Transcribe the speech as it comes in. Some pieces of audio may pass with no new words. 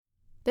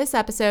This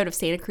episode of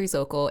Santa Cruz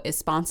Local is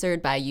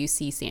sponsored by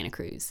UC Santa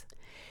Cruz.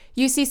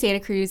 UC Santa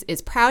Cruz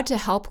is proud to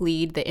help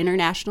lead the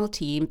international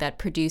team that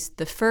produced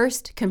the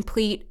first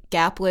complete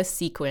gapless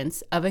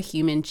sequence of a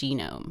human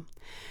genome.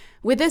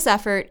 With this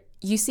effort,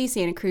 UC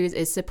Santa Cruz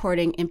is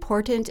supporting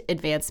important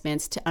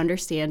advancements to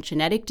understand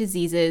genetic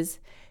diseases,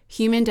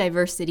 human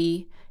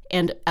diversity,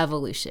 and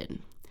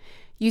evolution.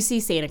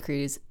 UC Santa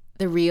Cruz,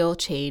 the real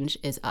change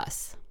is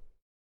us.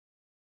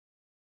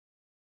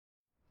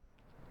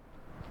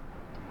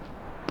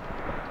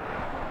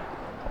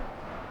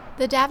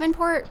 The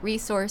Davenport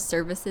Resource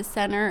Services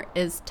Center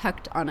is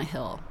tucked on a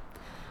hill.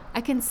 I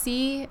can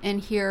see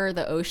and hear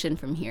the ocean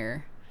from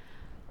here.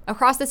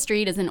 Across the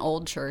street is an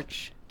old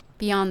church.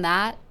 Beyond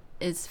that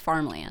is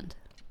farmland.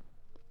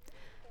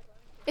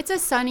 It's a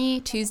sunny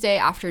Tuesday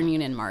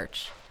afternoon in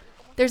March.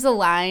 There's a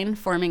line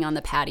forming on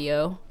the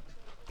patio.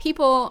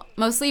 People,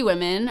 mostly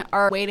women,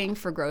 are waiting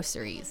for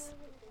groceries.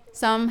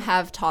 Some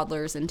have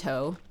toddlers in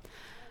tow.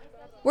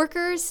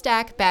 Workers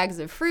stack bags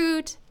of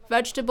fruit,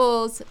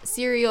 vegetables,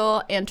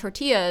 cereal, and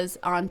tortillas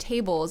on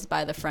tables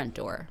by the front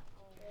door.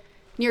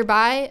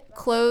 Nearby,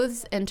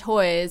 clothes and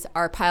toys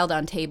are piled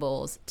on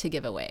tables to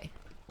give away.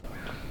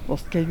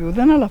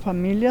 The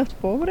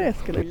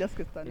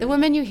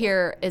woman you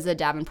hear is a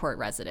Davenport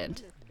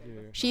resident.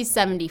 She's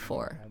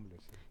 74.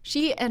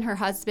 She and her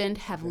husband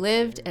have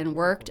lived and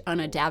worked on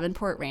a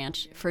Davenport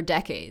ranch for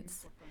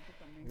decades.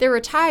 They're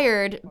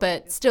retired,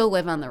 but still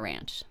live on the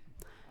ranch.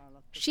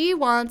 She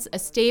wants a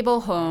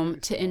stable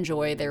home to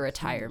enjoy their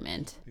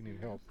retirement.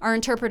 Our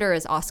interpreter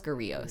is Oscar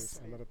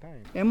Rios.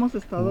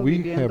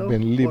 We have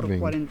been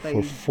living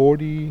for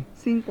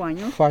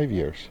 45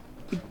 years.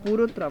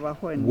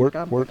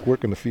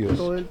 Work in the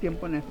fields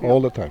all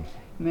the time.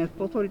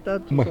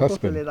 My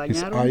husband,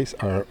 his eyes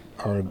are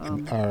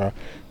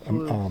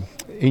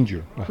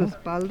injured.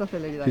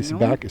 His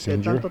back is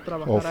injured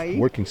of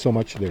working so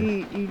much there.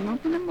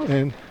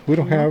 And we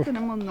have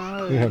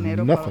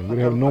nothing. We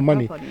have no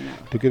money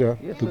to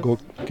go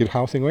get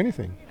housing or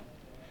anything.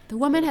 The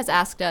woman has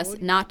asked us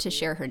not to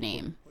share her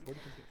name.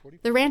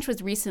 The ranch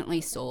was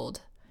recently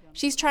sold.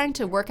 She's trying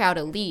to work out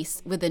a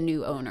lease with a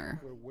new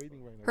owner.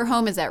 Her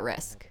home is at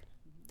risk.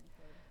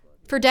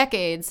 For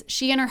decades,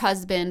 she and her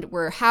husband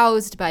were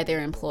housed by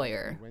their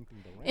employer.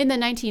 In the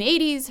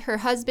 1980s, her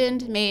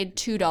husband made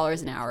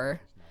 $2 an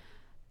hour.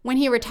 When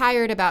he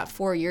retired about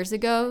 4 years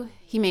ago,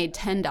 he made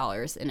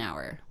 $10 an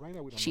hour,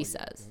 she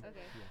says.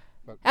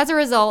 As a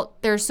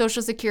result, their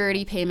Social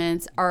Security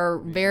payments are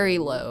very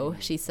low,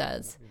 she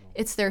says.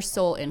 It's their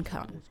sole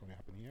income.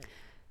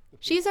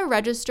 She's a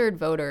registered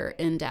voter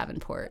in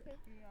Davenport.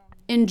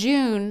 In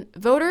June,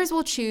 voters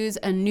will choose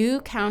a new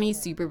county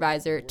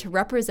supervisor to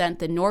represent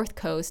the North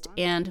Coast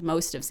and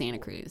most of Santa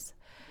Cruz.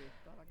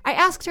 I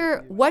asked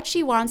her what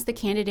she wants the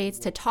candidates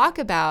to talk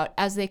about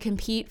as they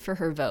compete for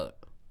her vote.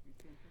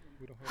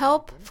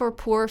 Help for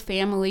poor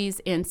families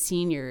and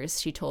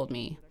seniors, she told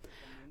me.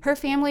 Her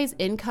family's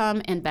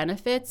income and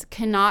benefits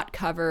cannot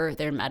cover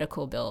their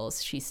medical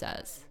bills, she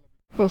says.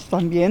 Pues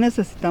también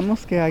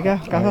necesitamos que haya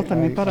casas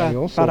también para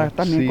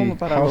también como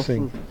para los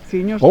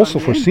seniors. Also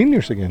también. For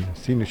seniors again.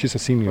 Senior, she's a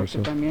senior,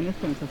 so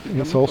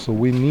it's also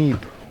we need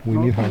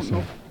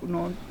housing.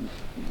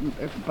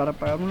 Para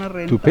pagar una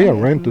renta. To pay a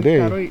rent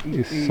today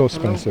is so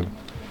expensive.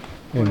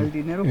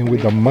 And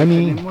with the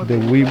money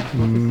that we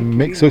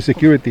make Social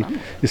Security,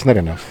 it's not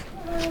enough.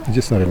 It's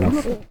just not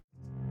enough.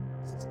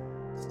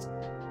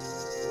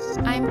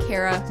 I'm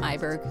Kara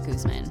Myberg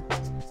Guzman.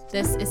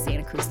 This is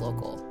Santa Cruz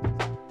Local.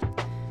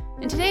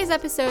 In today's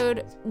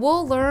episode,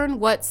 we'll learn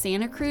what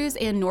Santa Cruz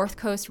and North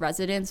Coast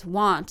residents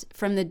want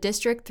from the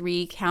District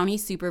 3 County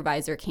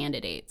Supervisor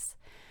candidates.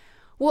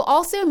 We'll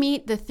also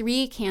meet the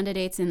 3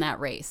 candidates in that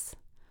race.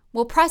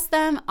 We'll press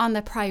them on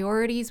the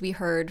priorities we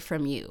heard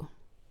from you.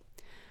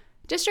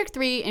 District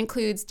 3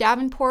 includes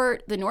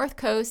Davenport, the North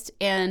Coast,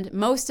 and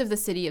most of the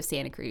city of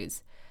Santa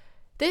Cruz.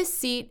 This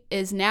seat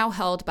is now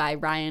held by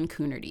Ryan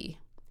Coonerty.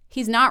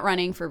 He's not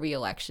running for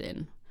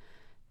re-election.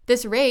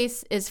 This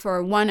race is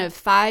for one of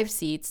 5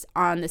 seats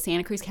on the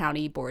Santa Cruz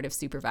County Board of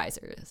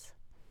Supervisors.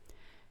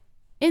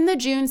 In the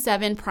June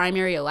 7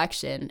 primary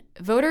election,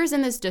 voters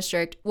in this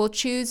district will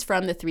choose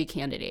from the 3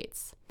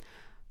 candidates.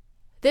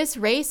 This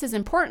race is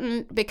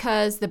important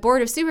because the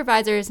Board of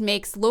Supervisors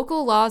makes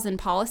local laws and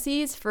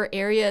policies for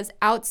areas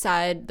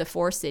outside the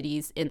 4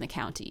 cities in the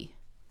county.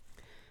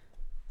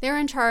 They're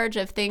in charge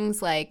of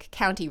things like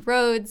county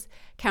roads,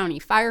 county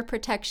fire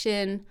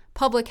protection,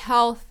 public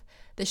health,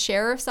 the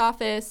sheriff's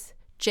office,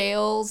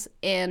 jails,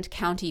 and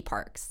county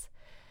parks.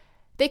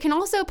 They can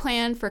also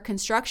plan for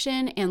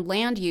construction and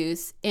land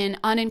use in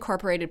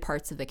unincorporated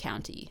parts of the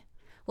county,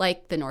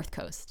 like the North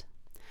Coast.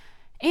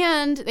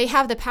 And they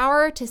have the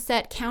power to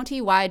set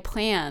county-wide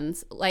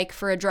plans, like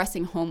for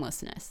addressing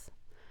homelessness.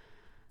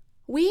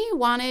 We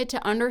wanted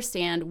to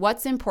understand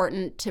what's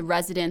important to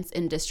residents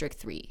in District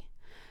 3.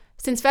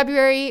 Since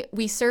February,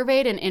 we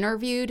surveyed and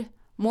interviewed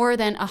more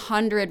than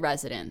 100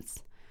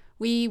 residents.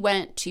 We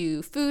went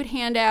to food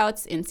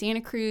handouts in Santa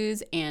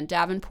Cruz and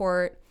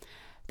Davenport,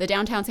 the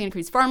downtown Santa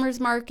Cruz Farmers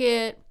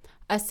Market,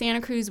 a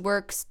Santa Cruz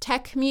Works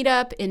Tech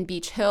Meetup in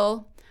Beach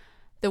Hill,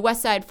 the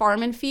Westside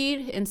Farm and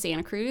Feed in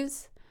Santa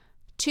Cruz,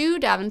 2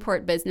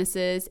 Davenport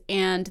businesses,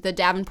 and the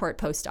Davenport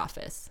Post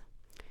Office.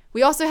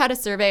 We also had a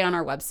survey on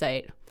our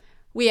website.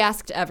 We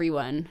asked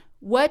everyone,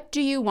 what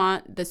do you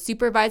want the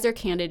supervisor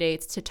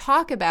candidates to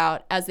talk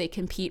about as they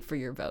compete for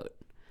your vote?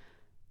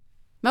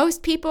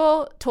 Most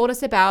people told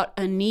us about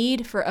a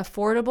need for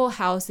affordable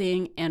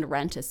housing and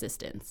rent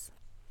assistance.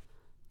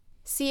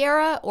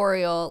 Sierra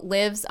Oriole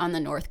lives on the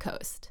North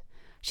Coast.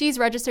 She's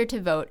registered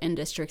to vote in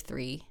District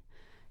 3.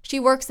 She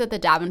works at the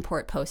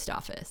Davenport Post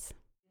Office.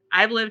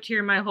 I've lived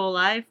here my whole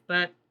life,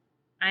 but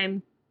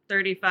I'm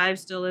 35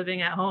 still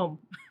living at home.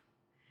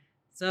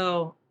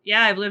 So,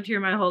 yeah, I've lived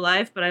here my whole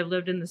life, but I've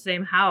lived in the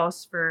same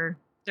house for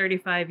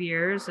 35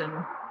 years and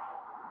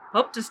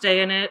hope to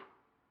stay in it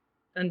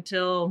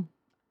until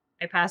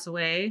I pass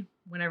away,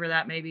 whenever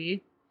that may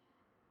be.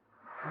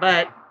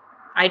 But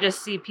I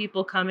just see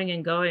people coming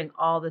and going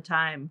all the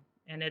time,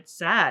 and it's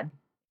sad.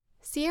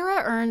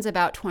 Sierra earns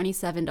about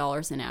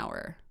 $27 an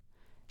hour.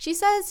 She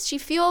says she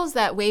feels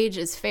that wage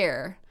is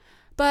fair,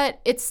 but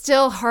it's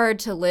still hard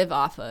to live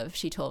off of,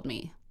 she told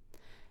me.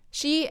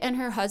 She and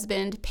her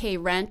husband pay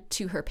rent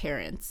to her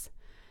parents.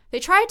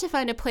 They tried to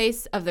find a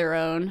place of their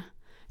own.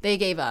 They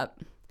gave up.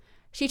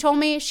 She told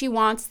me she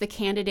wants the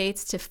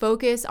candidates to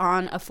focus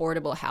on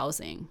affordable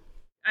housing.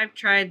 I've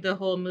tried the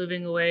whole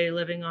moving away,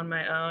 living on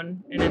my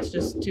own, and it's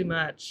just too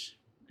much.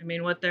 I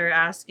mean, what they're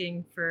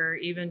asking for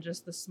even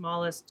just the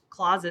smallest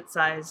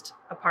closet-sized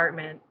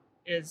apartment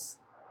is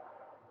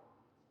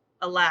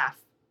a laugh.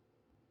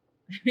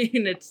 I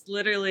mean, it's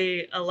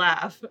literally a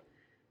laugh.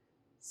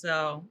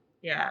 So,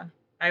 yeah,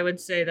 I would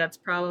say that's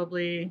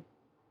probably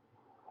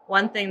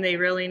one thing they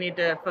really need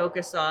to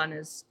focus on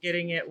is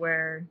getting it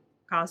where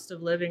cost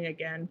of living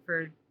again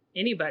for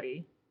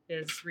anybody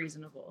is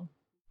reasonable.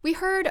 We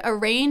heard a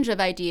range of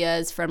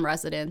ideas from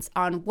residents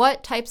on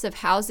what types of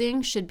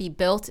housing should be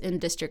built in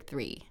District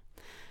 3.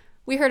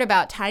 We heard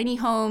about tiny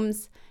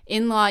homes,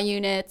 in-law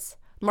units,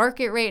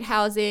 market rate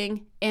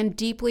housing, and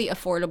deeply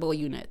affordable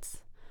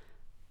units.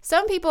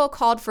 Some people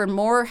called for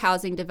more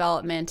housing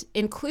development,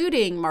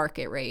 including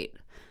market rate.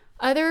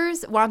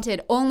 Others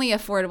wanted only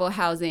affordable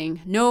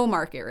housing, no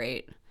market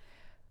rate.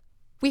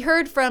 We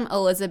heard from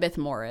Elizabeth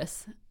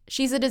Morris.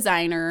 She's a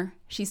designer.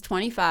 She's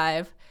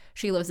 25.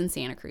 She lives in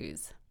Santa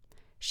Cruz.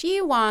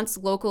 She wants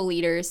local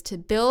leaders to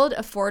build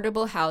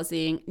affordable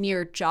housing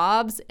near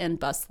jobs and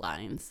bus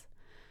lines.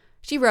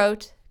 She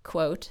wrote,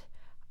 quote,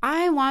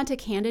 I want a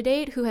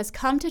candidate who has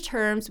come to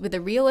terms with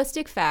the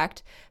realistic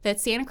fact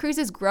that Santa Cruz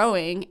is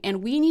growing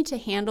and we need to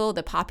handle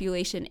the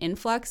population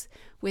influx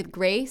with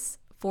grace,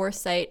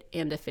 foresight,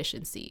 and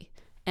efficiency,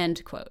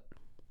 end quote.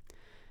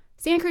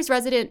 Santa Cruz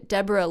resident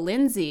Deborah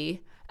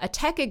Lindsay, a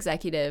tech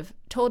executive,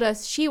 told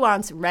us she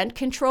wants rent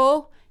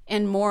control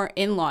and more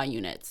in-law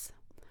units.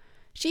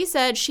 She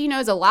said she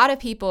knows a lot of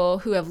people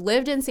who have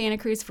lived in Santa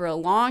Cruz for a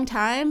long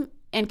time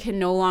and can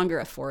no longer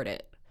afford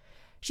it.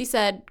 She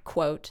said,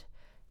 quote,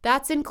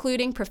 that's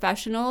including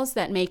professionals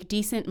that make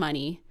decent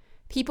money,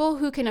 people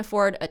who can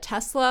afford a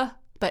Tesla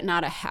but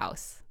not a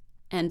house,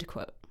 end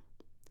quote.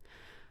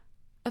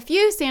 A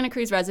few Santa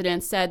Cruz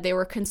residents said they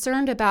were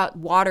concerned about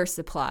water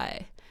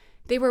supply.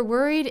 They were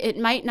worried it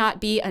might not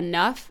be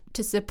enough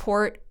to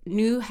support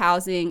new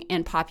housing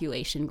and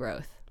population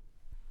growth.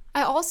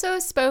 I also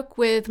spoke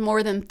with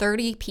more than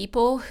 30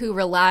 people who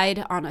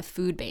relied on a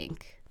food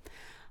bank.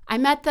 I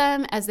met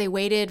them as they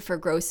waited for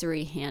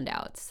grocery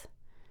handouts.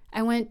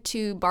 I went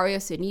to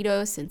Barrios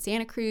Unidos in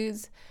Santa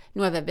Cruz,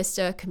 Nueva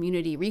Vista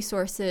Community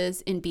Resources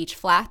in Beach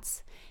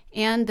Flats,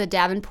 and the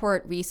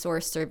Davenport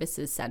Resource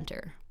Services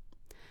Center.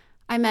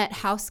 I met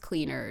house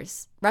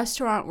cleaners,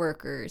 restaurant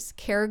workers,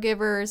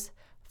 caregivers,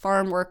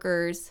 farm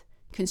workers,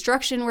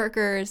 construction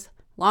workers,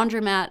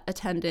 laundromat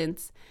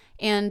attendants,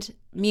 and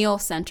meal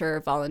center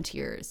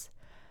volunteers.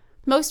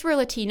 Most were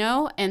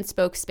Latino and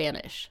spoke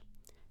Spanish.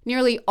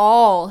 Nearly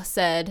all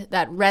said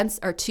that rents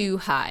are too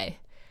high.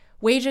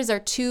 Wages are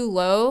too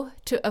low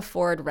to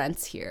afford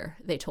rents here,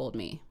 they told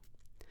me.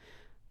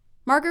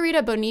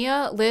 Margarita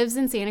Bonilla lives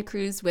in Santa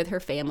Cruz with her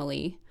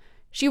family.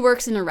 She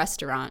works in a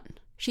restaurant.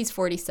 She's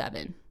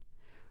 47.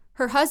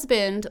 Her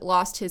husband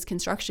lost his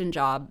construction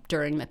job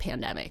during the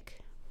pandemic.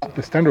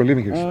 The standard of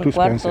living here is too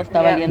expensive.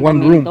 Yeah.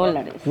 One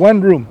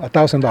room,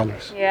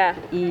 $1,000. Yeah.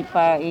 Y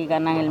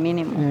ganan el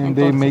mínimo. And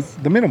they make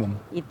the minimum.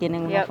 Y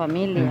tienen una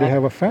familia. And they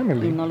have a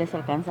family. Y no les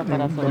alcanza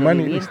para the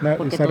money is not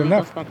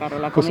enough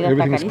because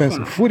everything is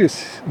expensive. Food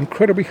is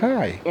incredibly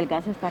high. El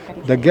gas está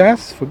carísimo. The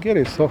gas, forget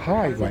it, it's so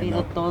high right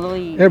now.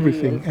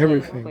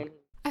 Everything.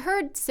 I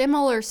heard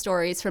similar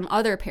stories from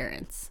other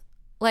parents,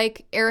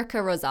 like Erica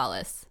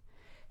Rosales.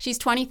 She's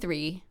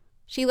 23.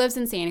 She lives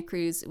in Santa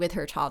Cruz with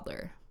her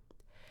toddler.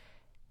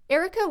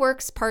 Erica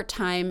works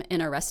part-time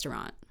in a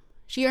restaurant.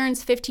 She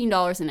earns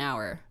 $15 an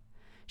hour.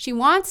 She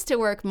wants to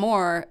work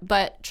more,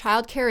 but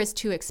childcare is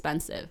too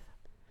expensive.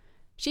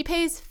 She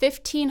pays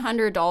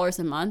 $1,500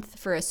 a month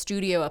for a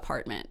studio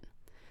apartment.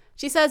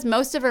 She says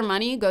most of her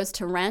money goes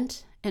to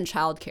rent and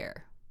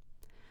childcare.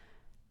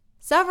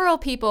 Several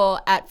people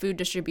at food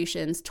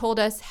distributions told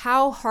us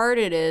how hard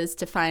it is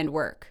to find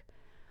work,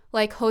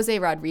 like Jose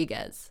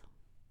Rodriguez.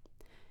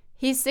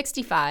 He's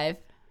 65.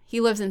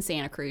 He lives in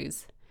Santa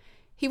Cruz.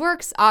 He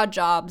works odd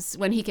jobs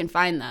when he can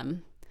find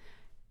them.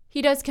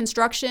 He does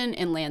construction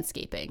and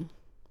landscaping.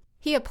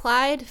 He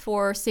applied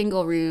for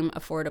single-room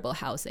affordable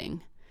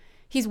housing.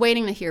 He's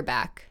waiting to hear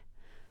back.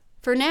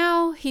 For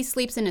now, he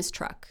sleeps in his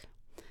truck.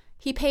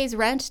 He pays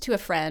rent to a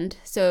friend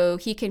so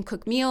he can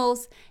cook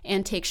meals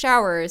and take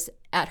showers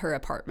at her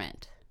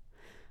apartment.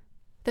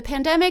 The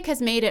pandemic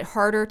has made it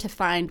harder to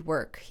find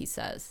work, he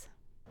says.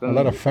 A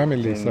lot of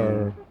families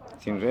are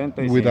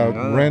without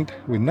rent,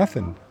 with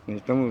nothing.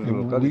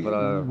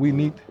 We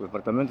need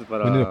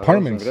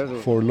apartments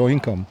for low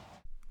income.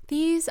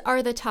 These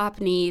are the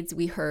top needs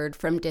we heard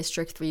from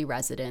District 3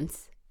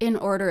 residents in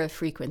order of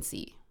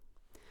frequency: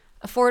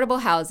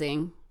 affordable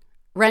housing,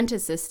 rent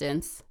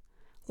assistance,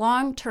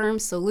 long-term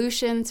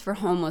solutions for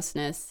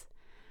homelessness,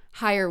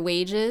 higher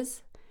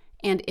wages,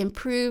 and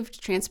improved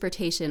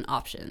transportation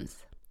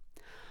options.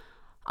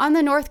 On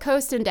the North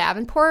Coast in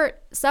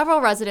Davenport,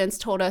 several residents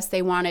told us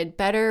they wanted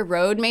better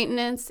road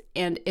maintenance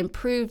and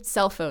improved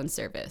cell phone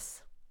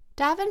service.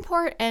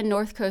 Davenport and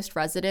North Coast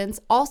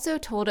residents also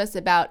told us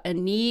about a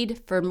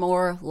need for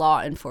more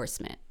law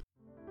enforcement.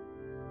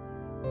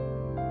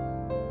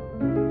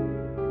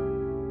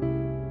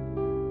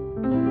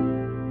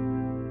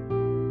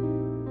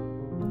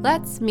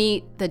 Let's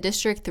meet the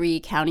District 3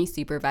 County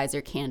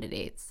Supervisor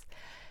candidates.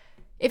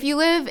 If you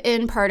live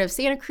in part of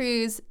Santa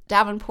Cruz,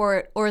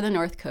 Davenport, or the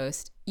North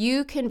Coast,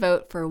 you can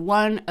vote for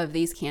one of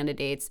these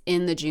candidates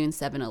in the June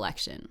 7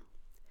 election.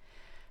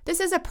 This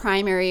is a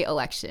primary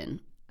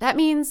election. That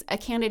means a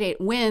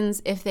candidate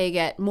wins if they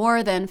get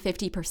more than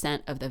 50%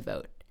 of the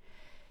vote.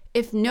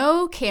 If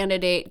no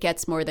candidate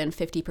gets more than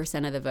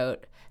 50% of the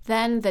vote,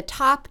 then the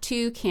top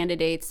two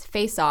candidates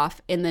face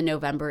off in the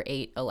November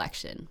 8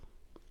 election.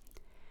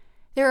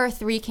 There are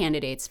three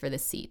candidates for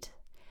this seat: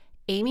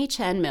 Amy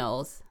Chen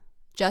Mills,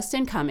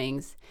 Justin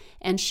Cummings,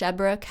 and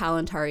Shebra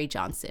Kalantari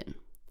Johnson.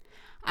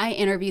 I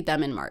interviewed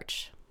them in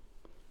March.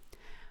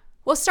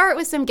 We'll start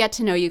with some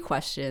get-to-know-you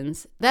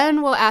questions.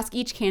 Then we'll ask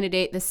each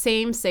candidate the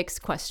same 6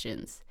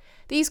 questions.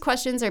 These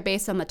questions are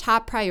based on the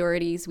top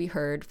priorities we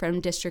heard from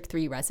District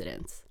 3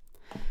 residents.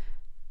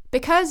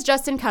 Because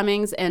Justin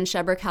Cummings and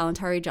Shebra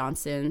Kalantari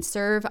Johnson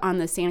serve on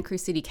the Santa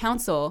Cruz City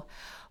Council,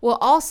 we'll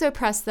also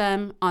press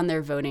them on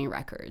their voting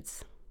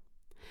records.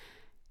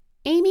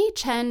 Amy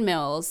Chen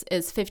Mills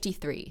is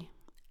 53.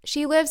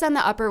 She lives on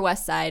the Upper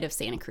West Side of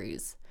Santa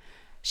Cruz.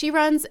 She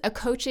runs a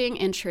coaching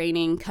and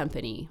training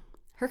company.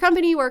 Her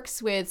company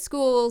works with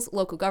schools,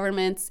 local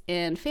governments,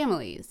 and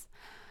families.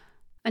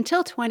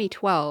 Until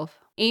 2012,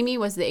 Amy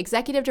was the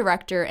executive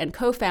director and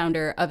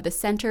co-founder of the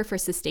Center for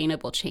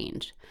Sustainable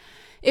Change.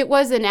 It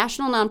was a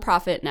national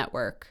nonprofit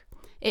network.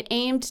 It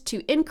aimed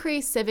to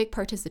increase civic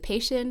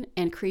participation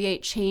and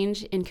create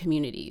change in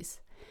communities.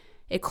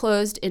 It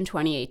closed in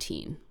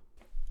 2018.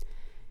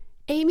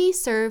 Amy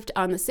served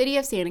on the City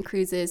of Santa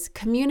Cruz's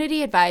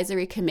Community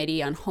Advisory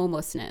Committee on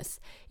Homelessness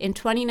in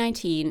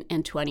 2019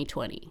 and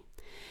 2020.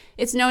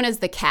 It's known as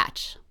the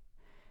Catch.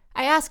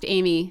 I asked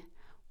Amy,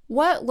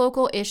 what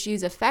local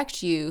issues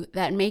affect you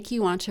that make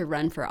you want to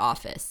run for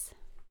office?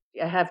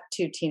 I have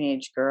 2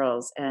 teenage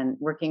girls, and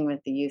working with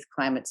the youth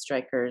climate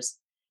strikers,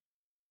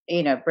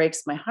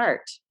 breaks my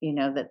heart,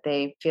 that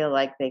they feel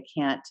like they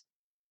can't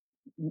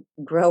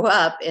grow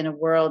up in a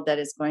world that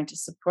is going to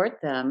support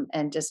them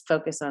and just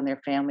focus on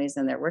their families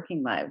and their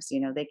working lives.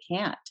 They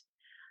can't.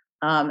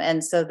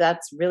 And so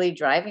that's really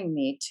driving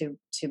me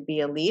to be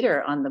a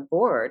leader on the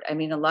board. I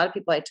mean, a lot of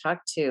people I talk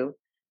to,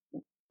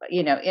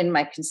 in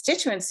my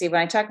constituency,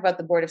 when I talk about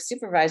the Board of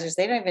Supervisors,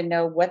 they don't even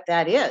know what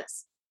that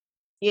is,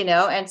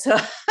 and so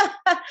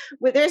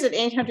there's an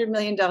 $800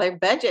 million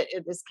budget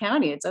in this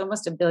county. It's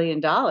almost $1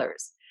 billion,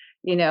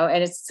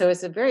 and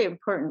it's a very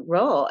important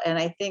role. And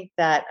I think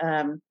that,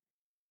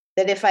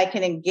 that if I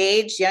can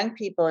engage young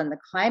people in the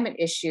climate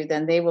issue,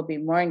 then they will be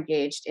more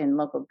engaged in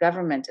local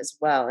government as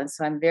well. And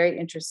so I'm very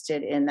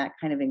interested in that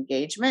kind of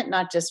engagement,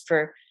 not just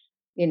for,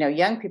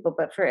 young people,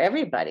 but for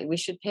everybody. We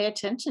should pay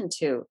attention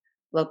to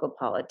local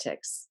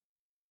politics.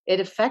 It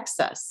affects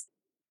us.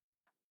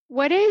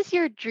 What is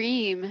your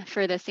dream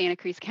for the Santa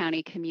Cruz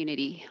County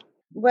community?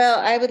 Well,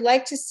 I would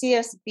like to see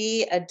us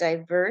be a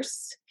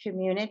diverse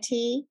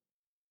community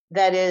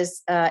that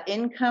is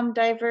income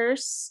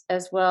diverse,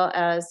 as well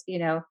as,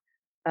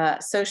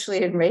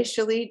 socially and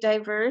racially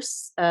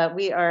diverse.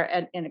 We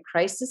are in a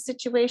crisis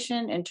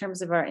situation in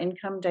terms of our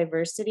income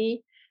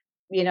diversity.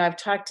 I've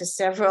talked to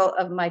several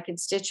of my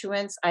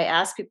constituents. I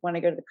ask people when I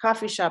go to the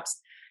coffee shops,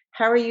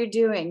 how are you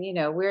doing?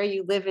 Where are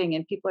you living?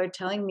 And people are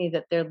telling me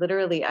that they're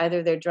literally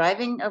either they're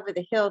driving over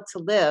the hill to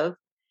live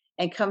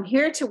and come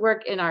here to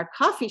work in our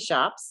coffee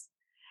shops,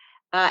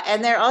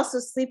 and they're also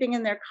sleeping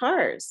in their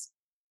cars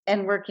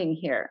and working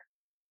here.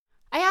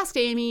 I asked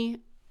Amy,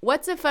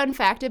 what's a fun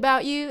fact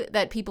about you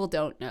that people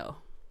don't know?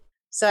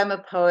 So I'm a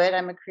poet.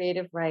 I'm a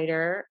creative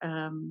writer.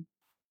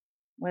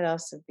 What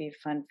else would be a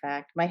fun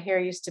fact? My hair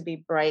used to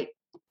be bright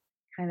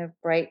kind of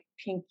bright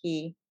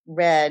pinky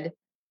red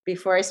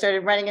before I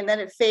started running, and then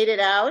it faded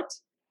out.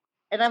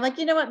 And I'm like,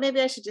 you know what? Maybe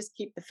I should just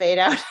keep the fade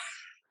out.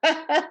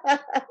 I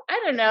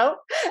don't know.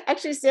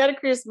 Actually, Santa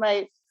Cruz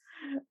might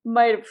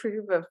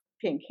approve of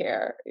pink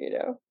hair,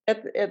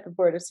 at the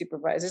Board of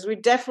Supervisors. We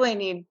definitely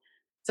need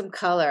some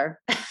color.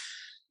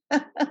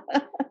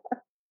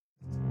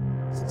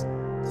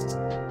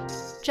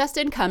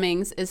 Justin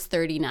Cummings is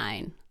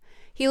 39.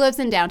 He lives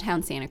in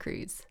downtown Santa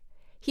Cruz.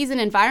 He's an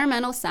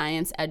environmental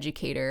science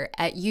educator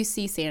at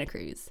UC Santa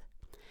Cruz.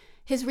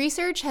 His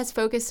research has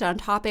focused on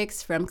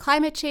topics from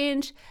climate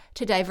change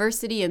to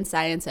diversity in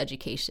science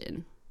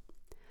education.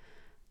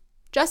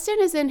 Justin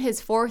is in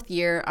his 4th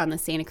year on the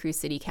Santa Cruz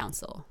City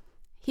Council.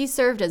 He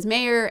served as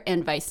mayor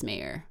and vice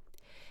mayor.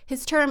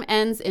 His term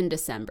ends in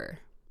December.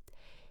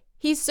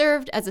 He's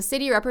served as a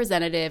city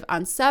representative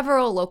on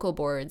several local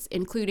boards,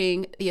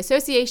 including the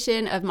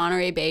Association of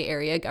Monterey Bay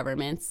Area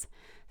Governments,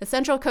 the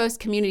Central Coast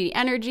Community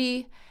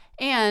Energy,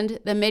 and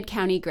the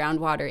Mid-County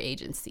Groundwater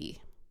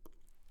Agency.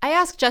 I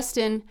asked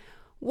Justin,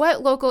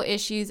 what local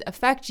issues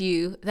affect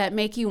you that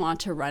make you want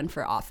to run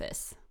for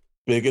office?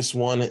 Biggest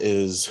one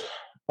is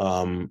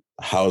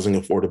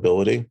housing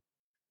affordability.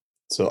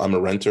 So I'm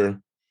a renter,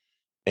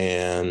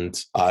 and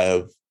I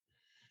have,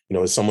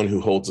 as someone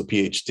who holds a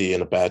PhD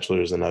and a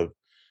bachelor's, and I've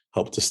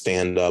helped to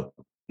stand up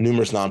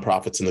numerous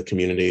nonprofits in the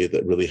community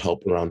that really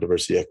help around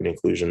diversity, equity,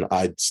 inclusion,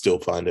 I still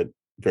find it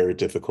very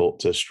difficult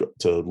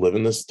to live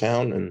in this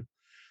town. And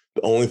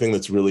the only thing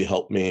that's really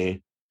helped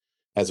me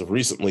as of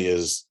recently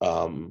is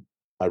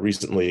I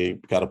recently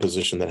got a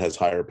position that has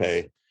higher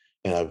pay,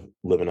 and I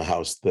live in a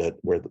house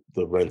where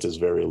the rent is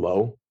very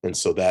low. And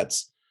so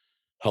that's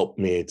helped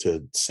me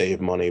to save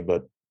money.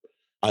 But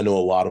I know a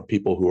lot of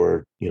people who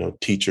are,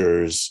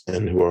 teachers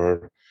and who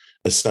are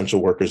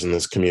essential workers in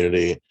this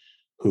community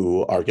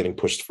who are getting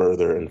pushed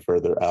further and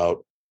further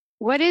out.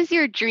 What is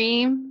your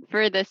dream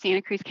for the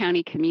Santa Cruz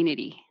County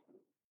community?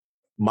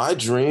 My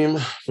dream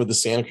for the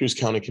Santa Cruz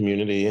County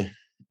community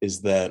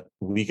is that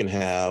we can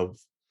have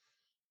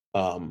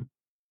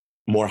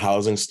more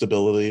housing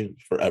stability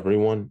for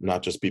everyone,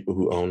 not just people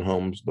who own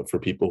homes, but for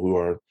people who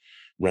are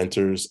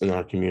renters in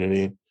our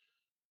community,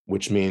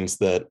 which means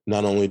that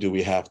not only do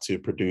we have to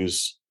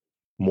produce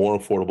more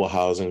affordable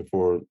housing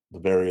for the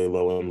very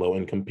low and low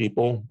income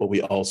people, but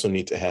we also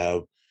need to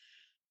have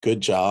good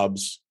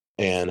jobs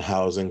and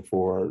housing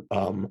for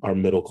our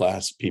middle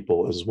class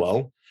people as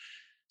well.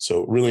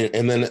 So really,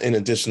 and then in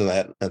addition to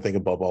that, I think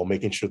above all,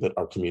 making sure that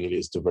our community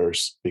is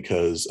diverse,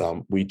 because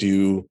we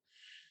do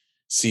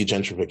see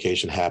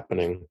gentrification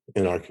happening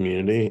in our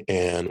community,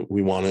 and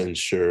we want to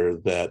ensure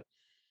that,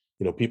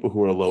 people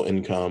who are low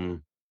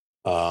income,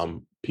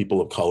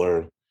 people of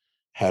color,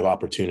 have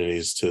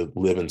opportunities to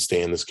live and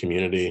stay in this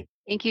community.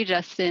 Thank you,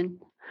 Justin.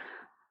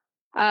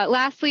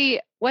 Lastly,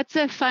 what's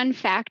a fun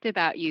fact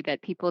about you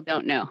that people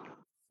don't know?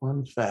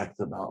 Fun fact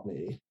about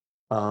me.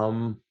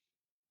 I'm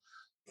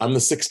the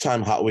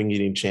 6-time hot wing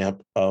eating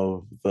champ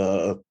of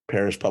the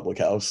parish public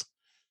house.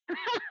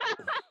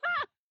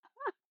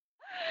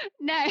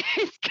 Nice.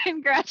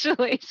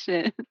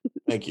 Congratulations.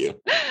 Thank you.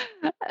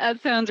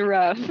 That sounds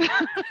rough.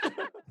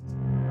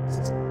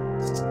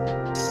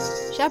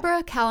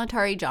 Shebra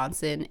Kalantari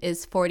Johnson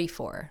is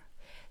 44.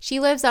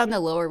 She lives on the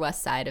Lower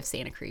West Side of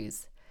Santa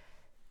Cruz.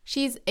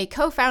 She's a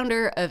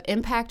co-founder of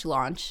Impact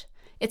Launch.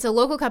 It's a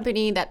local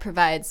company that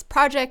provides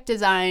project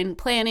design,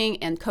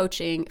 planning, and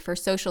coaching for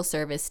social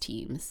service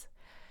teams.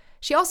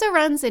 She also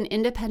runs an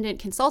independent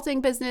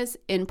consulting business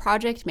in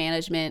project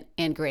management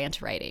and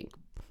grant writing.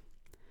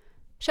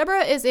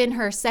 Shebra is in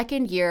her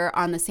 2nd year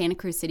on the Santa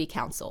Cruz City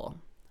Council.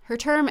 Her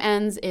term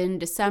ends in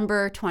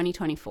December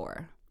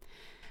 2024.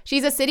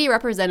 She's a city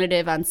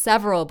representative on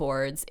several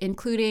boards,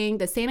 including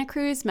the Santa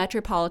Cruz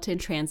Metropolitan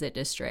Transit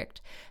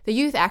District, the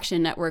Youth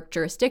Action Network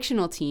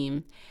Jurisdictional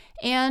Team,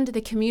 and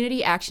the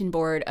Community Action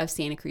Board of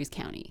Santa Cruz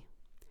County.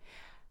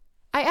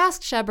 I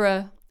asked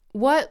Shebra,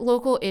 what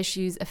local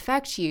issues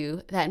affect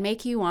you that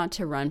make you want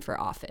to run for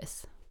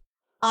office?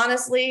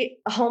 Honestly,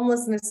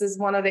 homelessness is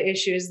one of the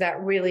issues that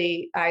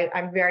really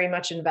I'm very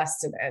much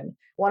invested in.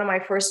 One of my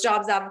first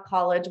jobs out of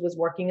college was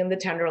working in the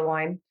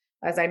Tenderloin,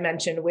 as I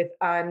mentioned, with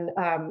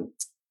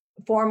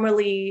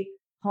formerly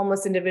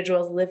homeless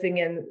individuals living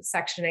in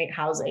Section 8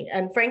 housing.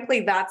 And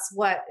frankly, that's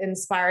what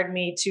inspired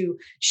me to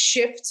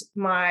shift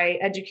my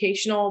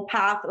educational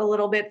path a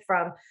little bit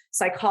from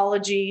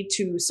psychology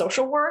to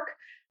social work,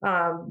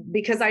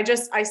 because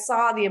I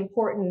saw the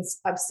importance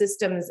of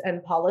systems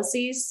and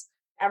policies,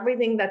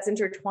 everything that's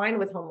intertwined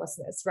with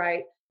homelessness,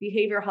 right?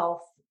 Behavioral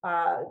health,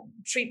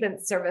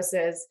 treatment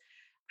services,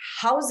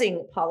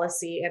 housing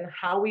policy, and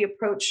how we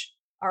approach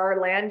our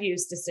land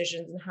use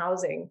decisions in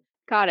housing.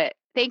 Got it.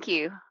 Thank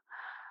you.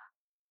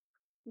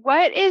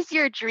 What is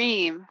your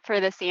dream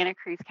for the Santa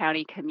Cruz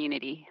County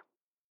community?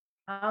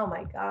 Oh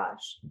my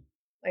gosh.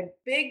 My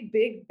big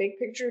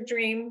picture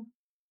dream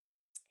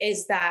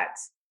is that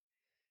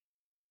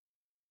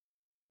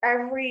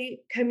every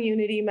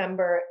community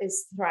member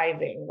is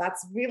thriving.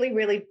 That's really,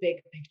 really big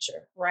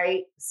picture,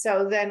 right?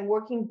 So then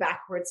working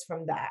backwards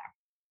from that,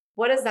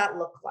 what does that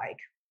look like?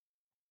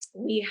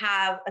 We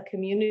have a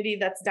community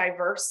that's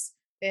diverse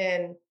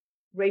in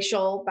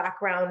racial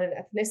background and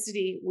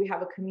ethnicity. We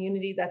have a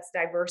community that's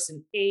diverse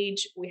in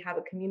age. We have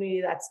a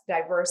community that's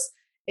diverse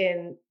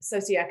in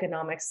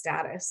socioeconomic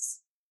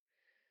status.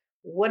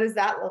 What does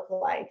that look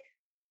like?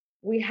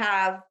 We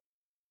have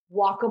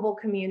walkable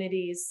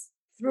communities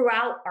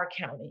throughout our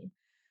county.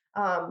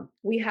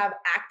 We have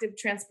active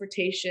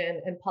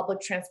transportation and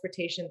public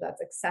transportation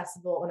that's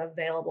accessible and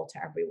available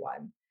to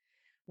everyone.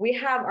 We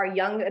have our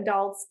young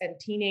adults and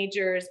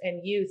teenagers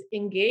and youth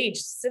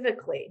engaged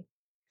civically.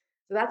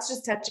 So that's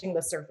just touching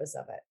the surface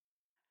of it.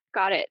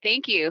 Got it.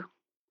 Thank you.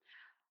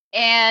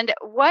 And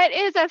what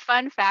is a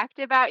fun fact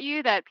about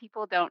you that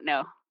people don't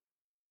know?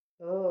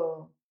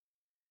 Oh,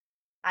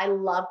 I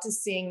love to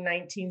sing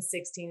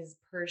 1960s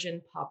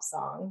Persian pop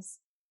songs.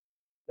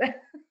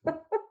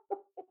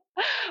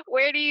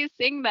 Where do you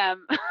sing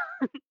them?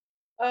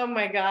 Oh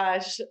my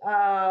gosh.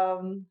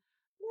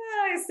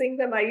 I sing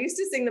them. I used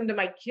to sing them to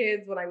my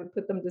kids when I would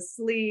put them to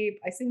sleep.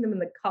 I sing them in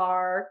the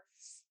car.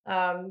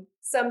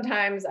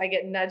 Sometimes I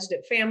get nudged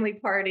at family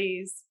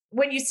parties.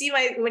 When you see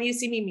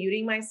me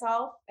muting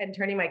myself and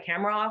turning my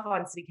camera off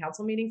on city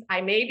council meetings,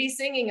 I may be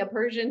singing a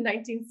Persian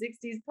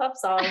 1960s pop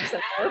song.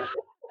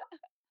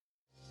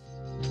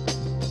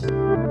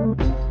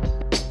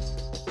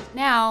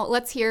 Now,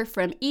 let's hear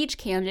from each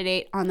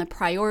candidate on the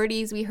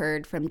priorities we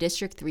heard from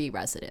District 3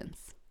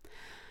 residents.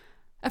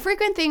 A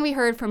frequent thing we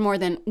heard from more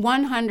than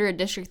 100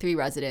 District 3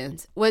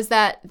 residents was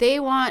that they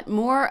want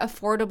more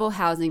affordable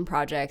housing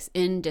projects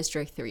in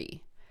District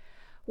 3.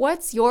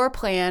 What's your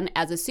plan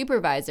as a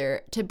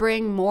supervisor to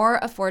bring more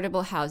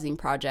affordable housing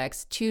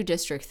projects to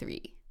District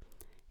 3?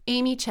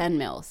 Amy Chen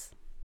Mills.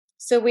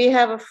 So we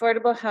have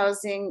affordable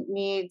housing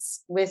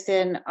needs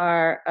within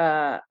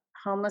our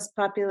homeless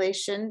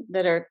population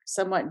that are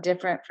somewhat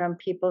different from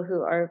people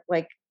who are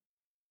like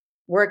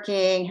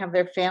working, have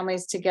their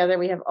families together.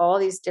 We have all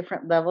these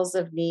different levels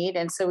of need.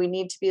 And so we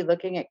need to be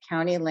looking at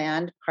county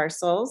land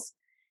parcels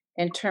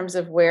in terms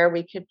of where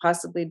we could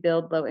possibly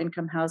build low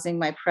income housing.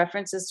 My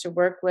preference is to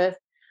work with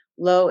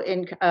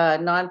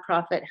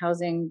nonprofit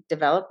housing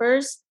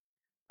developers.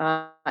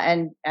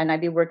 And I'd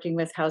be working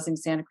with Housing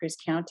Santa Cruz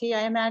County,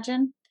 I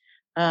imagine.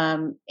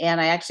 And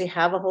I actually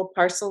have a whole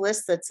parcel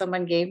list that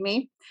someone gave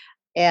me.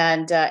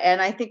 And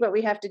I think what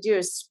we have to do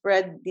is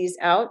spread these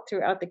out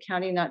throughout the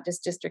county, not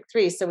just District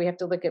 3. So we have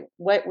to look at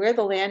where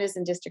the land is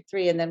in District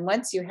 3. And then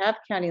once you have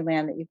county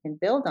land that you can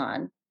build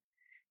on,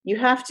 you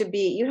have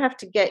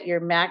to get your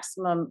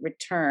maximum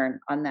return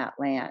on that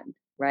land,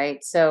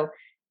 right? So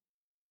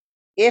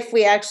if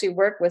we actually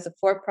work with a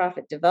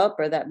for-profit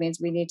developer, that means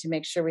we need to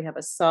make sure we have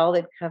a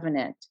solid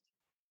covenant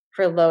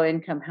for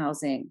low-income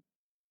housing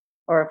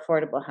or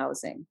affordable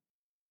housing.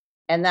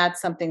 And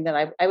that's something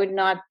that I would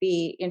not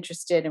be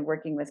interested in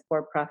working with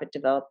for-profit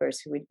developers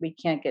who we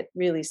can't get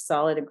really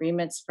solid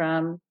agreements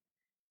from.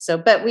 So,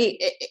 but we're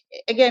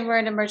in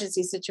an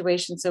emergency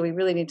situation, so we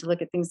really need to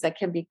look at things that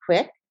can be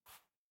quick,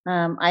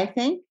 I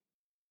think,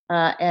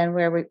 and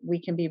where we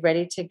can be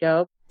ready to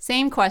go.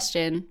 Same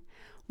question.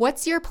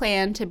 What's your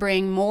plan to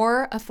bring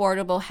more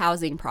affordable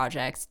housing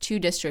projects to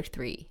District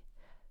 3?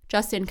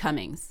 Justin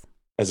Cummings.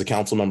 As a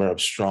council member,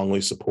 I've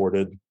strongly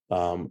supported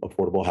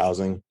affordable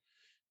housing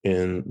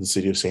in the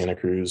city of Santa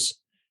Cruz.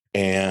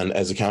 And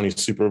as a county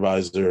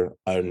supervisor,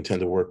 I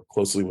intend to work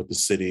closely with the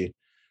city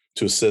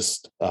to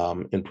assist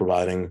in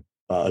providing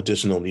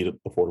additional needed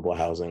affordable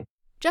housing.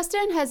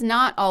 Justin has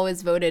not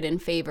always voted in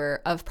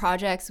favor of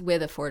projects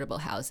with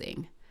affordable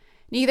housing.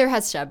 Neither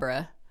has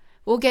Shebra.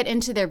 We'll get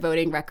into their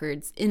voting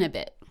records in a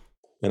bit.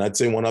 And I'd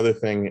say one other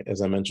thing,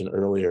 as I mentioned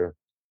earlier,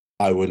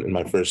 I would, in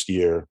my first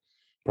year,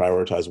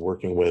 prioritize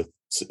working with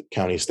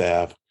county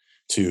staff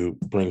to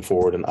bring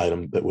forward an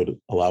item that would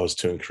allow us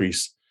to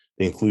increase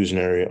the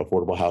inclusionary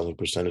affordable housing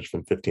percentage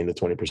from 15 to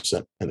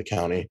 20% in the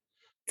county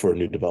for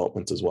new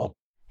developments as well.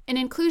 An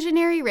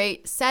inclusionary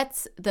rate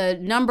sets the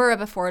number of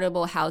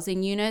affordable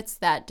housing units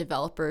that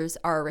developers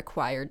are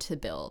required to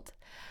build.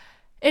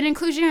 An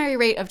inclusionary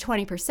rate of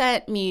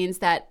 20% means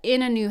that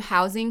in a new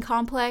housing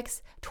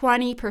complex,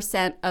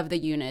 20% of the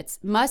units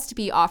must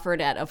be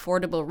offered at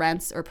affordable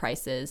rents or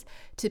prices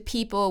to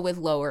people with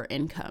lower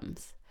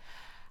incomes.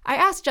 I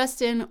asked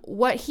Justin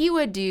what he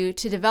would do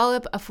to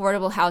develop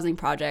affordable housing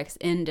projects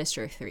in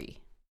District 3.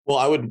 Well,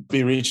 I would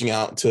be reaching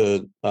out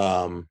to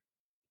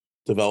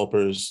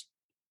developers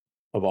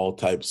of all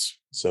types.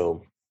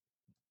 So,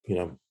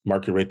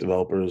 market rate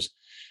developers,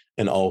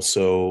 and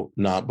also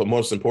but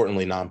most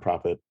importantly,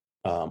 nonprofit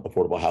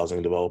affordable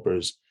housing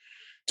developers,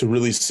 to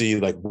really see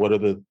like what are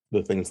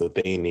the things that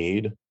they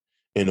need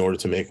in order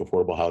to make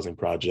affordable housing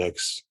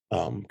projects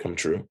come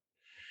true.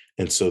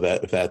 And so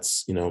that if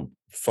that's,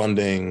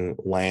 funding,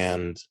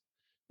 land,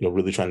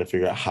 really trying to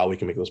figure out how we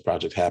can make those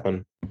projects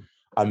happen.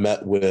 I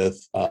met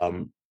with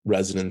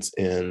residents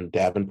in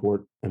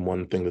Davenport, and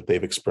one thing that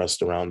they've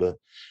expressed around the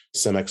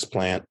Cemex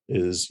plant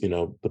is,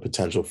 the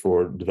potential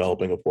for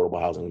developing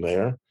affordable housing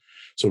there.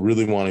 So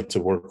really wanting to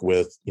work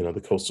with,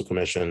 the Coastal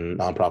Commission,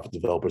 nonprofit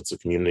developers, the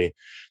community,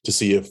 to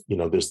see if,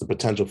 there's the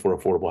potential for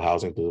affordable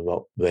housing to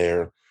develop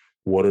there,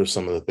 what are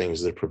some of the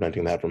things that are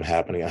preventing that from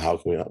happening, and how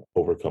can we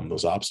overcome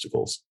those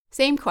obstacles?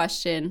 Same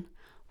question.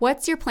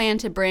 What's your plan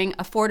to bring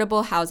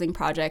affordable housing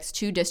projects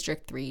to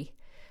District 3?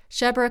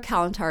 Shebra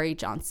Kalantari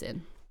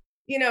Johnson.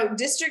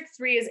 District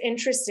 3 is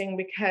interesting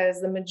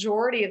because the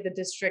majority of the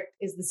district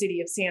is the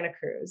city of Santa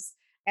Cruz.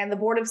 And the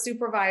Board of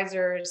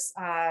Supervisors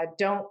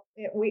don't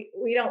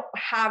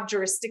have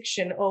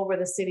jurisdiction over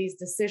the city's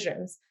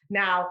decisions.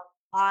 Now,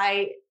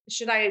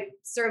 should I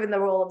serve in the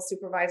role of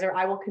supervisor,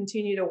 I will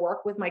continue to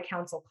work with my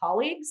council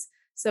colleagues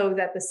so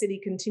that the city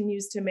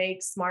continues to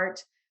make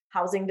smart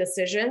housing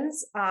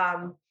decisions.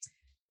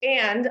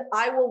 And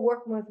I will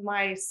work with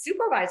my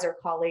supervisor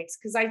colleagues,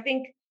 because I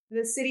think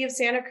the city of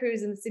Santa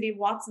Cruz and the city of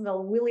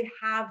Watsonville really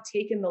have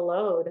taken the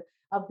load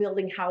of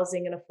building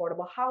housing and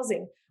affordable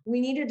housing. We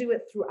need to do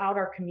it throughout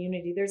our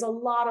community. There's a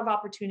lot of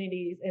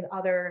opportunities in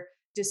other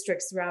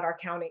districts throughout our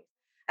county.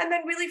 And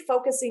then really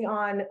focusing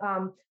on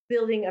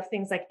building of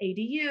things like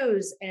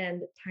ADUs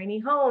and tiny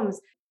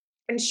homes,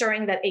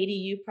 ensuring that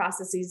ADU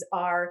processes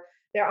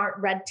there aren't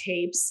red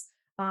tapes,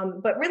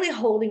 but really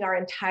holding our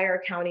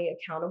entire county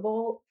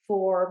accountable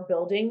for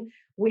building.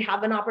 We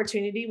have an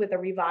opportunity with a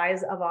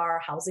revise of our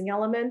housing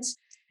element.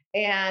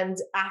 And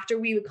after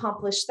we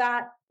accomplish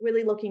that,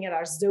 really looking at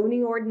our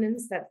zoning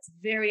ordinance that's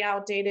very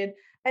outdated.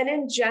 And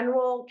in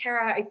general,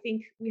 Kara, I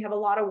think we have a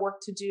lot of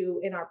work to do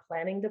in our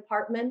planning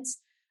department.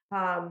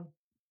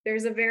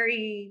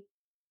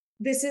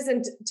 This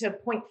isn't to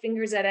point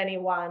fingers at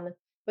anyone,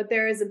 but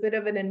there is a bit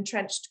of an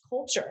entrenched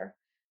culture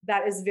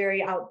that is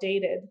very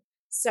outdated.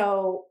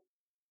 So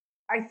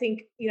I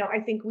think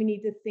we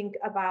need to think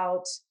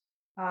about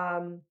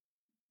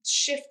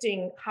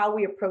shifting how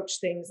we approach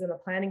things in the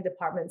planning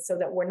department so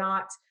that we're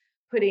not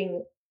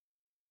putting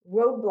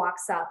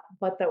roadblocks up,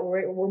 but that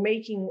we're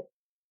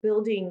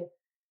building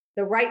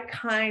the right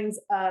kinds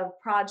of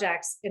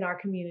projects in our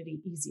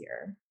community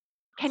easier.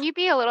 Can you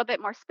be a little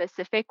bit more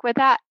specific with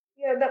that?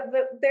 Yeah,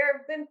 there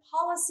have been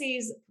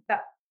policies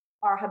that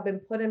have been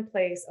put in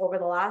place over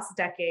the last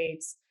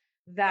decades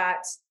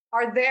that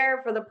are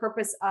there for the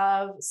purpose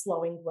of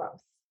slowing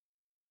growth.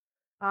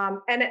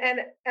 And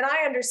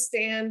I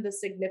understand the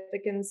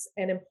significance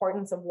and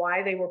importance of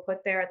why they were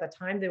put there at the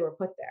time they were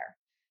put there.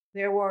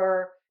 There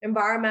were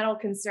environmental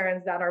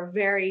concerns that are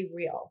very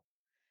real.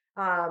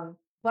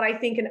 But I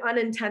think an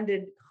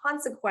unintended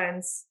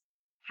consequence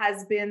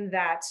has been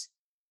that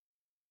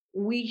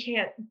we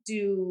can't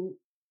do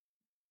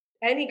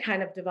any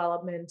kind of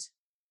development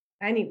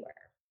anywhere.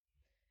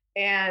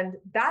 And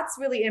that's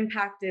really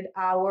impacted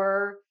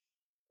our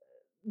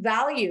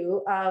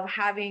value of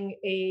having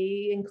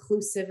a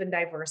inclusive and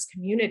diverse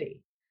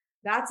community.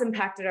 That's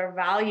impacted our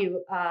value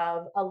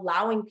of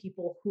allowing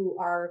people who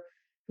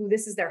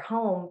this is their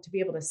home to be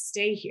able to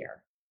stay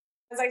here.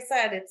 As I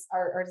said, it's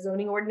our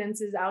zoning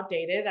ordinance is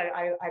outdated.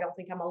 I don't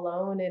think I'm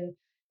alone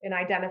in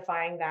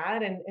identifying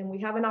that. And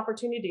we have an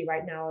opportunity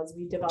right now as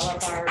we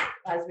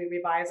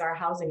revise our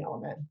housing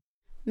element.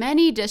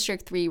 Many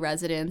District 3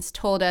 residents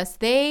told us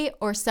they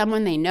or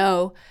someone they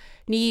know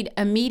need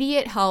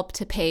immediate help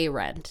to pay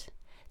rent.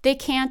 They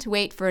can't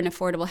wait for an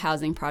affordable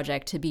housing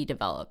project to be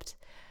developed.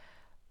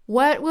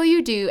 What will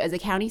you do as a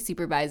county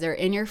supervisor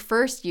in your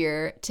first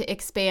year to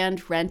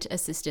expand rent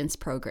assistance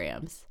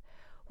programs?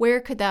 Where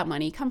could that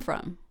money come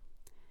from?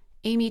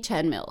 Amy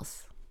Chen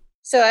Mills.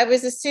 So I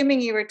was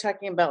assuming you were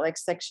talking about like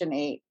Section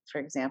 8,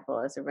 for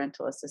example, as a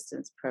rental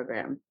assistance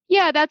program.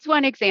 Yeah, that's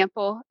one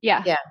example.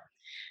 Yeah. Yeah.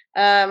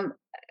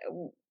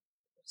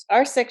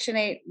 Our Section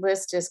 8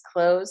 list is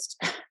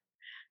closed.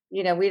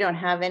 We don't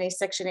have any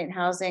Section 8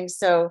 housing.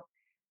 So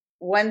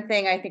one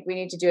thing I think we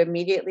need to do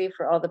immediately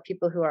for all the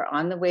people who are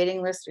on the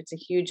waiting list, it's a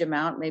huge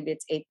amount, maybe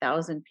it's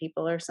 8,000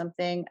 people or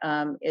something,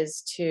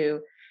 is to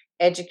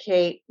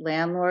educate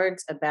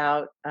landlords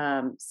about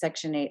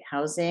Section 8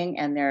 housing.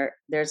 And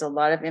there's a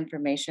lot of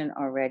information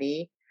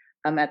already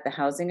at the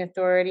Housing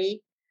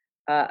Authority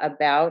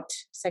about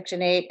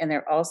Section 8. And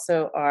there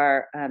also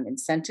are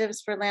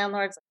incentives for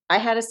landlords. I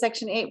had a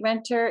Section 8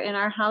 renter in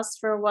our house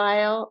for a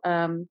while.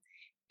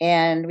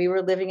 And we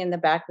were living in the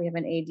back. We have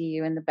an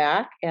ADU in the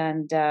back,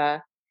 and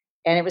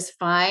it was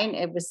fine.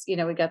 It was,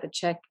 we got the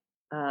check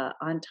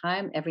on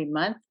time every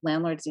month.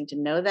 Landlords need to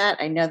know that.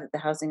 I know that the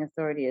Housing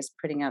Authority is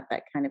putting out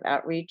that kind of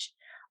outreach.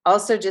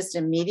 Also, just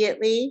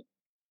immediately,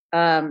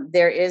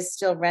 there is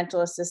still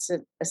rental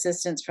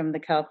assistance from the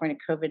California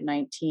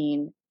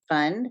COVID-19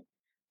 fund.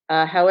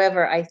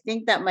 However, I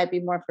think that might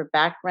be more for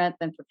back rent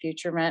than for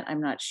future rent.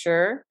 I'm not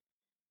sure.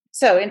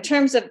 So in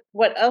terms of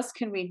what else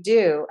can we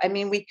do? I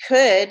mean, we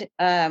could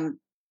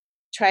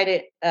try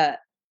to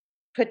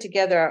put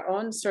together our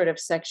own sort of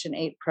Section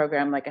 8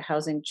 program, like a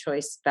housing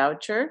choice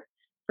voucher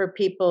for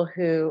people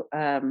who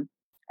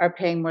are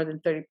paying more than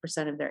 30%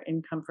 of their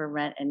income for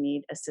rent and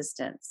need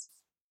assistance.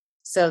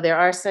 So there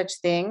are such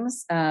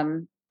things.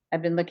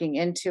 I've been looking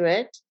into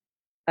it.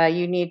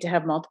 You need to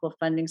have multiple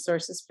funding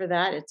sources for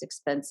that. It's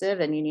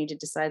expensive, and you need to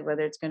decide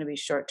whether it's going to be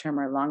short-term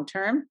or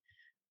long-term.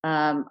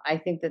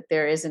 I think that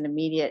there is an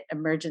immediate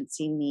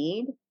emergency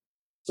need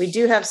We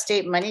do have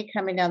state money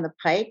coming down the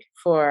pike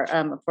for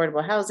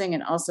affordable housing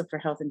and also for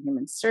health and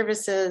human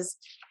services,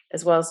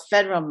 as well as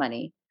federal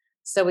money.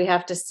 So we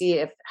have to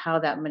see how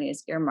that money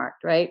is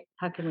earmarked, right?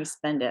 How can we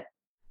spend it?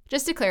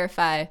 Just to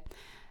clarify,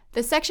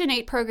 the Section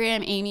 8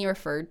 program Amy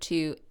referred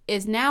to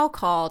is now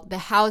called the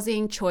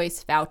Housing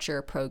Choice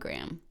Voucher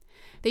Program.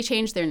 They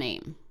changed their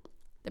name.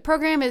 The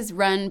program is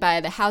run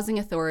by the Housing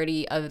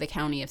Authority of the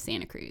County of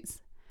Santa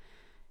Cruz.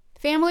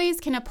 Families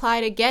can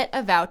apply to get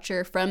a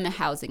voucher from the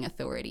Housing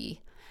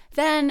Authority.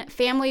 Then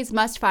families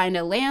must find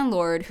a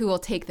landlord who will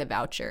take the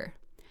voucher.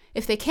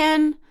 If they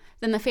can,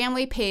 then the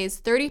family pays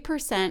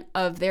 30%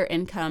 of their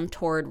income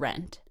toward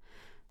rent.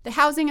 The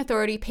Housing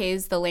Authority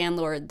pays the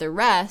landlord the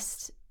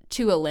rest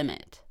to a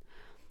limit.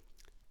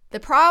 The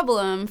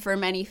problem for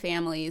many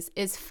families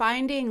is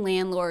finding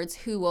landlords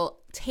who will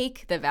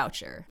take the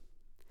voucher.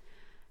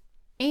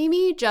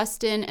 Amy,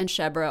 Justin, and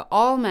Shebra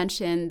all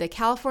mentioned the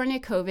California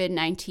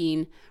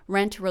COVID-19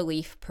 Rent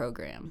Relief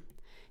Program.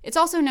 It's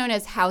also known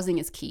as Housing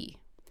is Key.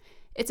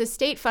 It's a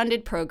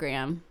state-funded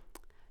program.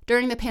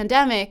 During the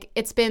pandemic,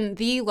 it's been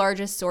the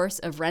largest source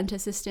of rent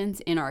assistance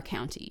in our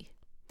county.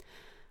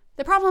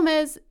 The problem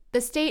is the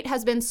state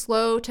has been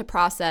slow to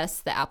process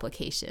the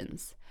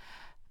applications.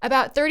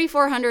 About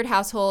 3,400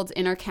 households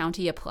in our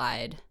county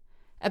applied.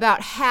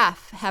 About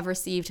half have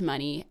received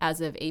money as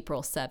of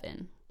April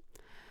 7.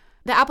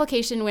 The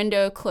application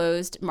window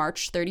closed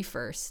March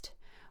 31st.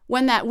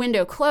 When that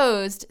window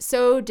closed,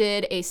 so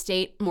did a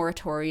state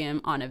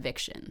moratorium on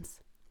evictions.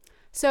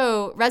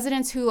 So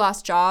residents who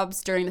lost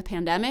jobs during the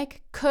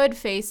pandemic could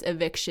face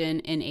eviction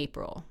in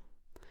April.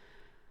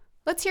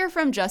 Let's hear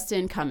from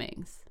Justin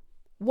Cummings.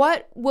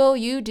 What will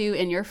you do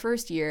in your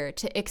first year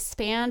to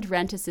expand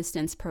rent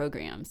assistance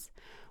programs?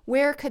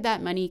 Where could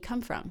that money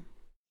come from?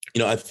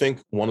 I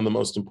think one of the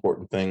most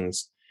important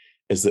things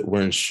is that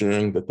we're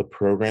ensuring that the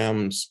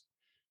programs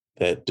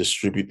that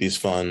distribute these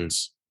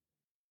funds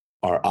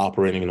are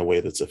operating in a way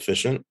that's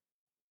efficient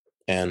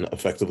and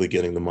effectively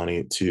getting the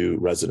money to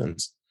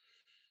residents.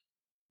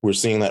 We're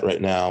seeing that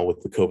right now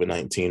with the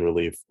COVID-19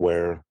 relief,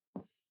 where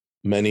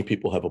many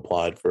people have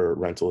applied for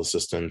rental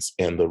assistance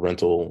and the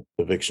rental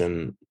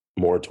eviction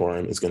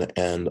moratorium is going to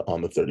end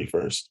on the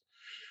 31st.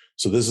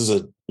 So this is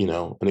an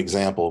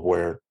example of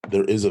where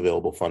there is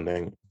available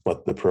funding,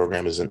 but the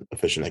program isn't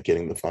efficient at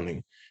getting the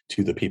funding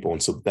to the people.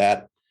 And so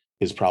that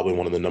is probably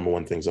one of the number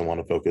one things I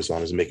want to focus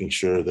on, is making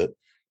sure that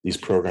these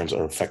programs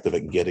are effective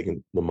at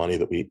getting the money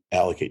that we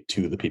allocate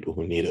to the people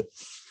who need it.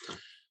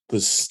 The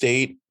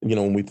state,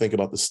 when we think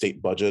about the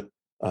state budget,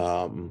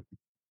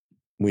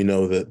 we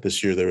know that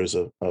this year there was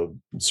a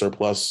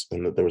surplus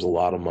and that there was a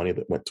lot of money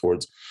that went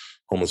towards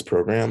homeless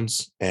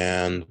programs.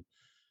 And,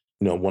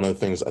 one of the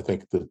things I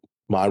think that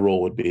my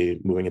role would be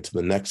moving into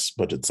the next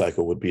budget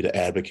cycle would be to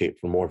advocate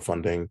for more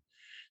funding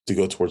to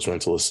go towards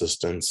rental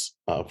assistance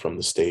from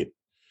the state,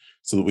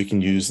 so that we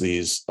can use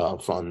these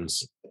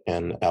funds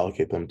and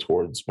allocate them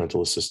towards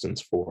rental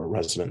assistance for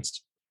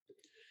residents.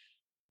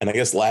 And I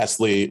guess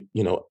lastly,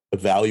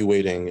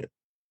 evaluating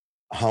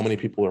how many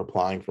people are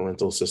applying for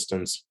rental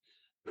assistance,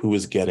 who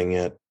is getting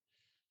it,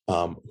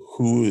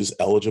 who is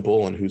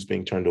eligible and who's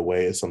being turned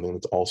away is something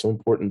that's also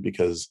important,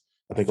 because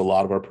I think a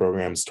lot of our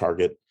programs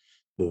target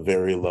the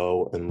very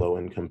low and low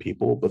income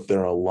people, but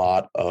there are a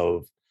lot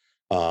of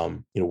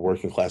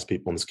working class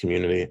people in this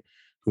community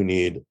who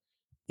need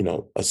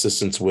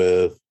assistance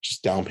with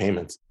just down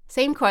payments.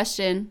 Same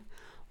question.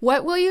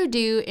 What will you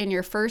do in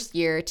your first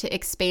year to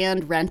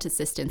expand rent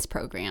assistance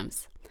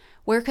programs?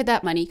 Where could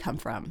that money come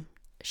from?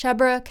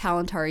 Shebra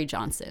Kalantari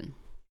Johnson.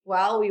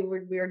 Well,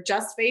 we are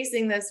just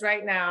facing this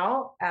right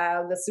now,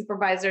 the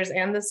supervisors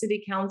and the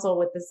city council,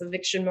 with this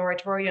eviction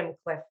moratorium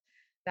cliff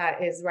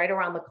that is right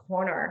around the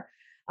corner.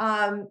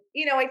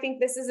 I think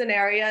this is an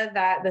area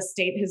that the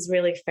state has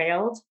really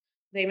failed.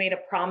 They made a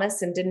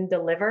promise and didn't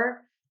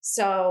deliver.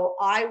 So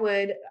I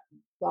would,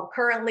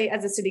 currently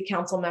as a city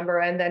council member,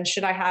 and then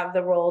should I have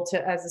the role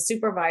to as a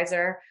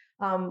supervisor,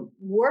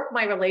 work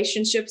my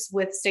relationships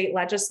with state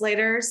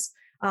legislators,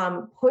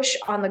 push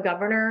on the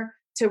governor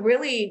to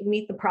really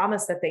meet the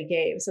promise that they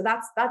gave. So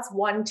that's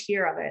one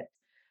tier of it.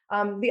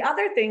 The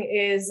other thing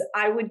is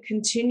I would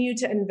continue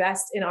to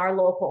invest in our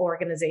local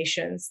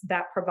organizations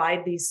that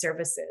provide these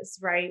services,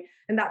 right?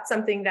 And that's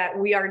something that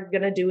we are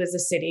going to do as a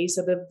city.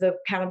 So the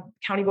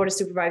County Board of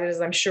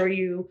Supervisors, I'm sure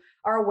you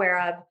are aware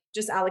of,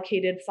 just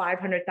allocated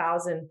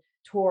 $500,000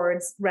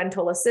 towards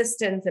rental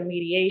assistance and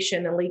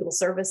mediation and legal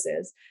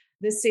services.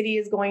 The city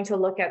is going to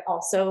look at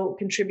also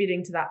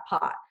contributing to that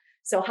pot.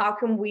 So how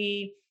can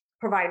we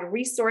provide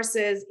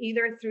resources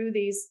either through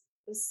these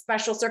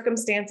special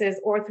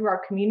circumstances or through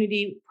our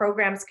community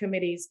programs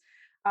committees,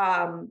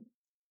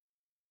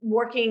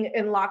 working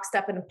in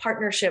lockstep and in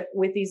partnership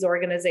with these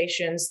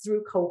organizations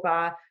through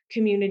COPA,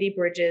 Community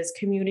Bridges,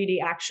 Community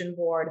Action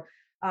Board,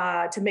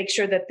 to make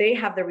sure that they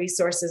have the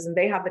resources and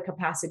they have the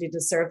capacity to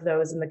serve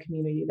those in the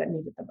community that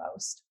need it the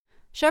most.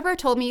 Shebra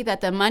told me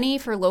that the money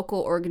for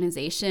local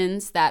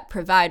organizations that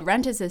provide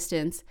rent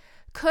assistance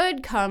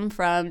could come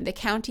from the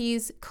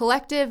county's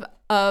collective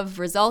of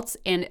Results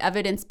and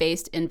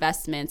Evidence-Based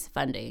Investments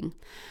funding.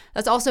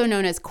 That's also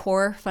known as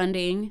core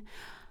funding.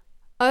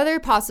 Other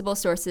possible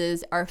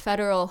sources are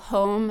federal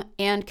home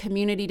and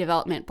community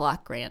development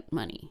block grant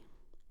money.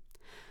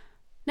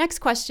 Next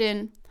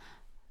question.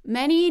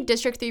 Many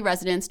District 3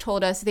 residents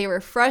told us they were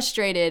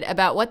frustrated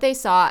about what they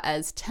saw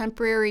as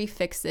temporary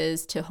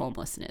fixes to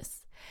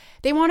homelessness.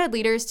 They wanted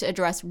leaders to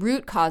address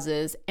root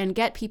causes and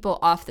get people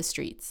off the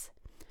streets.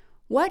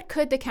 What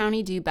could the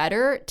county do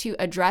better to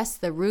address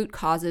the root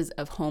causes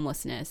of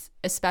homelessness,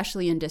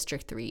 especially in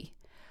District 3?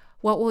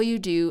 What will you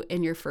do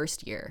in your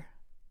first year?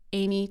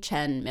 Amy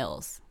Chen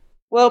Mills.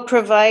 Well,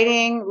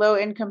 providing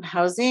low-income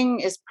housing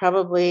is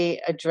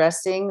probably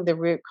addressing the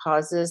root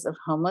causes of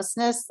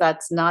homelessness.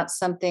 That's not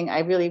something I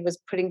really was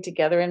putting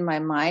together in my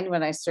mind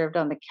when I served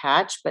on the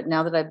Catch, but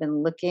now that I've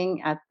been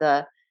looking at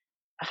the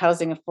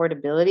housing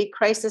affordability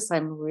crisis,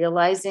 I'm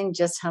realizing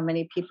just how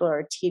many people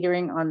are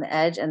teetering on the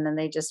edge and then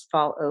they just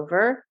fall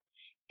over.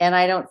 And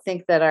I don't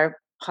think that our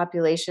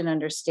population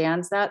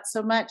understands that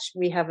so much.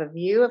 We have a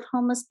view of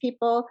homeless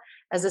people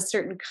as a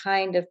certain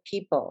kind of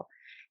people.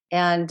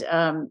 And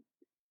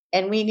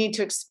we need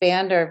to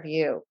expand our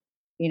view.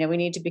 We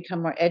need to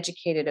become more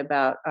educated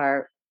about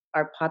our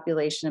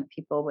population of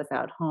people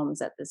without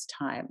homes at this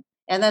time.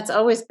 And that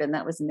was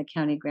in the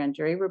county grand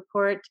jury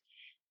report,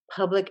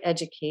 public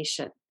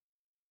education.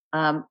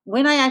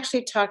 When I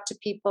actually talk to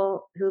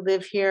people who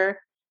live here,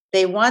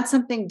 they want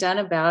something done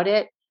about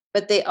it,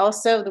 but they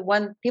also,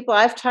 people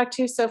I've talked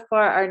to so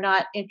far are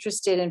not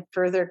interested in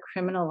further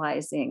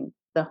criminalizing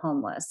the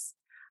homeless.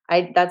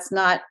 That's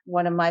not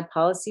one of my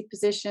policy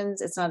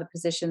positions. It's not a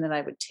position that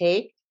I would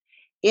take.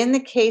 In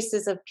the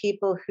cases of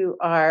people who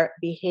are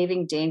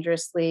behaving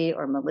dangerously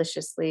or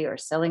maliciously or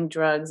selling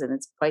drugs, and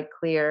it's quite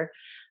clear,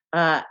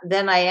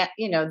 then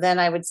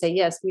I would say,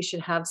 yes, we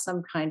should have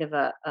some kind of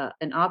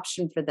an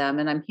option for them.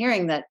 And I'm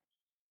hearing that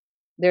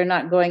they're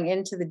not going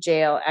into the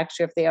jail.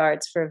 Actually, if they are,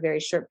 it's for a very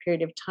short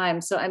period of time.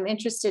 So I'm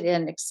interested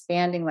in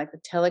expanding like the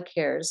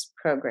telecares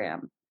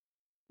program,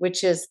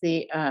 which is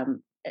the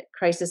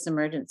crisis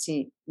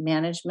emergency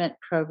management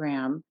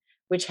program,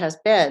 which has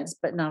beds,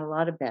 but not a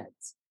lot of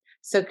beds.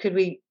 So could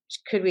we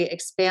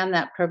expand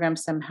that program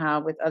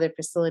somehow with other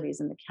facilities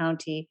in the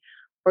county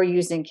or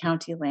using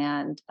county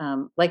land,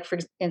 like for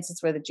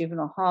instance, where the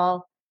juvenile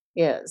hall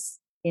is,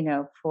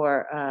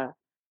 for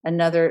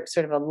another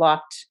sort of a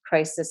locked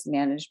crisis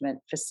management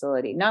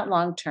facility, not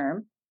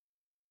long-term.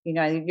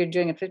 You're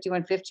doing a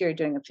 5150 or you're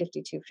doing a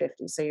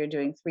 5250. So you're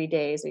doing 3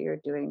 days or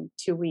you're doing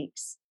 2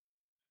 weeks.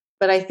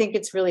 But I think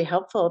it's really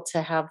helpful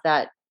to have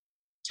that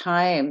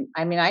time.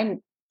 I mean, I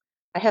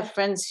have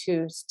friends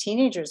whose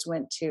teenagers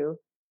went to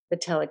the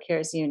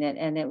telecares unit,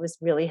 and it was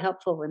really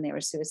helpful when they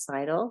were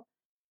suicidal.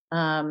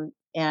 And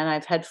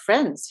I've had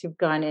friends who've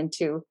gone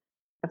into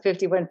a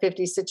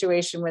 5150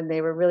 situation when they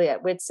were really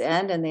at wit's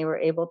end, and they were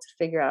able to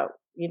figure out,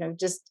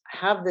 just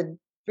have the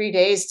 3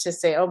 days to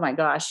say, oh my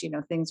gosh,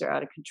 things are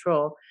out of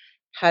control.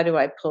 How do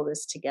I pull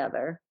this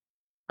together?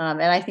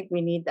 And I think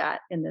we need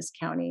that in this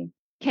county.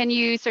 Can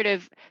you sort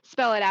of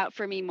spell it out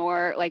for me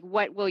more? Like,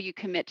 what will you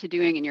commit to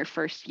doing in your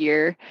first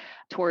year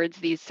towards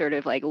these sort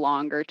of like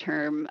longer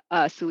term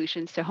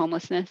solutions to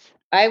homelessness?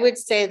 I would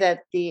say that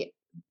the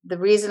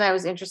reason I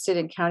was interested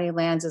in county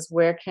lands is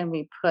where can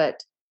we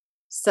put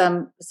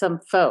some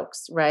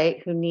folks,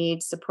 right, who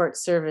need support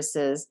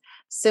services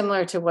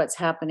similar to what's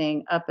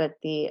happening up at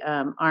the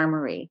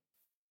Armory.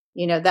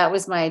 That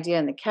was my idea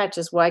in the Catch,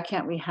 is why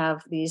can't we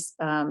have these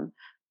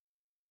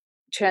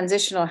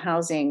transitional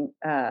housing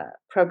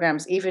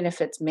programs, even if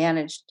it's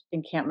managed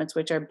encampments,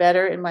 which are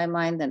better in my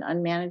mind than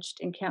unmanaged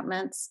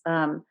encampments,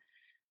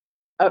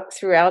 up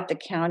throughout the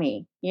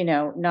county,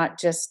 not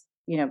just,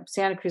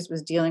 Santa Cruz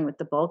was dealing with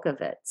the bulk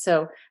of it.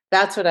 So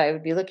that's what I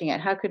would be looking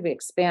at. How could we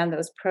expand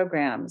those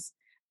programs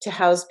to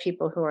house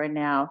people who are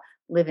now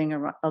living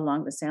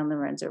along the San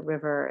Lorenzo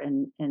River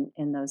and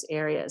in those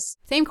areas?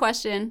 Same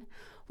question.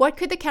 What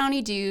could the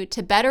county do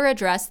to better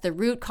address the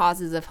root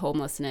causes of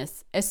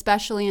homelessness,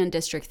 especially in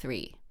District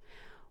 3?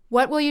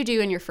 What will you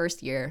do in your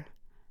first year?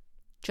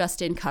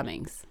 Justin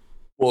Cummings.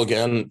 Well,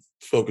 again,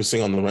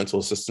 focusing on the rental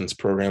assistance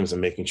programs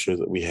and making sure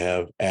that we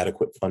have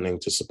adequate funding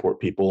to support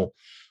people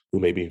who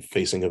may be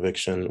facing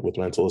eviction with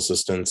rental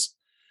assistance.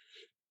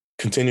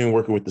 Continuing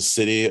working with the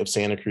city of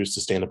Santa Cruz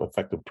to stand up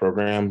effective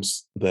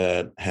programs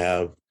that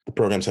have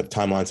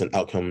timelines and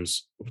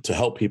outcomes to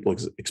help people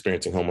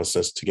experiencing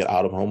homelessness to get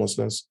out of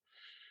homelessness.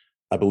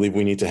 I believe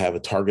we need to have a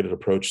targeted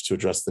approach to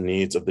address the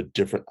needs of the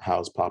different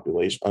unhoused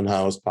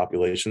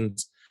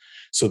populations,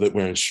 so that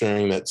we're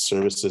ensuring that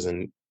services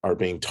are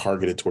being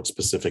targeted towards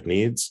specific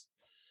needs.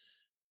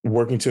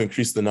 Working to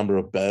increase the number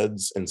of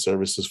beds and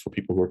services for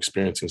people who are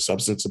experiencing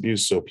substance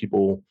abuse, so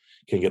people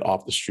can get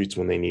off the streets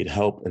when they need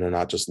help and are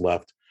not just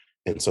left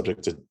and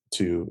subject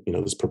to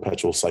this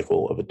perpetual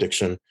cycle of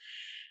addiction.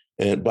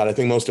 But I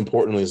think most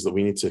importantly is that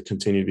we need to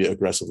continue to be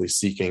aggressively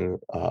seeking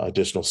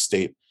additional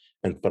state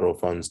and federal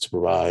funds to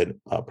provide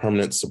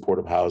permanent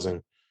supportive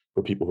housing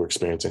for people who are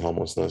experiencing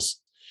homelessness.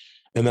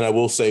 And then I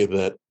will say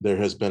that there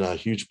has been a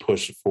huge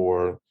push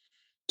for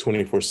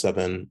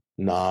 24/7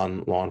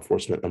 non-law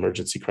enforcement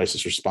emergency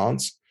crisis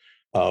response.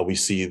 We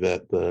see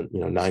that the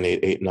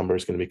 988 number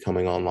is going to be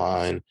coming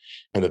online,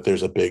 and that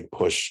there's a big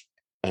push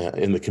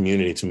in the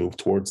community to move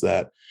towards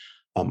that.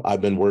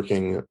 I've been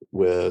working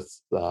with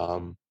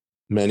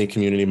many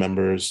community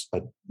members.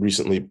 I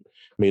recently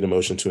made a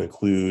motion to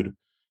include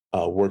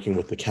working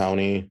with the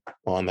county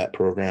on that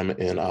program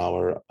in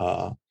our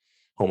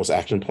homeless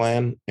action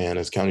plan. And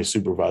as county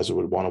supervisor,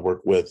 would want to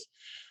work with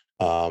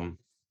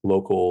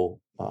local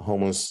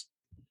homeless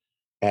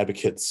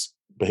advocates,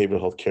 behavioral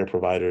health care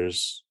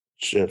providers,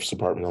 sheriff's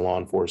department, and law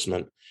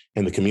enforcement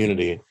in the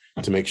community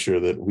to make sure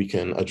that we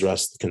can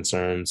address the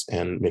concerns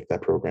and make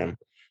that program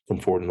come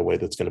forward in a way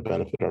that's going to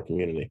benefit our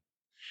community.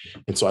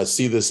 And so I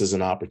see this as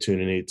an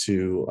opportunity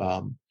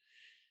to,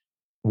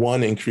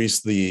 one,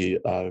 increase the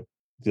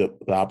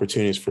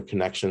opportunities for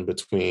connection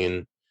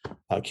between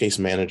case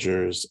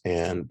managers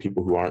and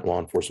people who aren't law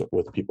enforcement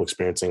with people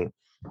experiencing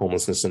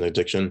homelessness and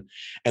addiction,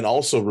 and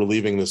also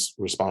relieving this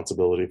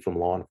responsibility from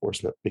law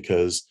enforcement,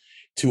 because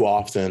too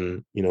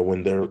often,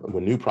 when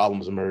new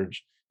problems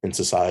emerge in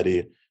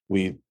society,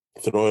 we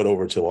throw it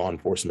over to law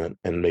enforcement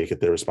and make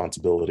it their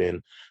responsibility.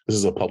 And this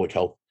is a public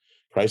health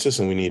crisis,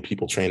 and we need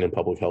people trained in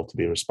public health to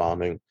be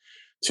responding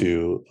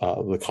to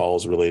the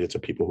calls related to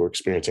people who are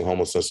experiencing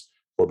homelessness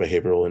or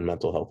behavioral and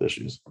mental health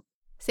issues.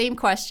 Same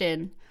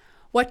question.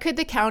 What could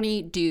the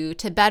county do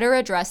to better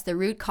address the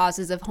root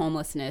causes of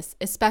homelessness,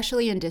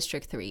 especially in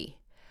District 3?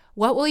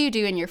 What will you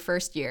do in your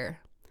first year?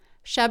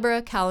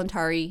 Shebra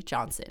Kalantari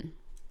Johnson.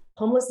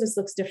 Homelessness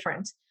looks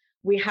different.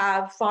 We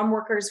have farm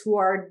workers who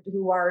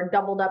are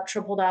doubled up,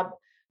 tripled up.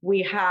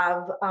 We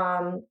have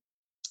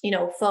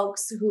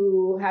folks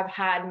who have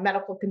had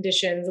medical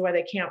conditions where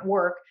they can't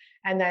work,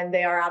 and then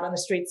they are out on the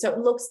street. So it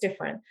looks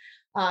different.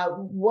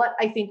 What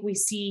I think we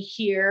see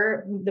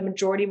here, the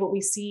majority of what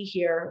we see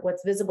here,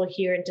 what's visible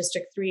here in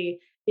District 3,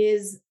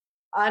 is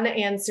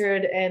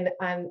unanswered and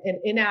an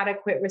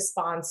inadequate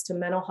response to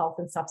mental health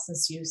and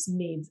substance use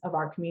needs of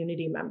our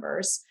community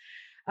members.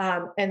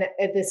 And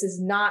this is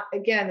not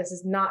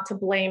to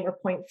blame or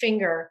point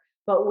finger,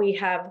 but we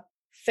have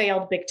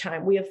failed big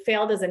time. We have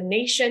failed as a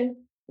nation.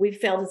 We've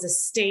failed as a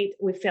state.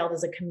 We've failed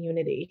as a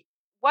community.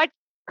 What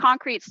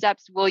concrete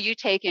steps will you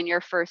take in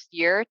your first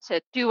year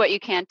to do what you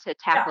can to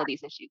tackle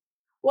these issues?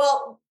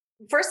 Well,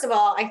 first of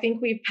all, I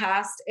think we've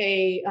passed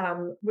a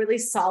really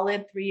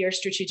solid 3-year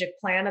strategic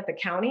plan at the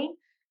county,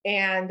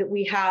 and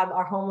we have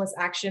our homeless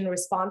action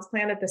response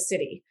plan at the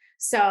city.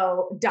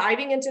 So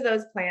diving into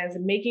those plans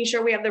and making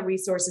sure we have the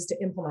resources to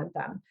implement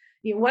them.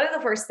 One of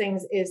the first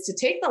things is to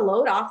take the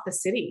load off the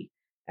city.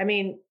 I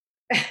mean,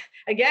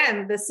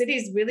 again, the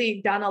city's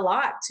really done a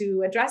lot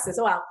to address this.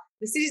 Well,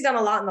 the city's done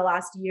a lot in the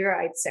last year,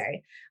 I'd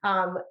say.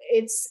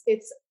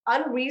 It's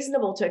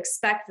unreasonable to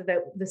expect that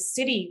the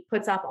city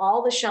puts up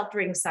all the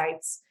sheltering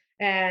sites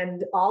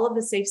and all of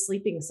the safe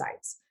sleeping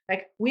sites.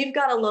 Like, we've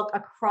got to look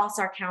across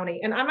our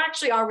county. And I'm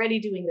actually already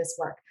doing this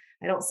work.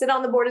 I don't sit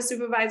on the board of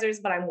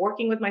supervisors, but I'm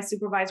working with my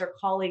supervisor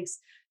colleagues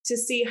to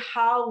see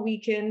how we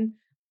can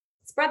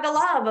spread the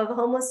love of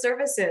homeless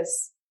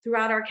services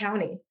throughout our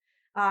county.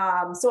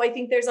 So I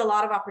think there's a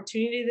lot of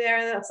opportunity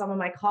there. Some of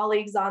my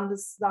colleagues on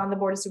the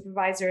board of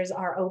supervisors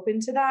are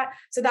open to that.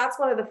 So that's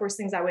one of the first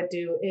things I would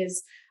do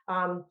is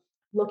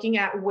looking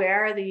at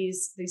where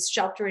these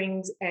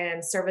shelterings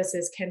and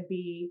services can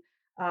be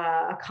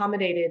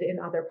accommodated in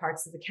other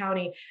parts of the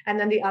county. And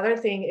then the other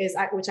thing is,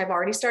 which I've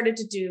already started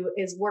to do,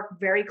 is work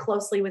very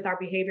closely with our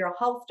behavioral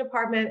health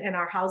department and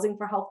our housing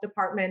for health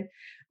department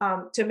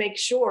to make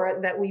sure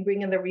that we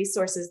bring in the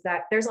resources,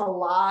 that there's a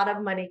lot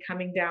of money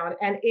coming down.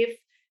 And if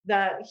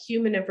the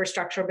human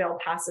infrastructure bill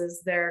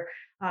passes, there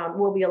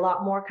will be a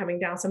lot more coming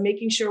down. So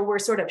making sure we're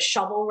sort of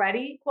shovel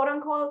ready, quote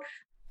unquote.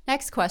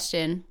 Next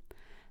question.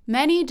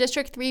 Many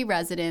District 3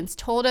 residents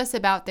told us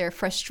about their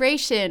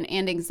frustration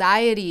and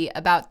anxiety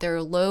about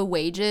their low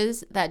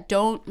wages that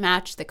don't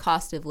match the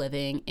cost of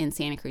living in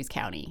Santa Cruz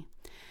County.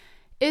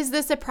 Is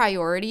this a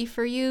priority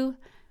for you?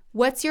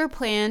 What's your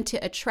plan to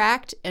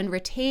attract and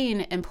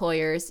retain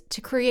employers to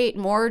create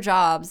more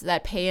jobs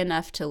that pay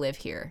enough to live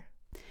here?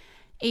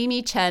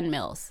 Amy Chen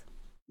Mills.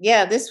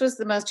 Yeah, this was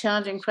the most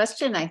challenging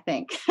question, I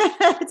think.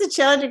 It's a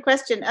challenging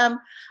question.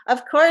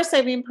 Of course,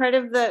 I mean, part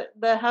of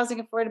the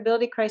housing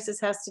affordability crisis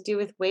has to do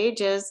with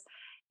wages,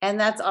 and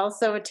that's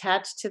also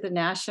attached to the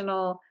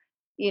national,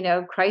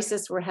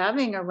 crisis we're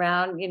having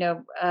around,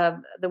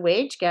 the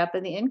wage gap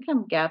and the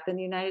income gap in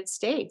the United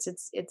States.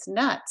 It's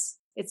nuts.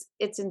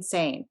 It's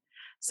insane.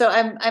 So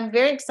I'm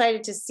very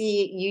excited to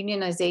see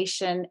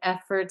unionization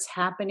efforts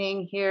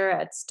happening here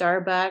at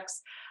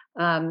Starbucks.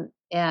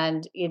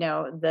 And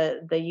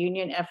the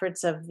union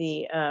efforts of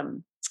the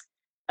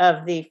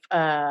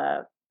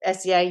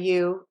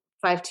SEIU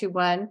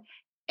 521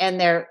 and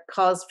their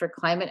calls for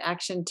climate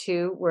action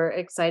too were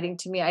exciting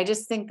to me. I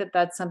just think that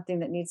that's something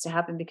that needs to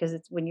happen, because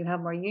it's when you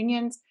have more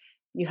unions,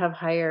 you have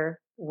higher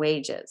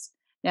wages.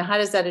 Now, how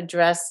does that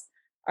address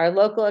our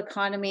local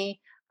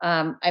economy?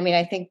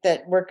 I think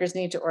that workers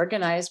need to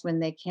organize when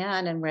they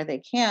can and where they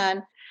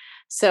can.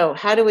 So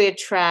how do we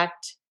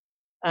attract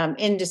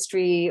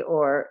industry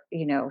or,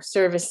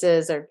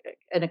 services or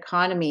an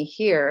economy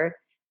here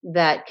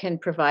that can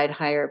provide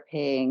higher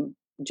paying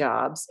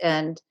jobs.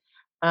 And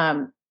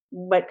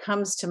what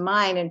comes to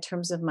mind in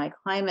terms of my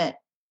climate,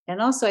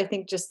 and also I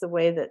think just the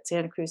way that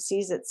Santa Cruz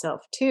sees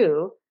itself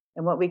too,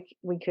 and what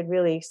we could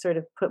really sort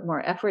of put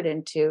more effort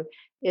into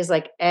is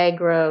like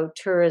agro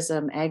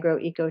tourism, agro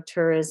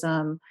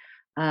ecotourism.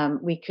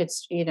 We could,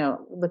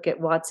 look at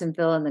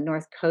Watsonville and the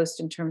North Coast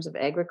in terms of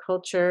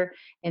agriculture.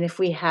 And if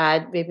we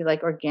had maybe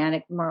like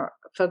more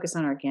focus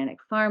on organic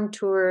farm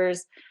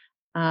tours.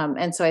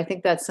 And so I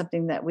think that's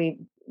something that we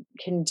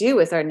can do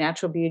with our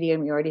natural beauty.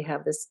 And we already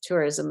have this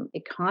tourism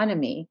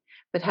economy,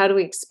 but how do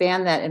we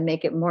expand that and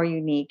make it more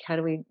unique? How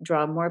do we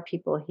draw more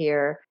people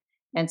here?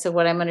 And so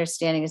what I'm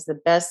understanding is the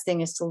best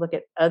thing is to look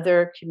at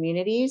other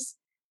communities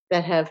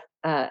that have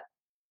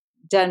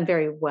done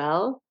very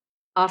well,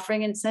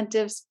 offering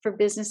incentives for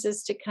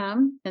businesses to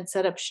come and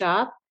set up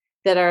shop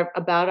that are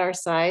about our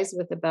size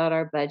with about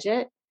our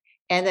budget,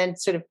 and then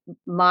sort of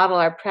model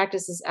our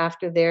practices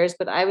after theirs.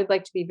 But I would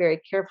like to be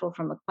very careful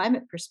from a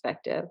climate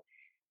perspective,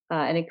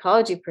 an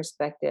ecology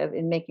perspective,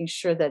 in making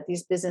sure that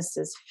these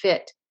businesses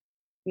fit,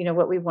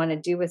 what we want to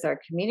do with our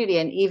community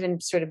and even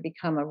sort of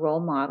become a role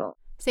model.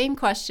 Same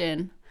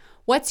question.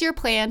 What's your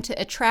plan to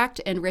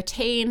attract and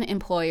retain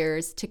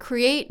employers to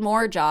create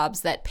more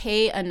jobs that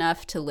pay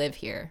enough to live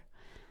here?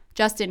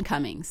 Justin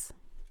Cummings.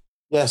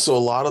 Yeah, so a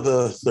lot of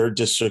the third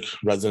district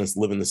residents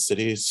live in the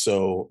city.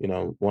 So,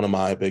 one of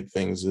my big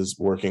things is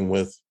working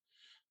with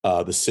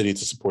the city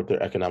to support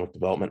their economic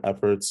development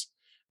efforts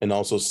and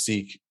also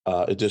seek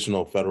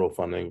additional federal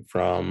funding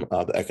from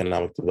the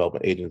Economic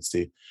Development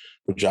Agency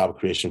for job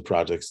creation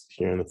projects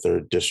here in the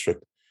third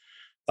district.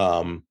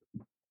 In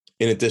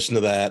addition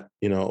to that,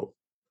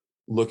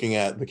 looking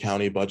at the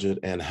county budget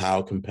and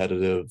how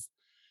competitive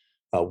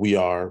we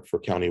are for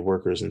county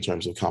workers in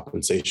terms of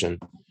compensation,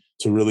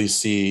 to really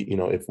see,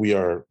 if we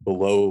are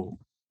below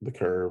the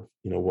curve,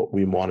 what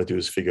we want to do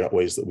is figure out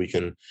ways that we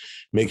can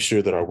make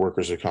sure that our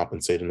workers are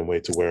compensated in a way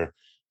to where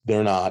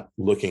they're not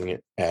looking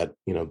at,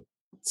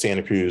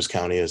 Santa Cruz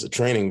County as a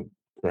training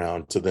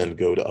ground to then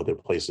go to other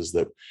places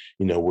that,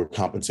 we're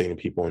compensating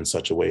people in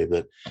such a way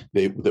that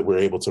that we're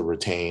able to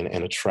retain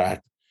and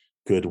attract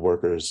good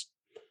workers.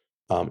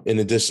 In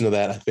addition to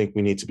that, I think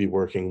we need to be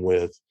working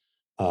with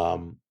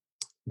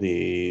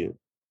the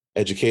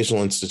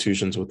educational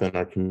institutions within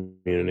our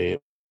community,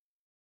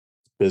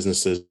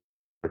 businesses in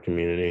our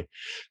community,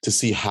 to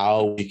see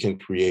how we can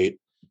create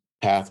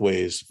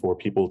pathways for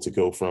people to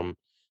go from,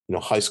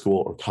 high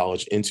school or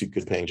college into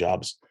good paying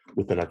jobs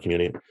within our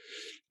community.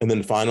 And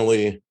then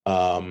finally,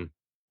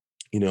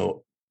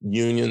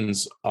 union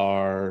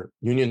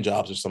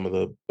jobs are some of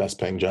the best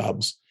paying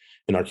jobs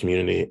in our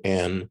community.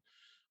 And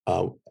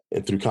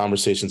through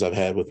conversations I've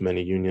had with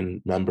many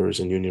union members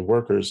and union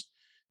workers,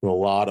 a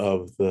lot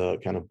of the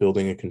kind of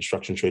building and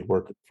construction trade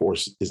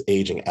workforce is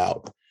aging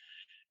out.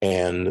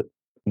 And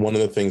one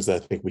of the things that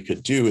I think we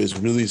could do is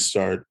really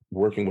start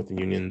working with the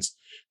unions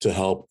to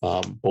help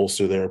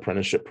bolster their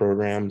apprenticeship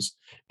programs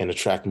and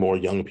attract more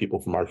young people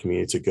from our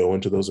community to go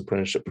into those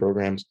apprenticeship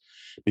programs,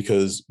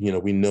 because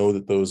we know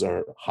that those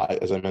are high,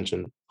 as I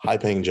mentioned, high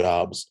paying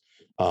jobs.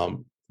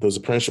 Those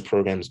apprenticeship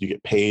programs, you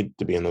get paid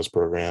to be in those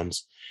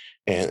programs,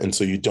 and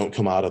so you don't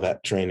come out of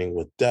that training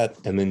with debt,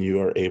 and then you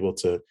are able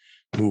to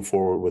move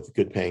forward with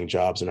good paying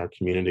jobs in our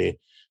community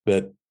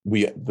that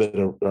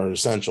are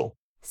essential.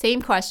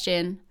 Same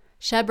question.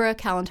 Shebra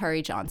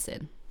Kalantari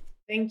Johnson.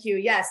 Thank you.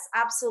 Yes,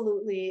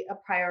 absolutely a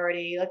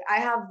priority. Like, I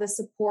have the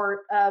support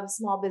of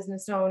small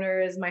business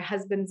owners. My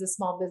husband's a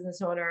small business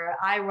owner.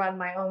 I run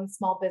my own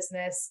small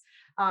business.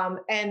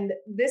 And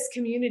this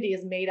community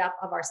is made up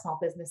of our small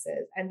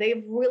businesses, and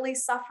they've really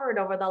suffered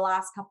over the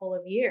last couple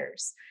of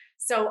years.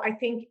 So I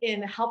think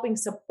in helping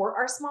support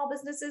our small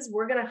businesses,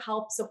 we're going to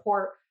help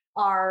support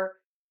our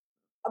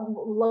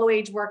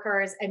low-wage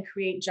workers and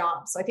create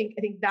jobs. So I think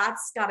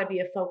that's got to be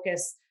a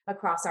focus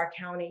across our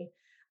county.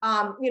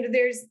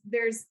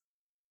 There's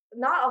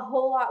not a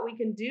whole lot we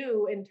can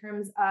do in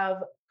terms of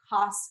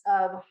costs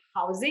of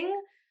housing,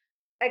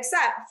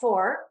 except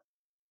for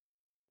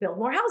build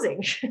more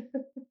housing.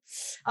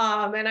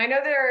 And I know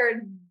there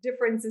are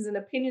differences in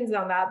opinions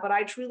on that, but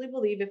I truly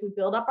believe if we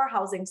build up our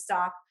housing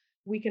stock,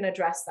 we can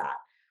address that.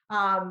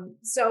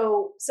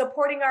 So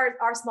supporting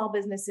our small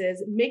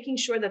businesses, making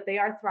sure that they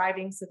are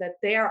thriving so that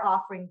they are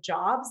offering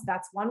jobs,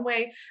 that's one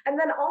way. And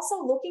then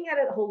also looking at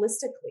it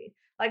holistically.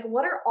 Like,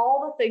 what are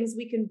all the things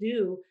we can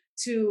do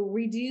to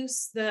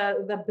reduce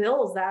the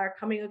bills that are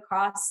coming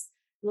across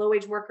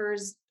low-wage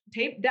workers'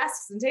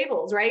 desks and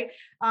tables, right?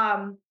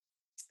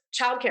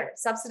 Childcare,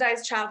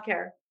 subsidized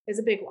childcare is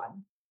a big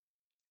one.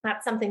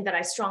 That's something that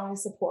I strongly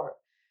support.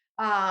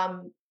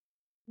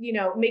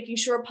 Making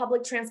sure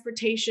public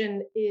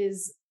transportation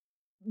is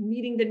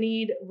meeting the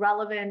need,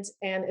 relevant,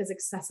 and is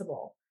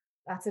accessible.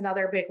 That's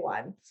another big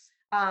one.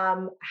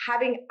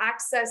 Having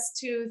access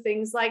to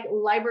things like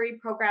library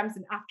programs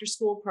and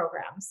after-school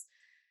programs.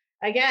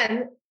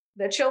 Again,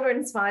 the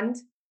Children's Fund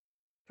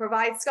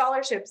provides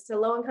scholarships to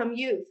low-income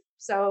youth.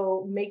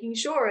 So making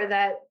sure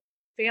that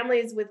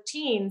families with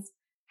teens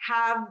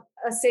have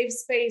a safe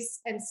space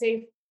and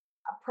safe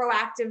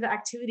proactive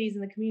activities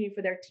in the community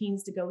for their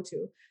teens to go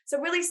to. So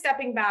really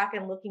stepping back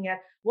and looking at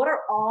what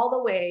are all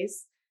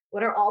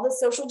the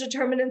social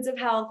determinants of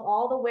health,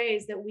 all the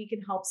ways that we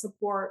can help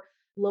support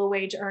low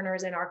wage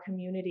earners in our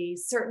community,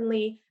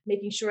 certainly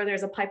making sure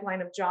there's a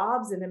pipeline of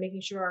jobs and then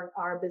making sure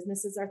our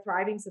businesses are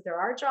thriving so there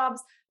are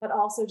jobs, but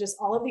also just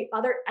all of the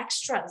other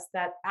extras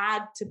that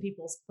add to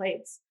people's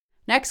plates.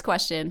 Next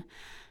question.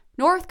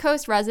 North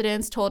Coast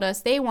residents told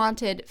us they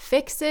wanted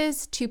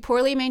fixes to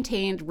poorly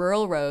maintained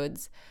rural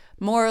roads,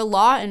 more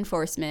law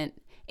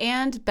enforcement,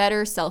 and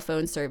better cell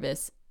phone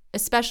service,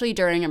 especially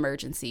during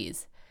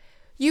emergencies.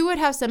 You would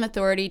have some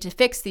authority to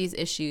fix these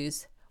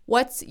issues.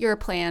 What's your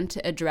plan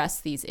to address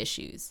these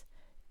issues?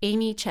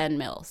 Amy Chen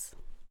Mills.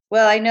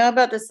 Well, I know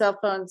about the cell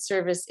phone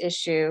service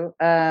issue,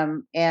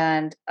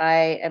 and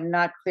I am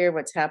not clear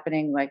what's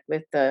happening like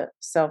with the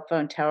cell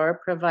phone tower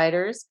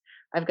providers.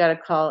 I've got to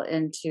call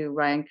into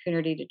Ryan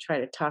Coonerty to try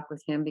to talk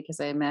with him because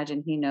I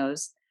imagine he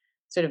knows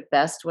sort of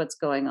best what's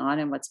going on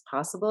and what's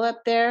possible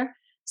up there.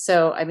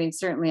 So, I mean,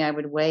 certainly I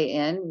would weigh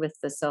in with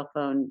the cell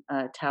phone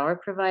tower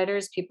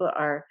providers. People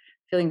are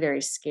feeling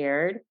very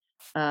scared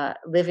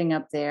living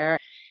up there.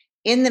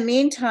 In the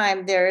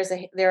meantime, there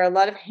are a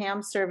lot of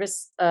ham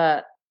service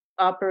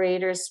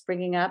operators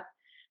springing up,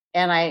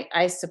 and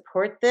I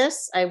support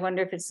this. I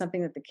wonder if it's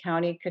something that the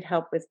county could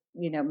help with,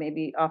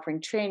 maybe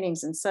offering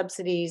trainings and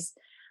subsidies.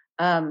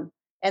 And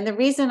the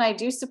reason I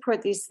do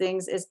support these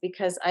things is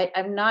because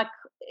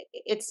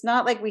it's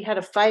not like we had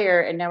a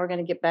fire and now we're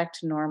going to get back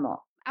to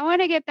normal. I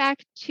want to get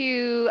back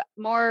to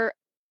more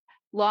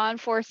law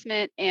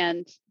enforcement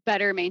and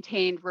better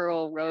maintained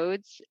rural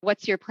roads.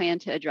 What's your plan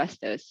to address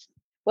those?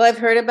 Well, I've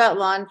heard about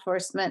law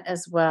enforcement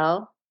as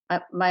well.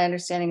 My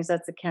understanding is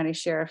that's the county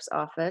sheriff's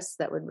office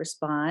that would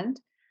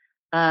respond.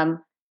 And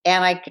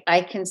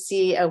I can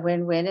see a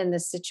win-win in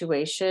this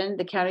situation.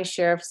 The county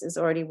sheriff's is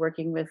already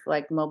working with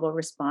like mobile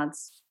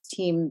response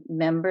team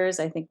members.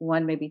 I think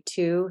one, maybe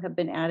two have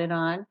been added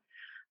on.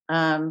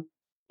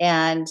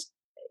 And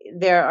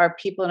there are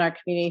people in our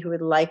community who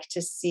would like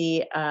to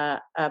see a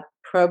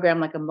program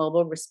like a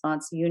mobile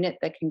response unit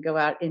that can go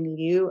out in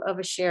lieu of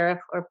a sheriff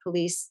or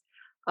police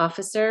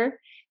officer.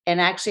 And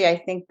actually, I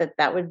think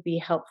that would be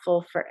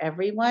helpful for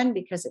everyone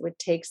because it would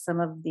take some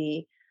of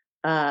the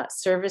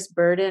service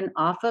burden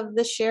off of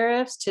the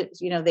sheriffs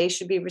they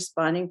should be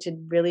responding to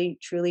really,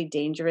 truly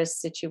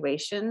dangerous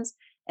situations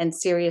and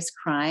serious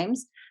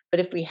crimes. But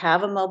if we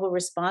have a mobile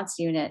response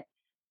unit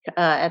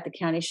at the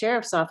county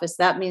sheriff's office,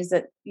 that means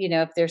that,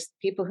 if there's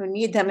people who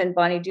need them in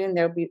Bonnie Doon,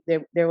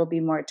 there will be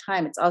more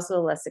time. It's also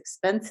a less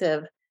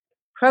expensive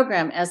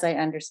program, as I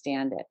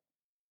understand it.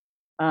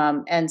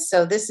 And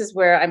so this is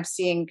where I'm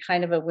seeing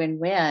kind of a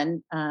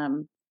win-win.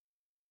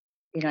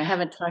 I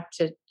haven't talked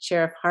to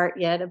Sheriff Hart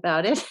yet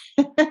about it.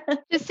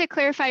 Just to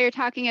clarify, you're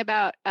talking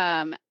about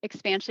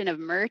expansion of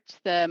MERT,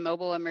 the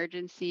Mobile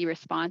Emergency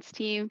Response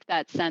Team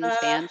that sends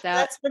vans out?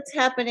 That's what's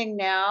happening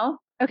now.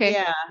 Okay.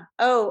 Yeah.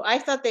 Oh, I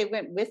thought they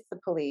went with the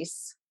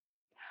police.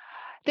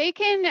 They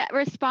can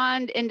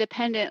respond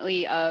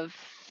independently of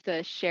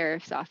the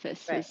sheriff's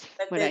office, right. Is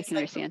what I can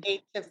understand.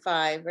 8 to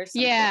 5 or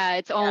something. Yeah,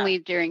 it's only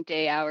during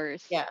day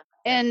hours. Yeah.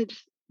 And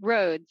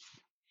roads.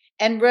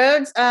 I've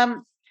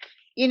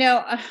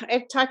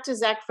talked to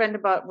Zach Friend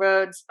about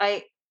roads.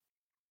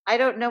 I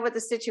don't know what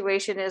the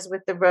situation is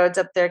with the roads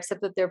up there,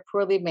 except that they're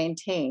poorly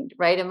maintained,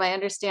 right? And my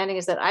understanding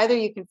is that either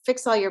you can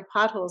fix all your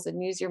potholes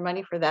and use your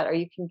money for that, or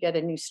you can get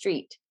a new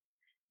street.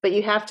 But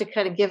you have to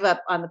kind of give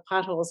up on the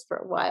potholes for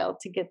a while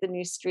to get the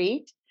new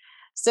street.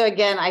 So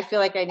again, I feel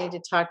like I need to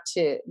talk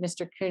to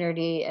Mr.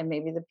 Coonerty and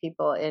maybe the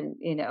people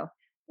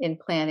in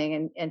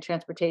planning and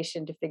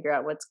transportation to figure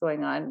out what's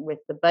going on with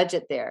the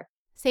budget there.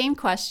 Same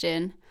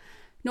question.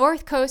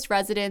 North Coast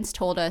residents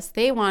told us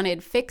they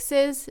wanted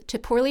fixes to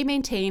poorly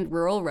maintained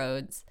rural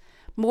roads,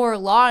 more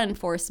law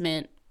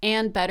enforcement,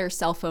 and better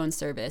cell phone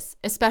service,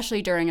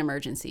 especially during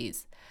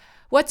emergencies.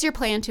 What's your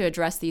plan to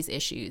address these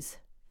issues?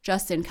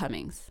 Justin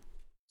Cummings.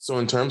 So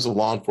in terms of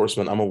law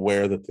enforcement, I'm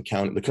aware that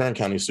the current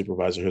county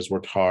supervisor has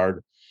worked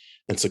hard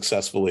and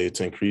successfully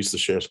to increase the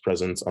sheriff's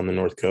presence on the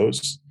North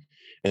Coast.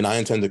 And I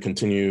intend to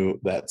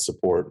continue that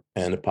support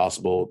and, if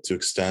possible, to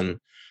extend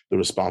the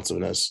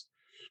responsiveness.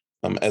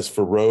 As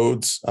for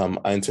roads,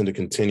 I intend to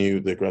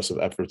continue the aggressive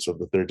efforts of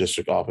the 3rd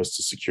District Office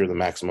to secure the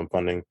maximum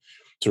funding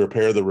to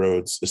repair the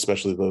roads,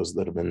 especially those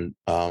that have been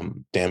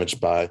damaged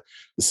by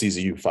the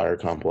CZU fire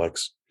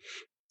complex.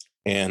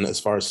 And as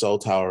far as cell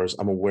towers,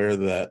 I'm aware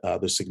that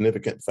there's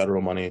significant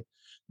federal money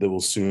that will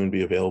soon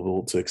be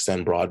available to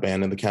extend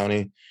broadband in the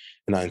county,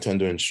 and I intend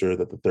to ensure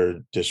that the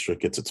 3rd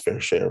District gets its fair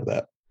share of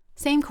that.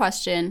 Same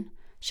question,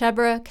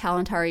 Shebra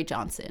Kalantari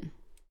Johnson.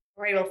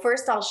 Right. Well,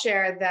 first I'll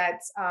share that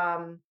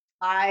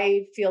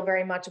I feel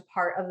very much a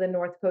part of the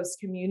North Coast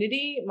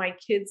community. My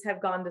kids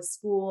have gone to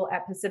school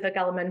at Pacific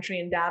Elementary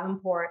in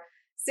Davenport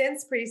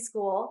since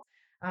preschool.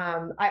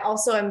 I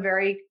also am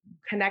very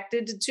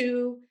connected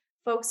to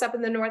folks up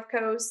in the North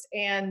Coast.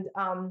 And,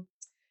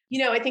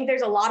 I think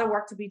there's a lot of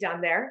work to be done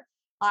there.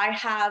 I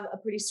have a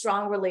pretty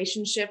strong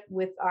relationship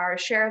with our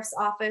sheriff's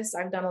office.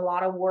 I've done a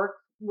lot of work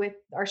with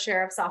our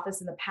sheriff's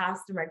office in the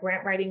past through my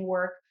grant writing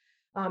work.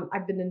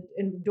 I've been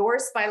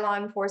endorsed by law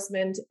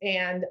enforcement,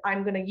 and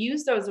I'm going to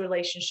use those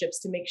relationships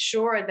to make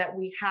sure that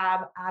we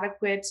have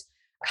adequate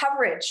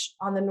coverage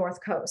on the North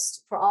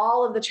Coast for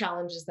all of the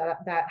challenges that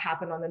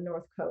happen on the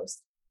North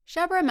Coast.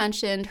 Shebra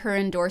mentioned her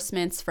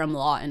endorsements from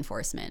law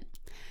enforcement.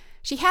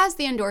 She has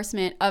the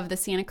endorsement of the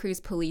Santa Cruz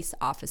Police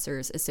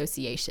Officers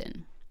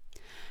Association.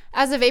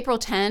 As of April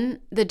 10,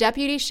 the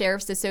Deputy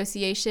Sheriff's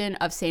Association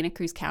of Santa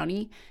Cruz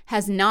County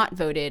has not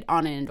voted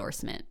on an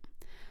endorsement.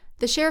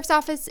 The Sheriff's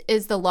Office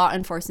is the law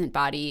enforcement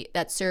body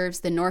that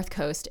serves the North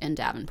Coast and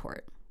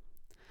Davenport.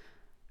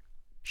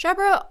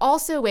 Shebra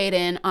also weighed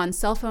in on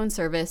cell phone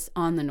service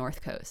on the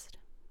North Coast.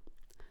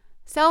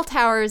 Cell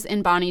towers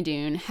in Bonny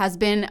Doon has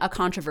been a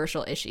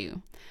controversial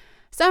issue.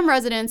 Some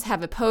residents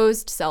have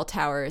opposed cell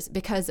towers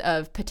because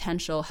of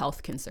potential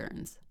health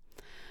concerns.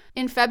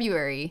 In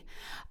February,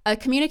 a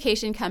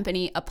communication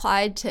company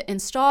applied to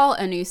install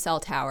a new cell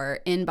tower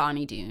in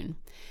Bonny Doon.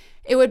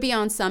 It would be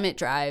on Summit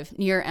Drive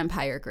near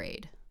Empire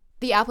Grade.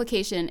 The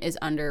application is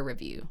under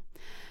review.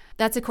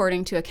 That's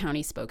according to a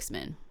county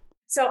spokesman.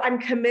 So I'm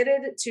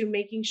committed to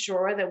making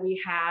sure that we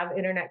have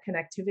internet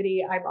connectivity.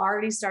 I've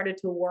already started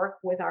to work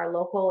with our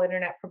local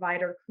internet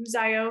provider,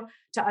 Cruz.io,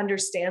 to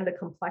understand the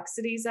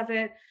complexities of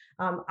it.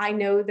 I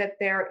know that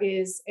there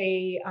is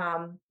a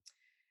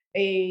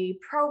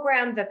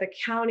program that the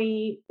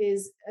county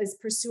is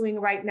pursuing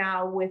right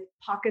now with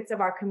pockets of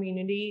our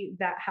community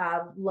that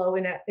have low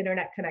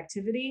internet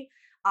connectivity.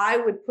 I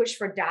would push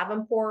for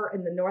Davenport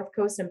and the North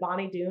Coast and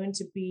Bonny Doon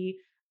to be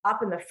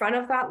up in the front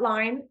of that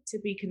line, to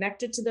be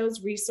connected to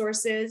those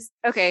resources.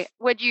 Okay.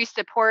 Would you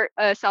support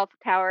a cell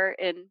tower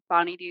in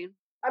Bonny Doon?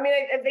 I mean,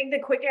 I think the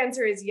quick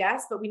answer is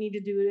yes, but we need to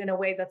do it in a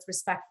way that's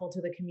respectful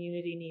to the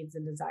community needs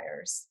and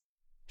desires.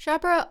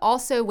 Shebra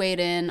also weighed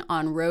in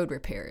on road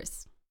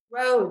repairs.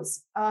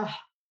 Roads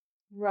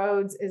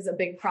is a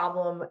big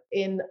problem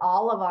in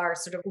all of our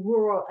sort of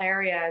rural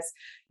areas.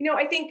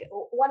 I think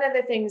one of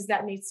the things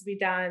that needs to be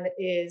done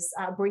is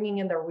bringing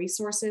in the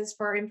resources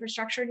for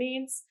infrastructure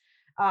needs.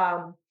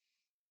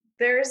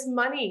 There's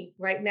money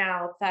right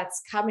now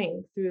that's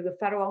coming through the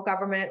federal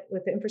government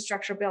with the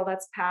infrastructure bill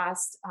that's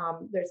passed.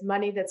 There's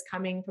money that's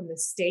coming from the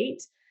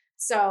state.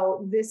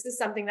 So this is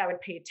something that I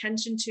would pay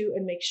attention to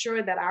and make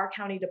sure that our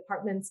county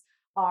departments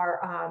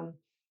are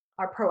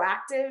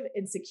proactive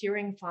in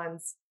securing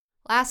funds.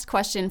 Last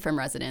question from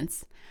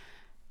residents.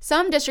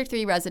 Some District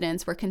 3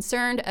 residents were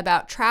concerned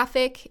about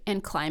traffic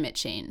and climate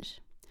change.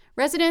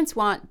 Residents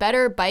want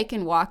better bike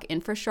and walk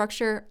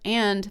infrastructure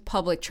and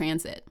public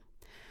transit.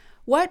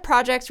 What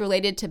projects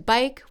related to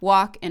bike,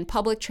 walk, and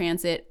public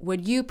transit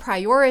would you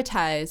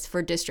prioritize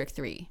for District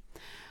 3?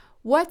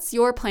 What's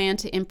your plan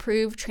to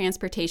improve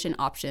transportation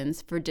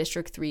options for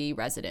District 3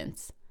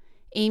 residents?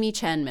 Amy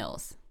Chen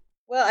Mills.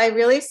 Well, I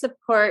really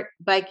support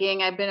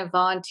biking. I've been a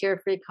volunteer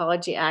for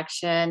Ecology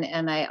Action,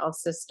 and I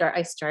also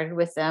started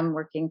with them,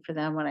 working for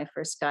them when I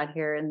first got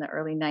here in the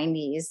early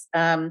 90s.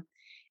 And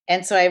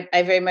so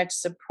I very much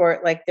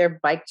support like their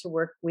bike to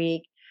work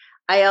week.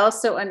 I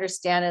also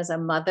understand as a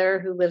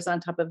mother who lives on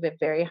top of a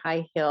very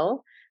high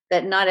hill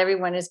that not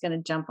everyone is going to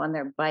jump on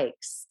their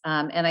bikes.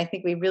 And I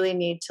think we really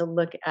need to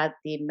look at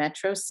the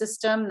metro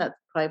system. That's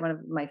probably one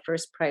of my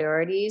first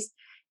priorities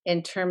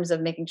in terms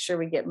of making sure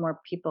we get more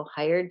people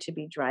hired to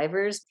be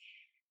drivers.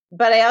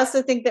 But I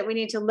also think that we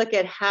need to look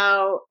at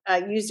how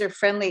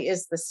user-friendly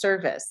is the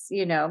service.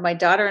 My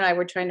daughter and I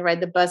were trying to ride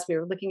the bus. We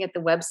were looking at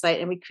the website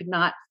and we could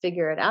not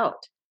figure it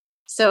out.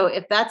 So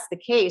if that's the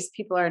case,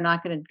 people are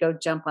not going to go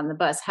jump on the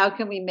bus. How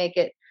can we make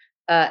it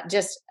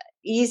just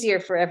easier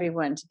for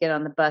everyone to get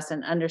on the bus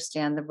and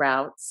understand the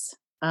routes?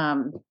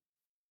 And,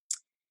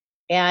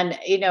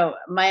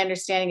 my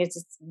understanding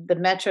is the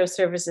metro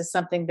service is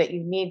something that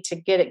you need to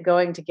get it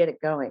going,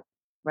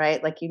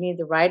 right? Like you need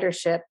the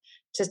ridership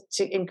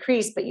to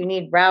increase, but you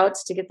need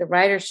routes to get the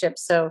ridership.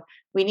 So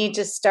we need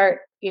to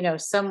start,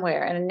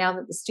 somewhere. And now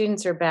that the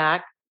students are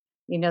back,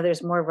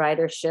 there's more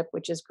ridership,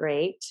 which is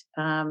great.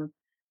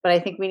 But I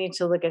think we need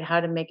to look at how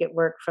to make it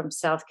work from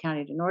South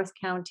County to North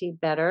County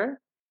better.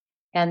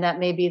 And that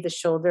may be the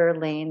shoulder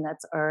lane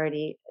that's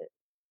already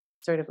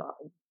sort of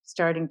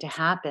starting to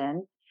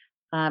happen.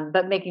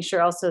 But making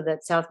sure also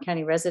that South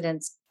County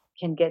residents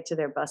can get to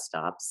their bus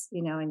stops,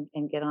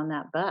 and get on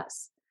that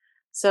bus.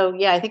 So,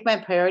 yeah, I think my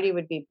priority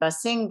would be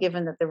busing,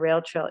 given that the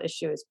rail trail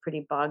issue is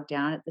pretty bogged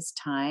down at this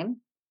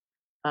time.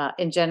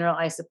 In general,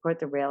 I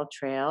support the rail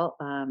trail,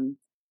 but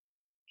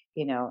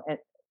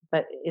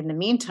in the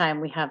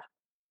meantime, we have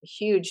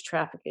huge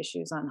traffic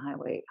issues on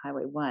Highway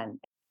 1.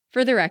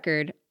 For the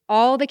record,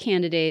 all the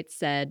candidates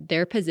said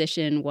their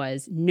position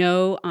was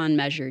no on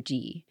Measure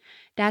D.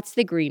 That's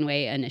the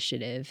Greenway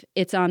Initiative.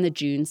 It's on the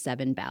June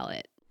 7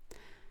 ballot.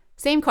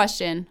 Same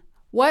question.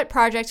 What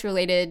projects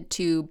related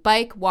to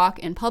bike, walk,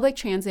 and public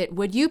transit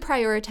would you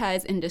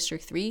prioritize in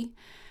District 3?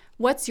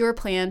 What's your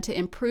plan to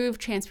improve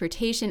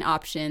transportation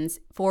options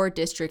for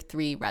District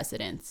 3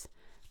 residents?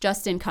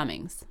 Justin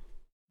Cummings.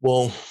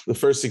 Well, the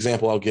first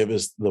example I'll give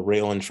is the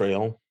Rail and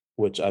Trail,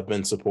 which I've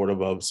been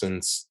supportive of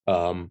since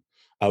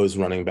I was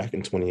running back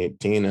in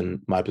 2018,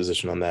 and my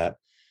position on that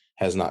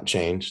has not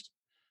changed.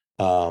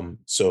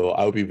 So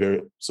I would be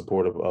very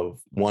supportive of,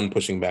 one,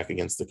 pushing back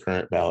against the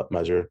current ballot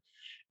measure,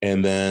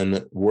 and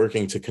then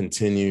working to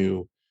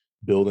continue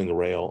building the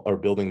rail or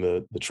building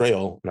the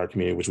trail in our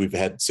community, which we've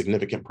had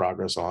significant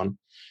progress on,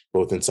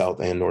 both in South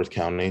and North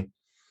County.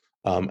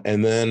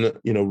 And then,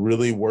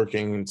 really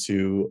working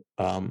to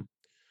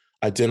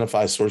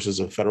identify sources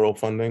of federal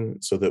funding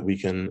so that we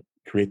can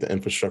create the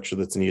infrastructure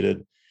that's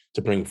needed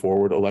to bring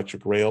forward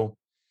electric rail,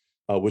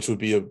 which would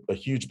be a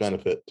huge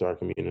benefit to our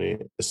community,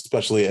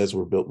 especially as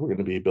we're going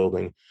to be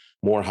building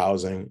more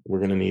housing. We're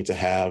going to need to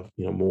have,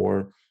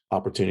 more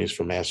opportunities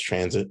for mass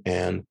transit.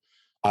 And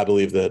I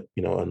believe that,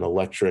 an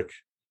electric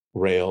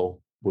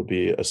rail would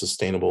be a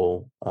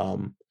sustainable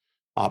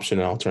option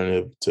and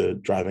alternative to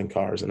driving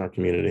cars in our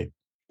community.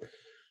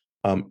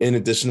 In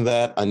addition to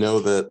that, I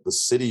know that the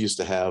city used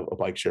to have a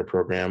bike share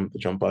program, the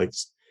Jump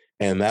Bikes,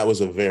 and that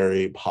was a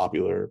very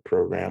popular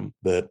program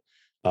that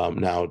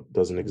now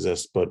doesn't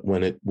exist. But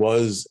when it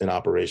was in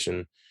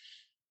operation,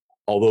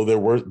 although there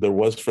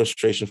was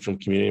frustration from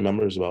community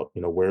members about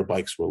where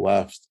bikes were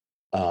left,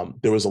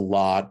 there was a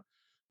lot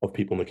of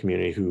people in the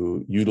community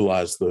who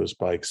utilized those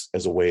bikes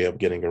as a way of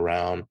getting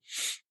around,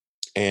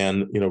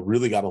 and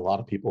really got a lot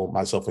of people,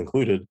 myself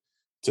included,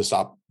 to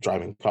stop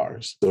driving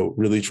cars. So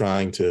really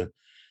trying to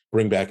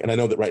bring back, and I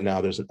know that right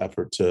now there's an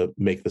effort to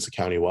make this a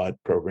countywide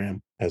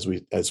program as we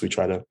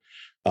try to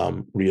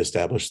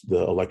reestablish the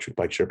electric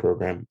bike share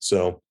program.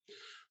 So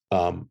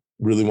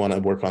really want to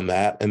work on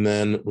that, and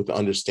then with the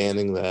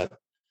understanding that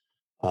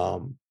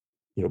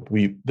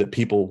that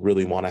people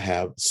really want to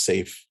have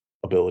safe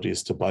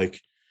abilities to bike,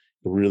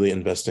 really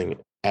investing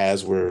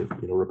as we're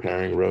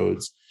repairing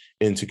roads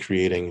into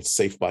creating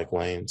safe bike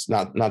lanes,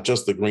 not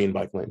just the green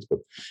bike lanes, but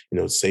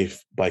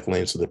safe bike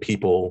lanes so that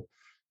people.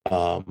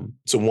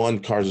 So one,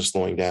 cars are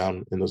slowing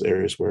down in those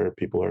areas where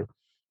people are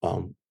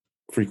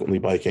frequently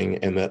biking,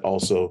 and that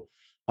also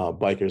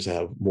bikers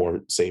have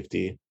more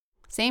safety.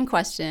 Same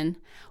question.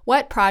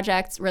 What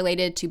projects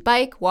related to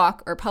bike,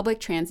 walk, or public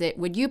transit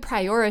would you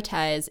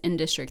prioritize in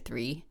District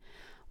 3?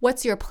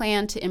 What's your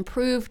plan to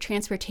improve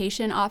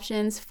transportation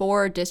options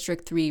for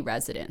District 3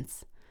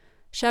 residents?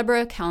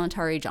 Shebra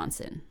Kalantari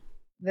Johnson.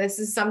 This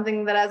is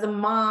something that, as a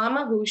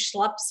mom who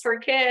schleps her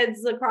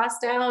kids across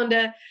town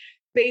to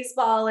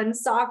baseball and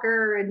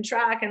soccer and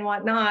track and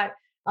whatnot,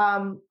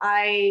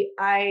 I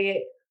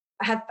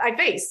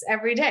face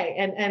every day,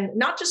 and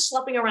not just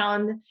schlepping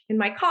around in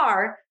my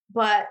car,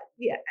 but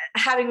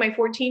having my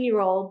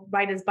 14-year-old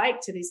ride his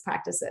bike to these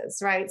practices,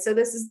 right? So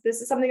this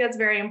is something that's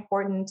very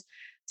important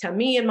to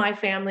me and my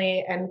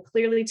family, and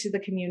clearly to the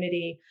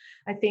community.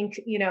 I think,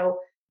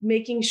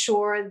 making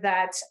sure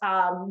that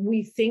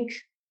we think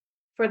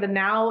for the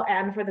now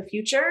and for the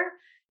future,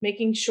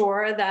 making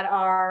sure that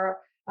our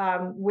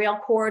rail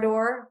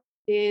corridor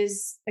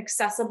is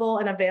accessible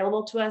and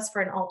available to us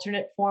for an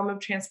alternate form of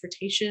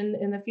transportation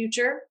in the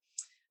future.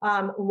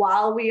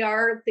 While we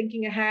are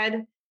thinking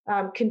ahead,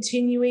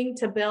 continuing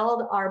to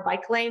build our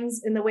bike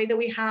lanes in the way that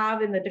we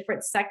have in the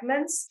different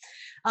segments.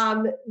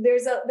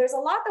 There's a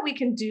lot that we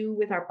can do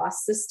with our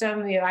bus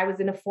system. I was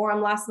in a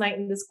forum last night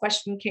and this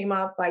question came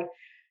up, like,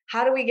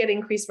 how do we get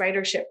increased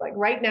ridership? Like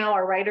right now,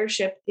 our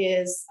ridership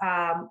is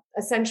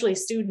essentially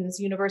students,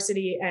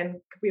 university and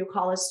career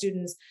college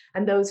students,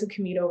 and those who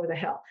commute over the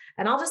hill.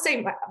 And I'll just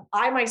say,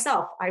 I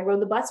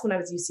rode the bus when I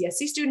was a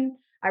UCSC student.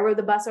 I rode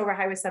the bus over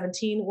Highway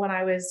 17 when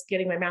I was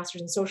getting my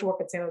master's in social work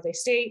at San Jose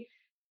State.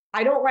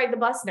 I don't ride the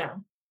bus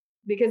now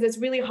because it's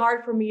really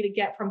hard for me to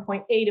get from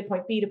point A to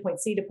point B to point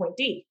C to point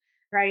D,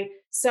 right?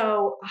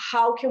 So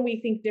how can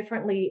we think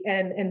differently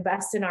and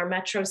invest in our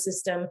metro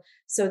system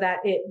so that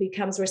it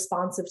becomes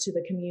responsive to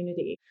the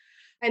community?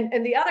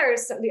 And the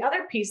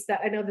other piece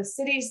that I know the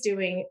city's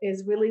doing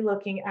is really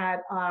looking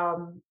at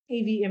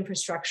EV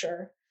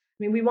infrastructure. I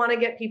mean, we want to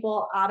get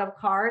people out of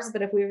cars,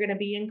 but if we're going to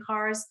be in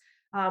cars,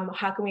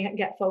 how can we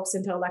get folks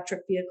into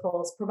electric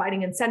vehicles,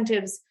 providing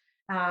incentives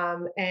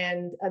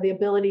and the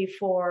ability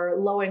for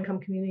low-income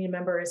community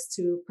members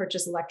to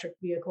purchase electric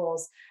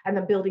vehicles, and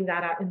then building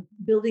that out and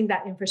building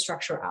that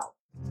infrastructure out.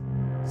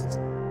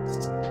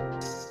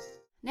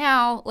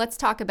 Now, let's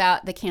talk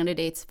about the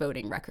candidates'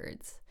 voting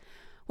records.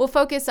 We'll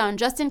focus on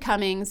Justin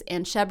Cummings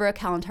and Shebra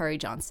Kalantari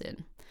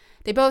Johnson.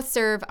 They both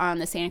serve on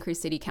the Santa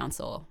Cruz City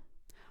Council.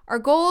 Our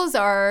goals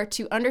are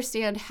to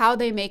understand how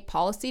they make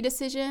policy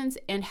decisions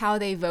and how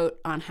they vote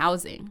on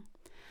housing.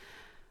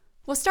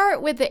 We'll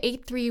start with the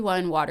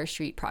 831 Water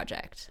Street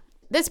project.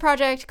 This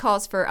project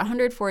calls for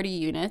 140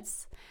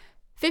 units.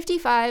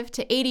 55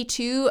 to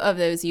 82 of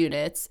those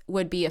units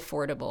would be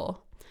affordable.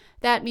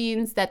 That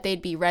means that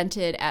they'd be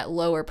rented at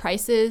lower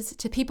prices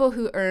to people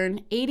who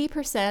earn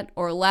 80%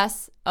 or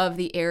less of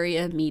the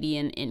area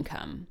median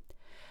income.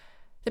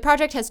 The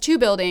project has 2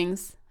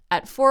 buildings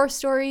at 4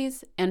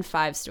 stories and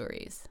 5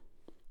 stories.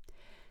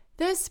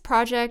 This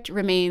project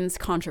remains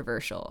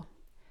controversial.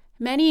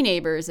 Many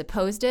neighbors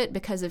opposed it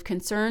because of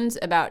concerns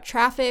about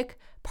traffic,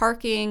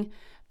 parking,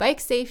 bike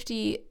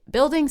safety,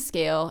 building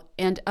scale,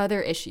 and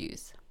other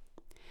issues.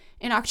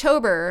 In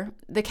October,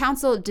 the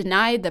council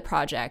denied the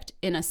project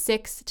in a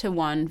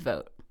 6-1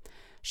 vote.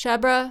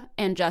 Shebra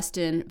and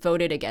Justin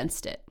voted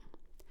against it.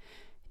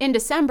 In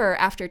December,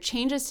 after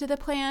changes to the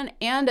plan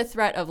and a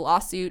threat of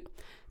lawsuit,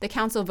 the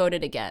council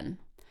voted again.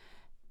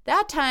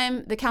 That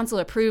time, the council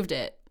approved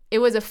it. It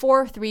was a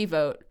 4-3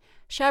 vote.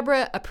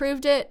 Shebra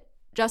approved it.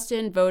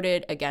 Justin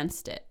voted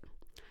against it.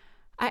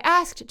 I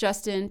asked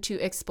Justin to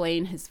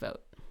explain his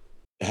vote.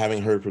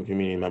 Having heard from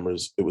community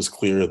members, it was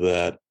clear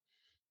that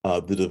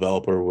the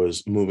developer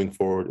was moving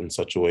forward in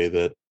such a way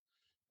that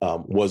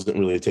wasn't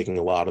really taking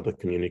a lot of the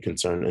community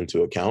concern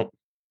into account.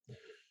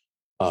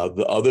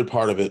 The other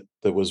part of it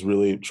that was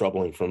really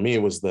troubling for me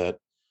was that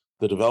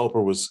the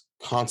developer was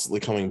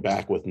constantly coming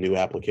back with new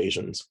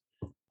applications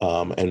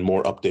and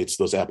more updates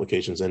to those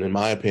applications. And in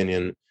my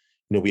opinion,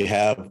 we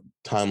have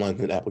timelines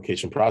and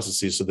application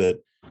processes so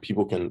that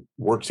people can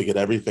work to get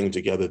everything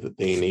together that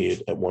they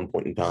need at one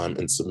point in time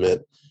and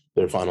submit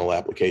their final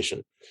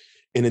application.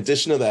 In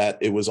addition to that,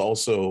 it was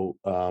also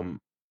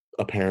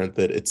apparent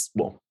that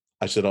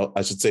I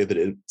should say that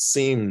it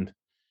seemed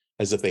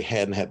as if they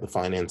hadn't had the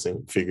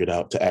financing figured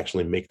out to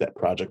actually make that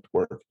project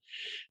work.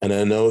 And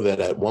I know that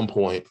at one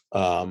point,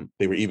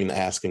 they were even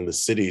asking the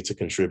city to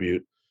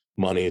contribute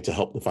money to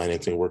help the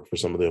financing work for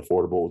some of the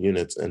affordable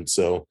units. And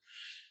so,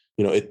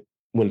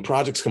 when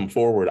projects come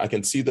forward, I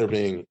can see there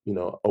being,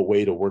 a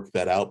way to work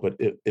that out. But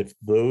if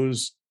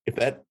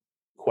that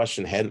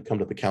question hadn't come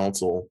to the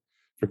council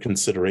for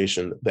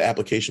consideration, the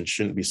application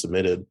shouldn't be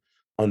submitted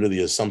under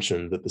the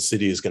assumption that the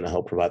city is going to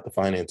help provide the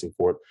financing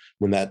for it,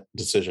 when that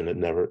question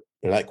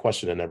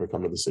had never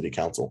come to the city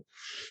council.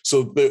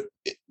 So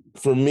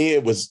for me,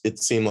 it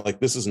seemed like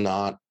this is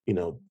not,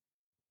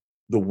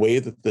 the way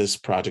that this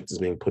project is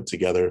being put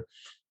together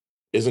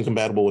isn't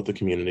compatible with the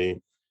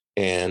community,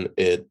 and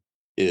it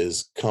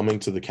is coming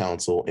to the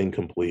council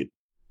incomplete.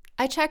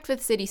 I checked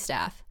with city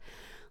staff.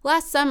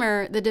 Last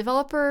summer, the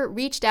developer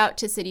reached out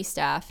to city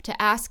staff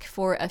to ask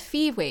for a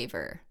fee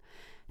waiver.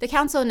 The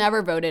council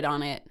never voted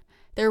on it.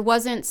 There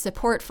wasn't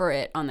support for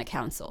it on the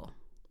council.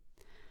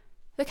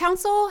 The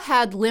council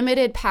had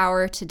limited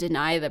power to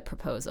deny the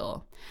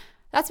proposal.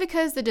 That's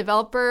because the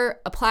developer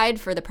applied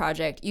for the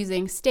project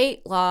using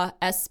state law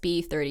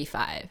SB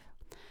 35.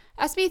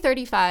 SB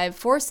 35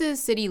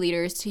 forces city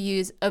leaders to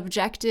use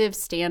objective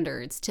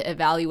standards to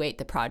evaluate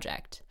the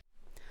project.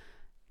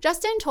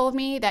 Justin told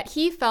me that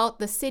he felt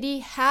the city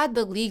had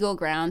the legal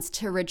grounds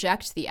to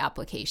reject the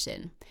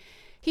application.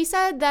 He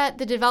said that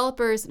the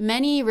developer's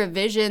many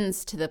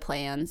revisions to the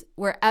plans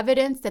were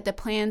evidence that the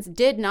plans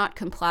did not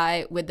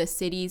comply with the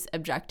city's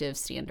objective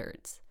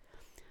standards.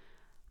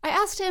 I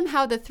asked him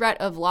how the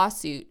threat of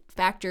lawsuit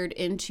factored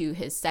into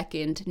his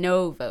second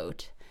no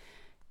vote.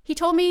 He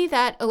told me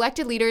that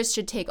elected leaders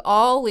should take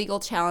all legal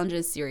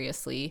challenges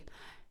seriously.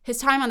 His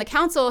time on the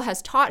council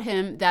has taught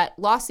him that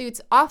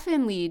lawsuits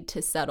often lead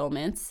to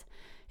settlements.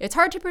 It's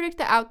hard to predict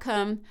the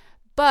outcome,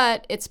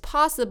 but it's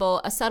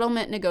possible a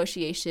settlement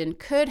negotiation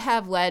could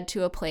have led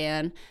to a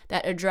plan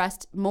that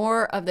addressed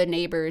more of the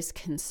neighbors'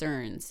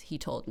 concerns, he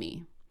told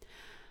me.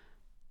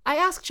 I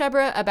asked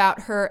Shebra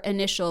about her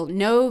initial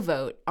no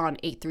vote on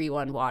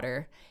 831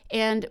 water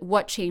and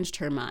what changed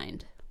her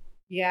mind.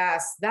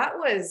 Yes, that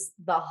was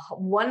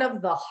one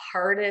of the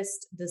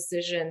hardest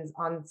decisions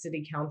on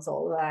city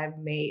council that I've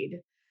made.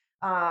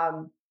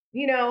 I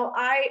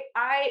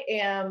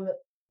am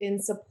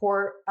in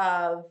support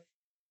of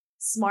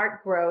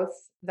smart growth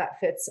that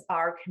fits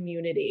our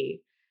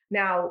community.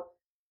 Now,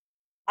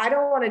 I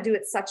don't want to do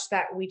it such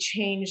that we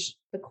change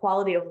the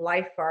quality of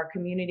life for our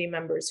community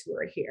members who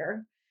are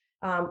here.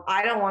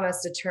 I don't want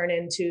us to turn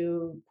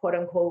into quote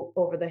unquote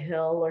over the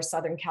hill or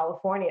Southern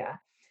California.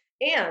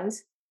 And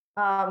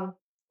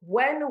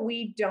when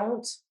we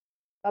don't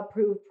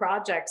approve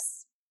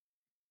projects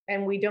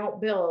and we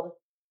don't build,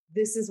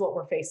 this is what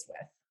we're faced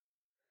with.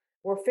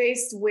 We're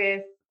faced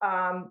with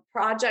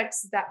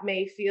projects that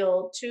may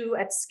feel too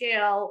at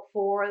scale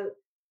for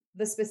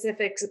the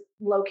specific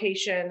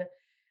location.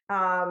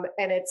 And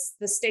it's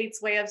the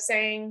state's way of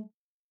saying,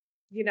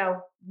 you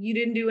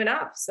didn't do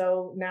enough.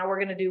 So now we're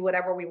going to do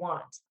whatever we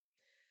want.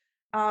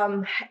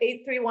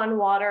 831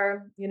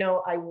 water,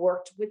 I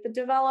worked with the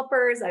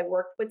developers, I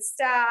worked with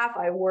staff,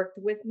 I worked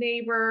with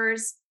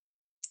neighbors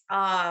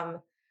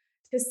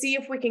to see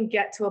if we can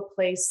get to a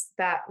place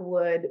that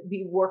would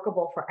be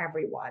workable for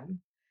everyone.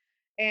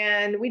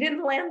 And we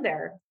didn't land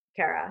there,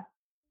 Kara.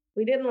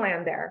 We didn't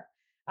land there.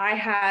 I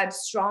had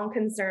strong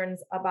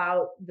concerns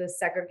about the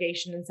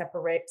segregation and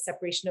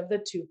separation of the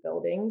two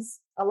buildings,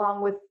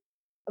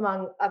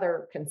 among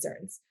other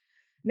concerns.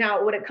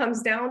 Now, what it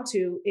comes down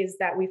to is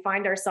that we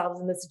find ourselves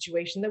in the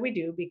situation that we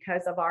do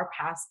because of our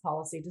past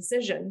policy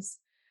decisions.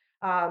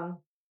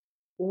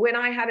 When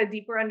I had a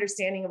deeper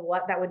understanding of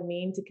what that would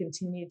mean to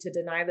continue to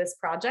deny this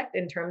project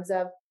in terms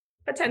of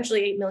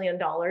potentially $8 million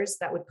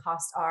that would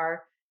cost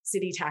our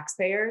city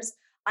taxpayers,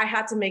 I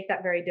had to make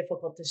that very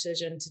difficult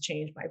decision to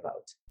change my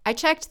vote. I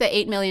checked the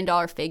 $8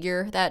 million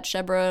figure that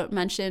Shebra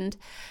mentioned.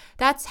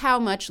 That's how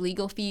much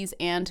legal fees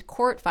and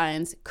court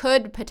fines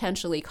could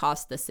potentially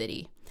cost the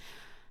city.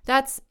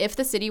 That's if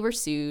the city were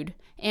sued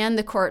and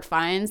the court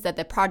finds that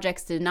the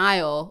project's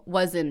denial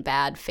was in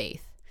bad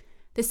faith.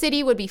 The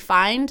city would be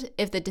fined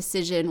if the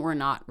decision were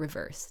not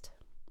reversed.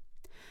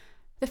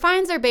 The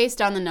fines are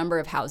based on the number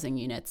of housing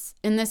units,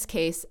 in this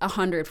case,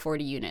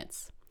 140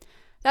 units.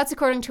 That's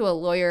according to a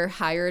lawyer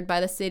hired by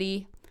the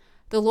city.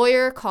 The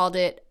lawyer called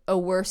it a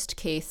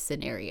worst-case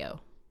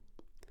scenario.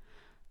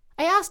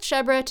 I asked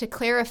Shebra to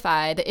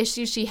clarify the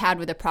issues she had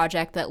with the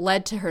project that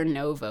led to her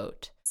no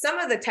vote. Some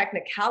of the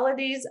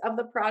technicalities of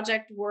the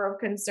project were of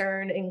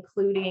concern,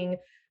 including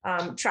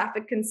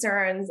traffic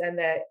concerns and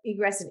the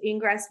egress and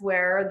ingress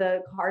where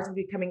the cars would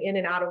be coming in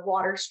and out of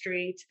Water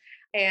Street.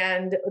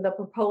 And the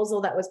proposal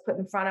that was put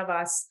in front of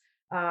us,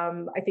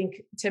 I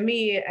think to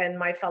me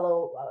and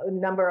a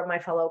number of my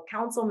fellow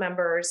council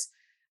members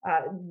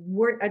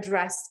weren't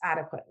addressed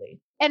adequately.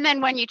 And then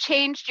when you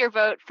changed your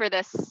vote for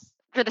the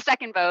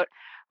second vote,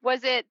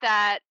 was it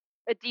that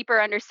a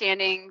deeper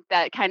understanding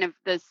that kind of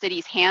the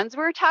city's hands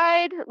were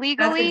tied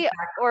legally? Exactly.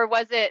 Or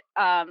was it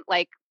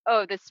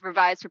this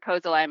revised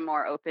proposal, I'm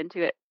more open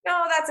to it?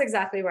 No, that's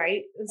exactly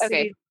right. The city's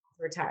hands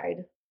were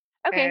tied.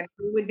 Okay. And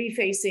we would be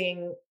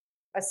facing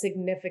a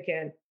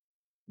significant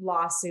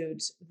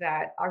lawsuit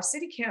that our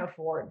city can't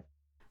afford.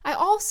 I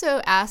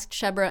also asked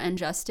Shebra and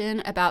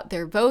Justin about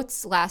their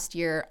votes last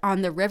year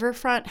on the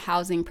Riverfront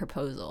housing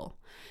proposal.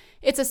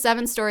 It's a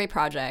 7-story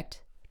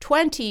project.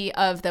 20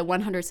 of the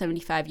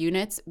 175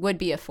 units would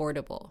be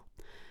affordable.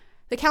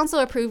 The council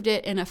approved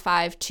it in a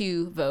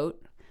 5-2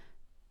 vote.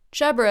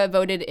 Shebra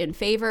voted in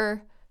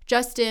favor.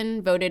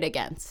 Justin voted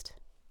against.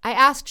 I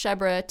asked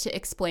Shebra to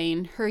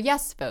explain her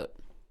yes vote.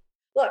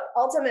 Look,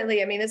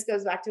 ultimately, this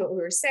goes back to what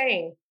we were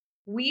saying.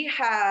 We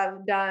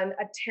have done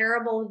a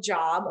terrible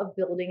job of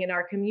building in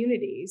our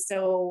community.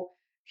 So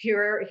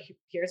here's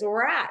where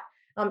we're at.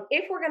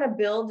 If we're going to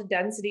build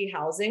density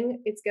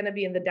housing, it's going to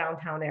be in the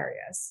downtown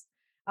areas.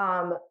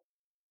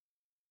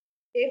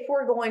 If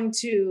we're going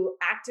to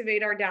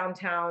activate our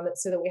downtown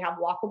so that we have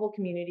walkable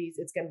communities,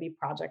 it's going to be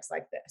projects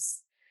like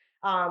this.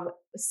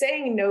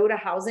 Saying no to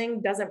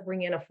housing doesn't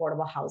bring in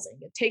affordable housing.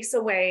 It takes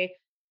away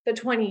the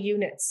 20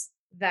 units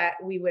that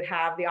we would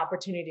have the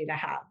opportunity to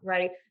have,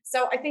 right?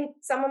 So I think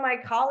some of my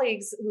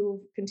colleagues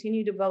who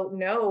continue to vote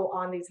no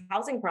on these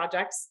housing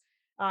projects,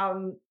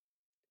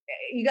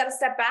 you got to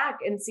step back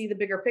and see the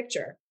bigger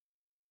picture.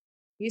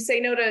 You say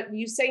no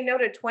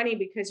to 20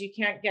 because you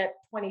can't get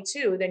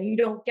 22, then you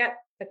don't get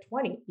the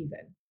 20 even.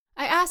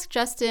 I asked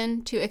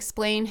Justin to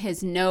explain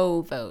his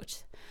no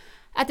vote.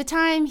 At the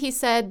time, he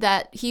said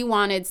that he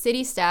wanted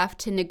city staff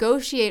to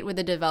negotiate with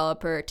the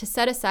developer to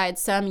set aside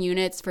some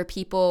units for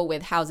people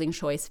with housing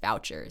choice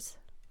vouchers.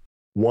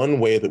 One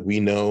way that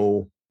we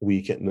know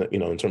we can,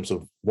 in terms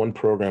of one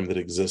program that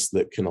exists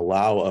that can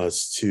allow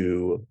us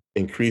to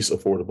increase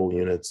affordable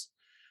units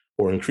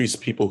or increase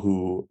people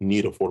who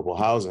need affordable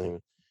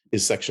housing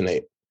is Section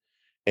 8.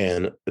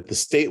 And at the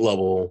state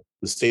level,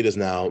 the state has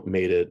now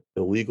made it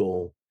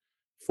illegal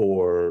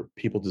for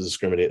people to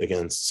discriminate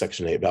against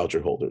Section 8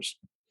 voucher holders.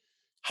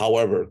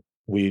 However,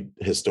 we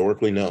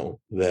historically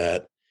know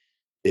that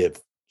if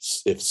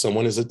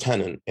someone is a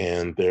tenant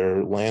and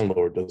their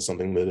landlord does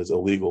something that is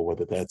illegal,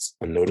 whether that's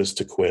a notice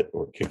to quit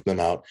or kick them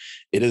out,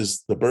 it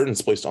is the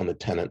burden's placed on the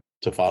tenant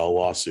to file a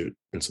lawsuit.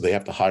 And so they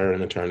have to hire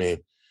an attorney,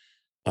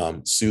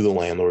 sue the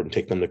landlord and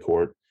take them to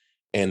court.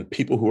 And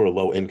people who are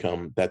low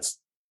income, that's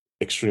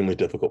extremely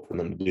difficult for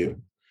them to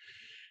do.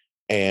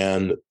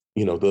 And,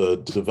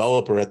 the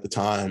developer at the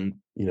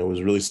time,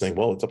 was really saying,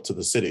 well, it's up to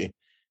the city.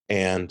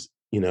 And,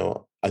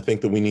 I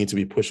think that we need to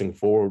be pushing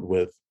forward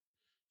with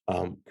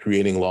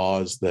creating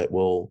laws that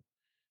will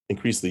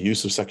increase the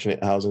use of Section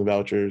 8 housing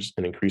vouchers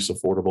and increase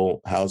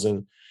affordable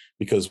housing,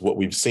 because what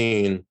we've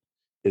seen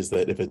is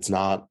that if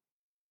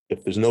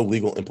there's no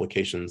legal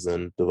implications,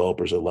 then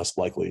developers are less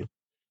likely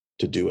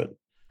to do it.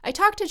 I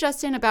talked to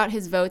Justin about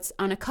his votes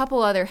on a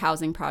couple other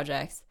housing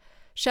projects.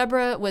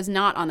 Shebra was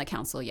not on the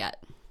council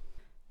yet.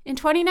 In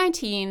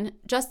 2019,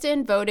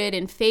 Justin voted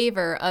in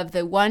favor of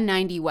the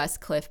 190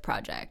 West Cliff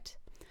project.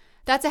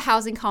 That's a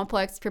housing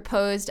complex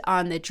proposed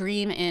on the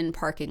Dream Inn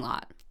parking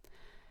lot.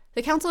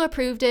 The council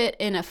approved it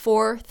in a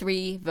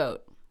 4-3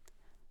 vote.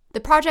 The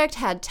project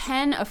had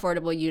 10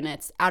 affordable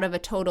units out of a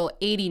total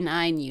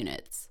 89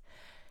 units.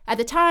 At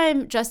the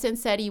time, Justin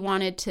said he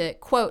wanted to,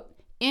 quote,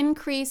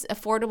 increase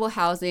affordable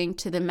housing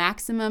to the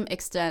maximum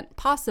extent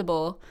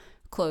possible,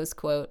 close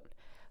quote,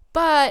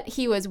 but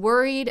he was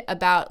worried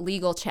about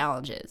legal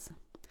challenges.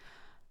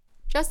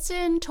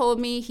 Justin told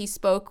me he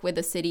spoke with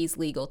the city's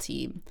legal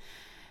team.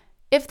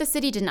 If the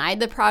city denied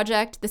the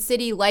project, the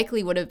city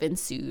likely would have been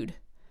sued,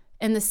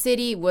 and the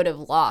city would have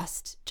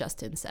lost,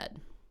 Justin said.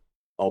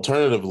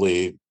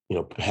 Alternatively,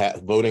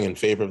 voting in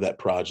favor of that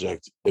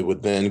project, it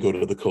would then go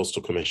to the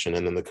Coastal Commission,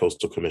 and then the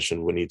Coastal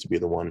Commission would need to be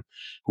the one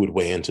who would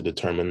weigh in to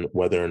determine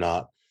whether or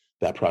not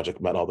that project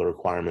met all the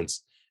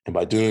requirements. And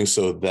by doing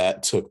so,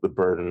 that took the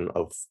burden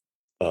of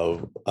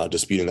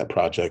disputing that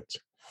project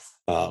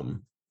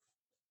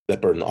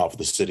that burden off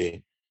the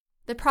city.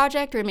 The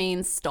project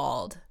remains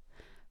stalled.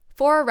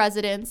 4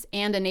 residents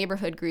and a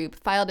neighborhood group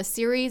filed a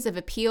series of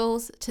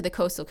appeals to the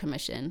Coastal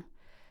Commission.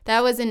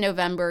 That was in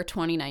November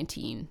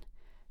 2019.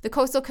 The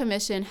Coastal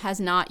Commission has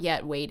not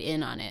yet weighed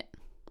in on it.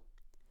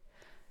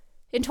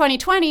 In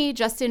 2020,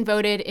 Justin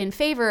voted in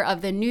favor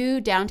of the new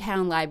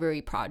downtown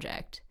library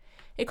project.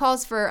 It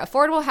calls for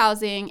affordable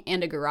housing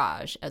and a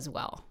garage as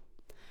well.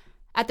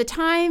 At the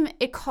time,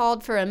 it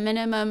called for a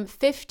minimum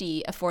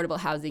 50 affordable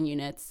housing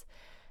units.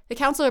 The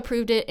council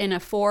approved it in a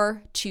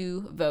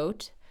 4-2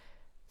 vote.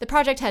 The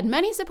project had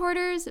many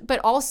supporters,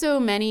 but also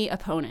many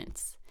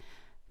opponents.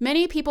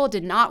 Many people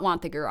did not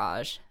want the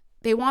garage.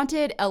 They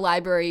wanted a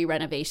library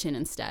renovation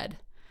instead.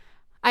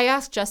 I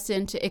asked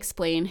Justin to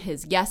explain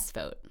his yes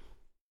vote.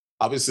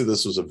 Obviously,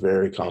 this was a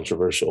very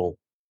controversial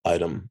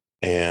item,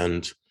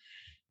 and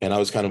I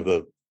was kind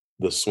of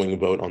the swing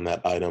vote on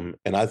that item.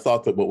 And I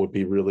thought that what would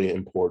be really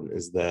important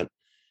is that,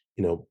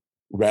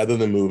 rather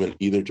than move in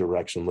either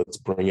direction, let's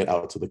bring it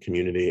out to the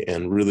community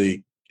and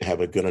really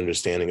have a good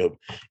understanding of,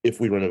 if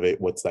we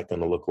renovate, what's that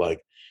going to look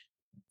like?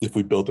 If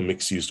we build a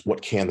mixed use,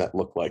 what can that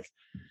look like?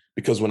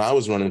 Because when I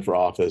was running for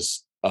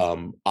office,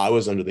 I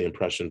was under the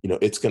impression,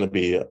 it's going to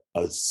be a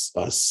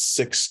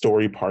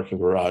 6-story parking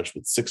garage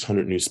with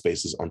 600 new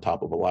spaces on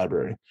top of a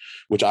library,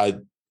 which I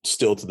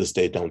still to this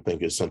day don't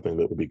think is something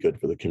that would be good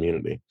for the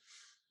community.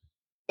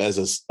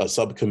 As a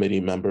subcommittee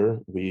member,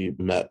 we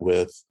met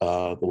with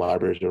the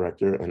library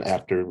director, and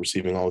after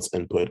receiving all his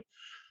input,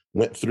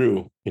 went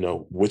through,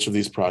 which of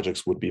these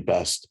projects would be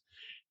best.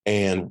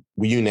 And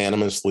we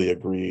unanimously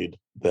agreed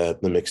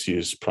that the mixed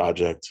use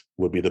project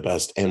would be the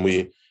best.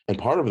 And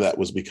part of that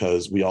was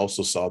because we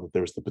also saw that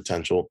there was the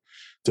potential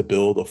to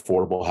build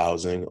affordable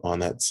housing on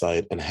that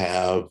site and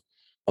have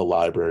a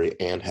library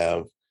and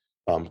have,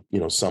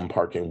 some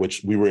parking,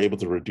 which we were able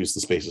to reduce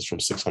the spaces from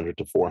 600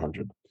 to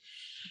 400.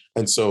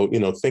 And so,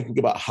 thinking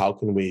about how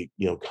can we,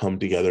 come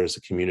together as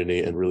a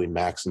community and really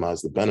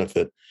maximize the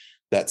benefit,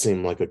 that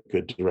seemed like a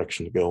good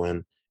direction to go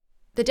in.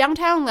 The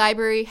Downtown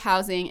Library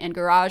Housing and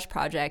Garage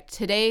Project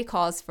today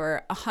calls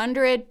for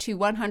 100 to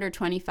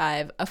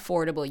 125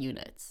 affordable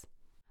units.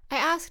 I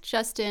asked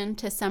Justin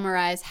to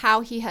summarize how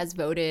he has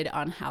voted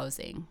on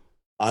housing.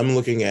 I'm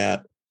looking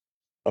at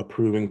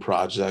approving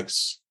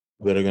projects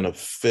that are going to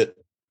fit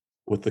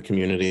with the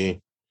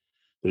community,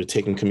 that are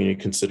taking community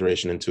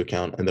consideration into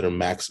account, and that are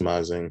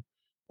maximizing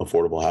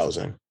affordable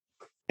housing.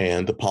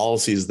 And the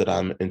policies that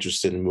I'm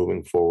interested in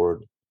moving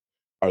forward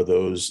are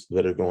those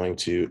that are going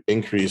to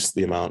increase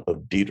the amount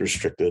of deed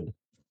restricted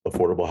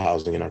affordable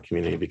housing in our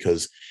community,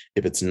 because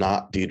if it's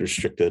not deed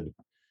restricted,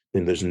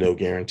 then there's no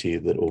guarantee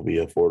that it will be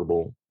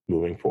affordable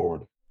moving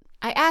forward.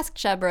 I asked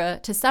Shebra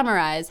to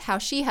summarize how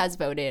she has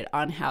voted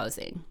on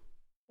housing.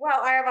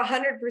 Well, I have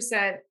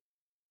 100%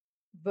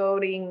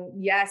 voting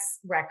yes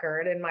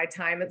record in my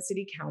time at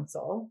City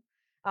Council.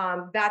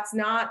 That's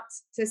not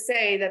to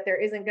say that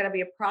there isn't going to be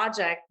a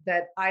project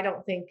that I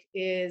don't think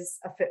is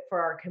a fit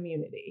for our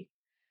community.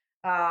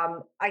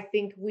 I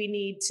think we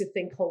need to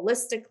think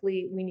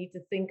holistically. We need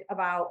to think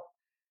about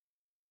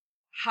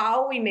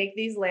how we make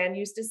these land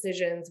use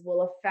decisions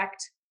will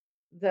affect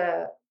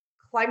the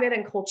climate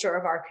and culture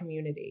of our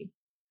community.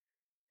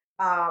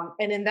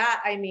 And in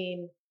that, I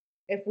mean,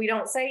 if we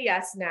don't say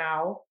yes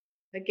now,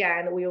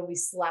 again, we will be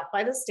slapped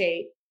by the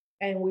state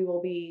and we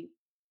will be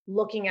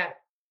looking at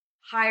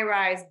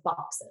high-rise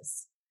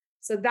boxes.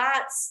 So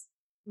that's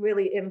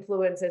really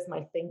influences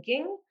my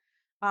thinking.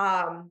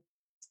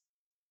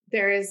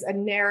 There is a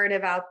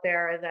narrative out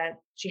there that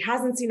she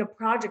hasn't seen a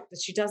project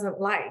that she doesn't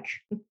like.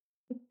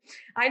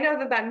 I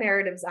know that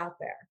narrative's out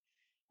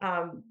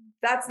there.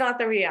 That's not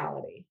the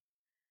reality.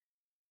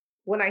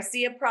 When I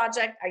see a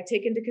project, I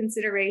take into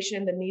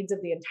consideration the needs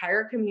of the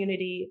entire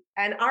community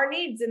and our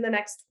needs in the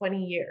next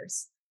 20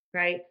 years,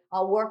 right?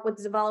 I'll work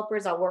with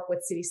developers, I'll work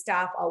with city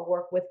staff, I'll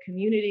work with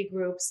community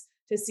groups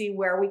to see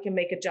where we can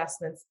make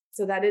adjustments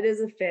so that it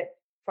is a fit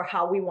for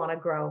how we want to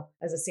grow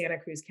as a Santa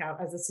Cruz County,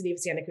 as the city of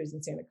Santa Cruz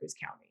and Santa Cruz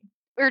County.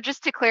 Or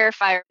just to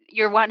clarify,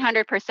 your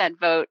 100%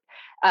 vote,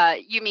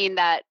 you mean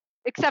that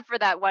except for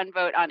that one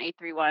vote on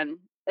 831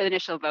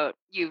 initial vote,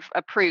 you've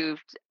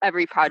approved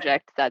every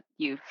project that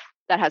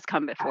has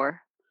come before.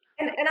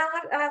 And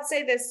I'll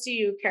say this to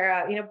you,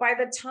 Kara, by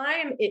the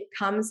time it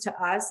comes to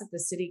us at the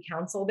city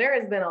council, there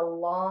has been a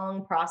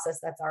long process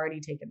that's already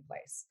taken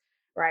place,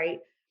 right?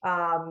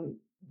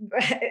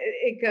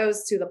 It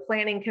goes to the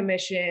planning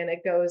commission, it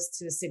goes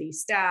to the city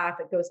staff,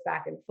 it goes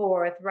back and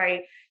forth,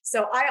 right?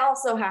 So I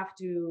also have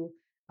to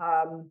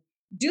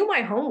do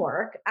my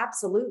homework,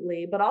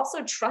 absolutely, but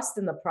also trust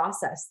in the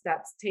process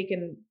that's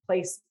taken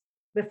place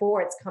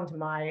before it's come to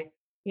my,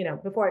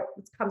 before it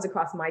comes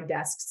across my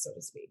desk, so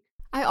to speak.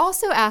 I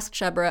also asked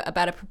Shebra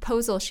about a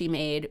proposal she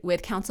made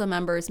with council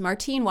members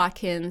Martine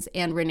Watkins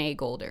and Renee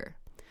Golder.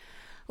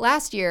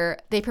 Last year,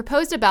 they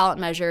proposed a ballot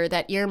measure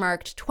that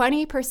earmarked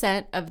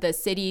 20% of the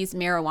city's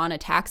marijuana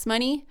tax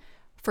money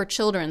for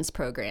children's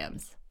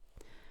programs.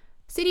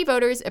 City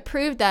voters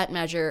approved that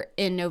measure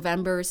in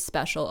November's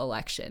special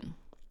election.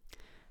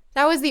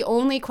 That was the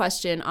only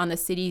question on the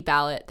city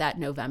ballot that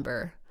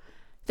November.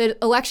 The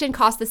election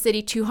cost the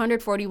city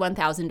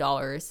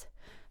 $241,000.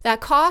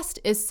 That cost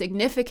is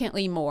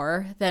significantly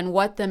more than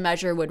what the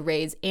measure would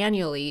raise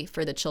annually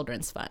for the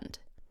Children's Fund.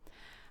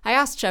 I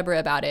asked Shebra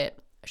about it.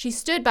 She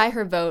stood by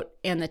her vote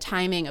and the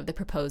timing of the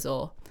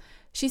proposal.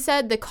 She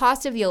said the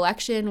cost of the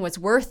election was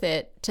worth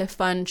it to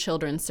fund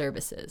children's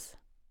services.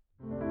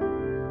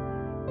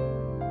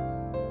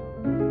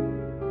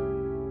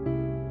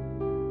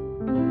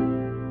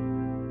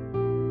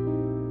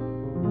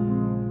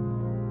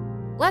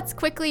 Let's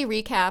quickly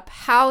recap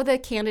how the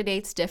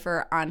candidates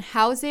differ on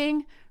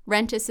housing,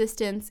 rent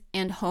assistance,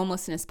 and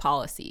homelessness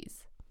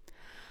policies.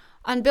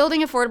 On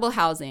building affordable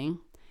housing,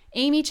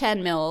 Amy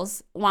Chen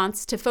Mills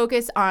wants to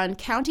focus on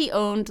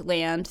county-owned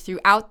land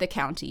throughout the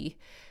county.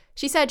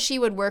 She said she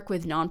would work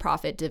with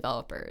nonprofit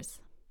developers.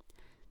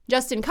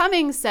 Justin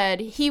Cummings said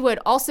he would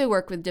also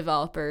work with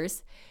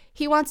developers.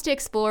 He wants to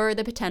explore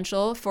the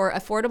potential for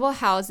affordable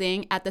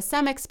housing at the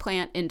Cemex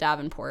plant in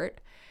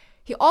Davenport.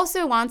 He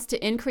also wants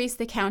to increase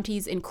the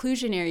county's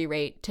inclusionary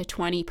rate to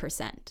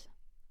 20%.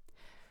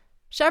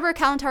 Shebra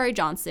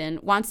Kalantari-Johnson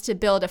wants to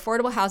build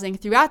affordable housing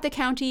throughout the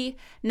county,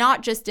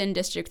 not just in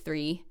District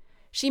 3.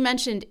 She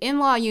mentioned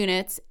in-law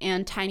units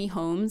and tiny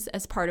homes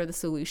as part of the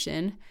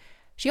solution.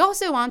 She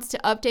also wants to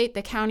update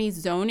the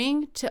county's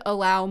zoning to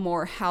allow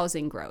more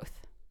housing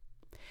growth.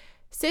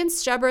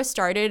 Since Shebra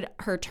started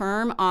her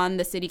term on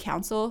the city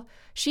council,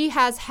 she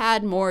has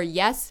had more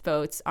yes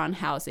votes on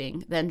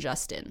housing than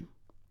Justin.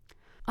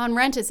 On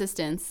rent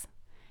assistance,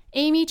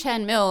 Amy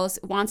Chen Mills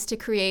wants to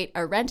create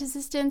a rent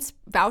assistance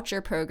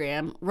voucher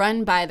program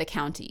run by the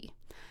county.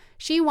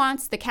 She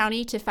wants the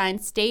county to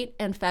find state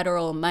and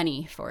federal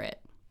money for it.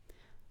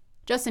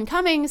 Justin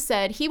Cummings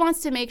said he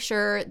wants to make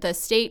sure the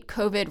state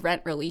COVID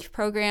rent relief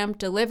program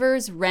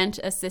delivers rent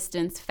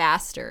assistance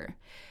faster.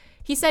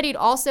 He said he'd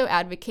also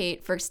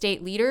advocate for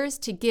state leaders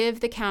to give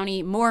the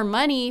county more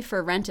money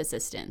for rent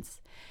assistance.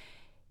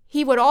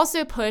 He would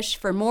also push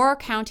for more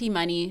county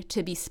money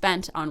to be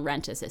spent on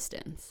rent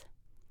assistance.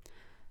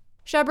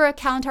 Shebra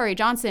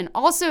Kalantari-Johnson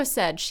also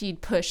said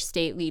she'd push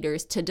state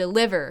leaders to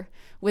deliver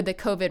with the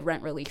COVID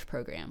rent relief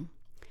program.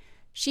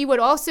 She would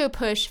also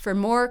push for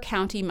more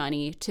county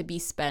money to be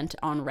spent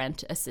on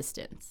rent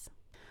assistance.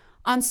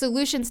 On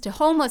solutions to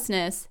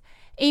homelessness,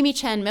 Amy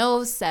Chen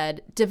Mills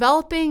said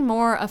developing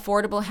more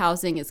affordable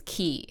housing is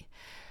key.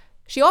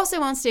 She also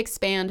wants to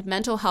expand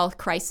mental health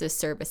crisis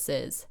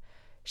services.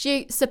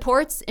 She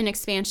supports an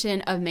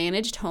expansion of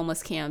managed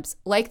homeless camps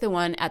like the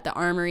one at the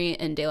Armory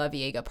in De La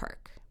Viega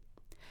Park.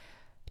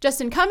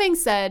 Justin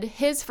Cummings said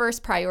his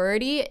first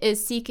priority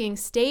is seeking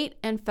state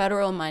and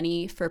federal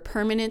money for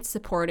permanent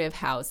supportive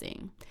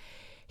housing.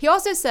 He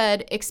also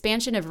said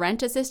expansion of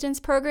rent assistance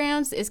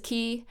programs is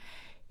key.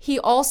 He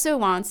also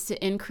wants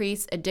to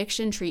increase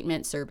addiction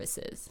treatment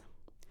services.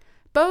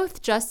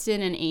 Both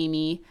Justin and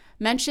Amy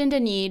mentioned a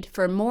need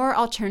for more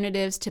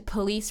alternatives to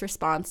police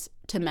response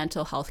to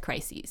mental health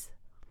crises.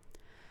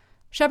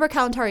 Shebra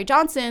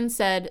Kalantari-Johnson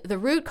said the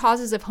root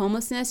causes of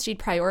homelessness she'd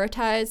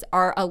prioritize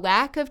are a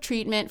lack of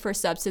treatment for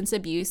substance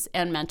abuse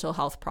and mental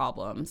health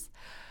problems.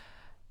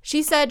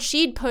 She said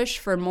she'd push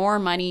for more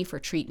money for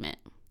treatment.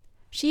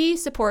 She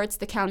supports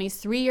the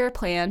county's 3-year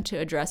plan to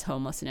address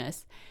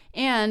homelessness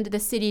and the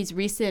city's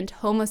recent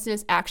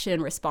Homelessness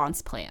Action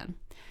Response Plan.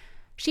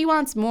 She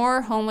wants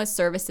more homeless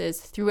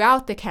services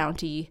throughout the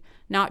county,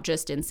 not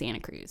just in Santa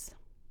Cruz.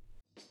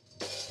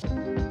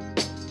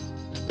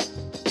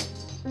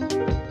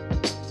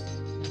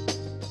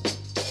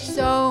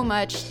 So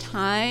much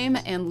time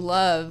and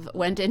love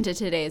went into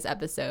today's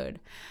episode.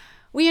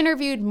 We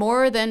interviewed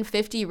more than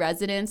 50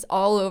 residents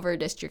all over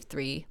District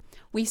 3.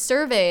 We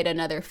surveyed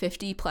another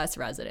 50 plus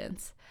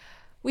residents.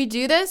 We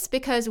do this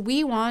because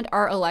we want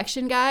our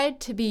election guide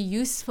to be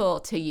useful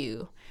to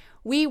you.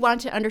 We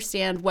want to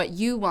understand what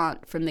you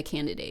want from the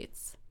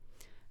candidates.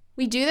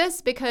 We do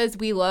this because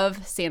we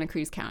love Santa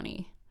Cruz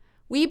County.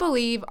 We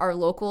believe our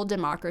local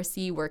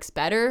democracy works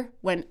better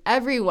when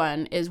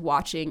everyone is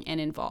watching and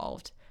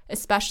involved,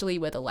 especially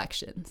with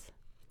elections.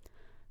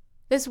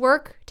 This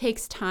work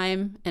takes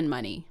time and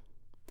money.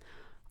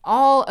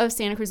 All of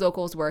Santa Cruz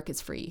Local's work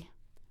is free.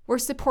 We're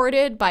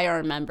supported by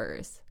our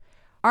members.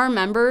 Our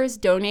members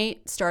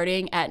donate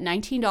starting at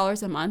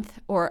 $19 a month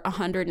or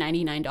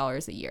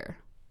 $199 a year.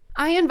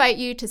 I invite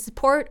you to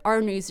support our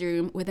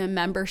newsroom with a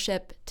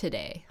membership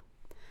today.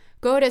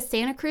 Go to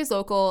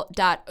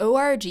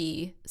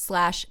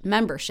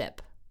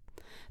santacruzlocal.org/membership.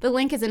 The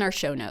link is in our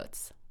show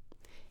notes.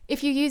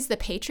 If you use the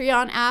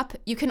Patreon app,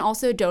 you can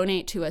also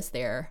donate to us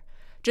there.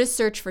 Just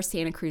search for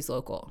Santa Cruz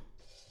Local.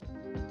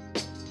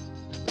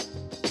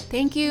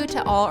 Thank you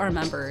to all our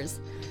members.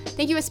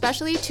 Thank you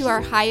especially to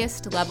our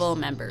highest level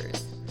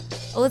members: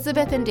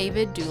 Elizabeth and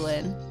David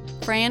Doolin,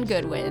 Fran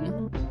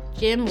Goodwin,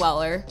 Jim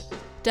Weller,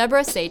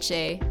 Deborah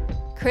Seche,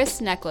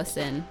 Chris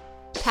Nicholson,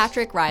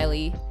 Patrick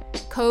Riley,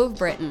 Cove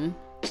Britton,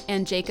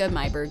 and Jacob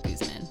Myberg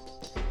Guzman.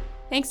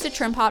 Thanks to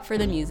Trimpot for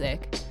the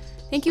music.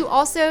 Thank you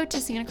also to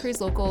Santa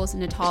Cruz Local's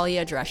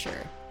Natalia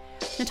Drescher.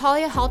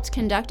 Natalia helped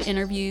conduct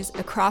interviews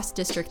across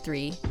District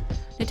 3.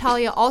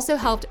 Natalia also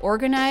helped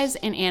organize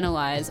and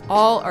analyze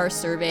all our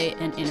survey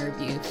and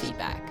interview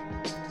feedback.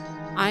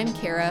 I'm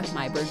Kara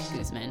Myberg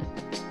Guzman.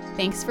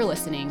 Thanks for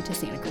listening to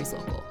Santa Cruz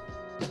Local.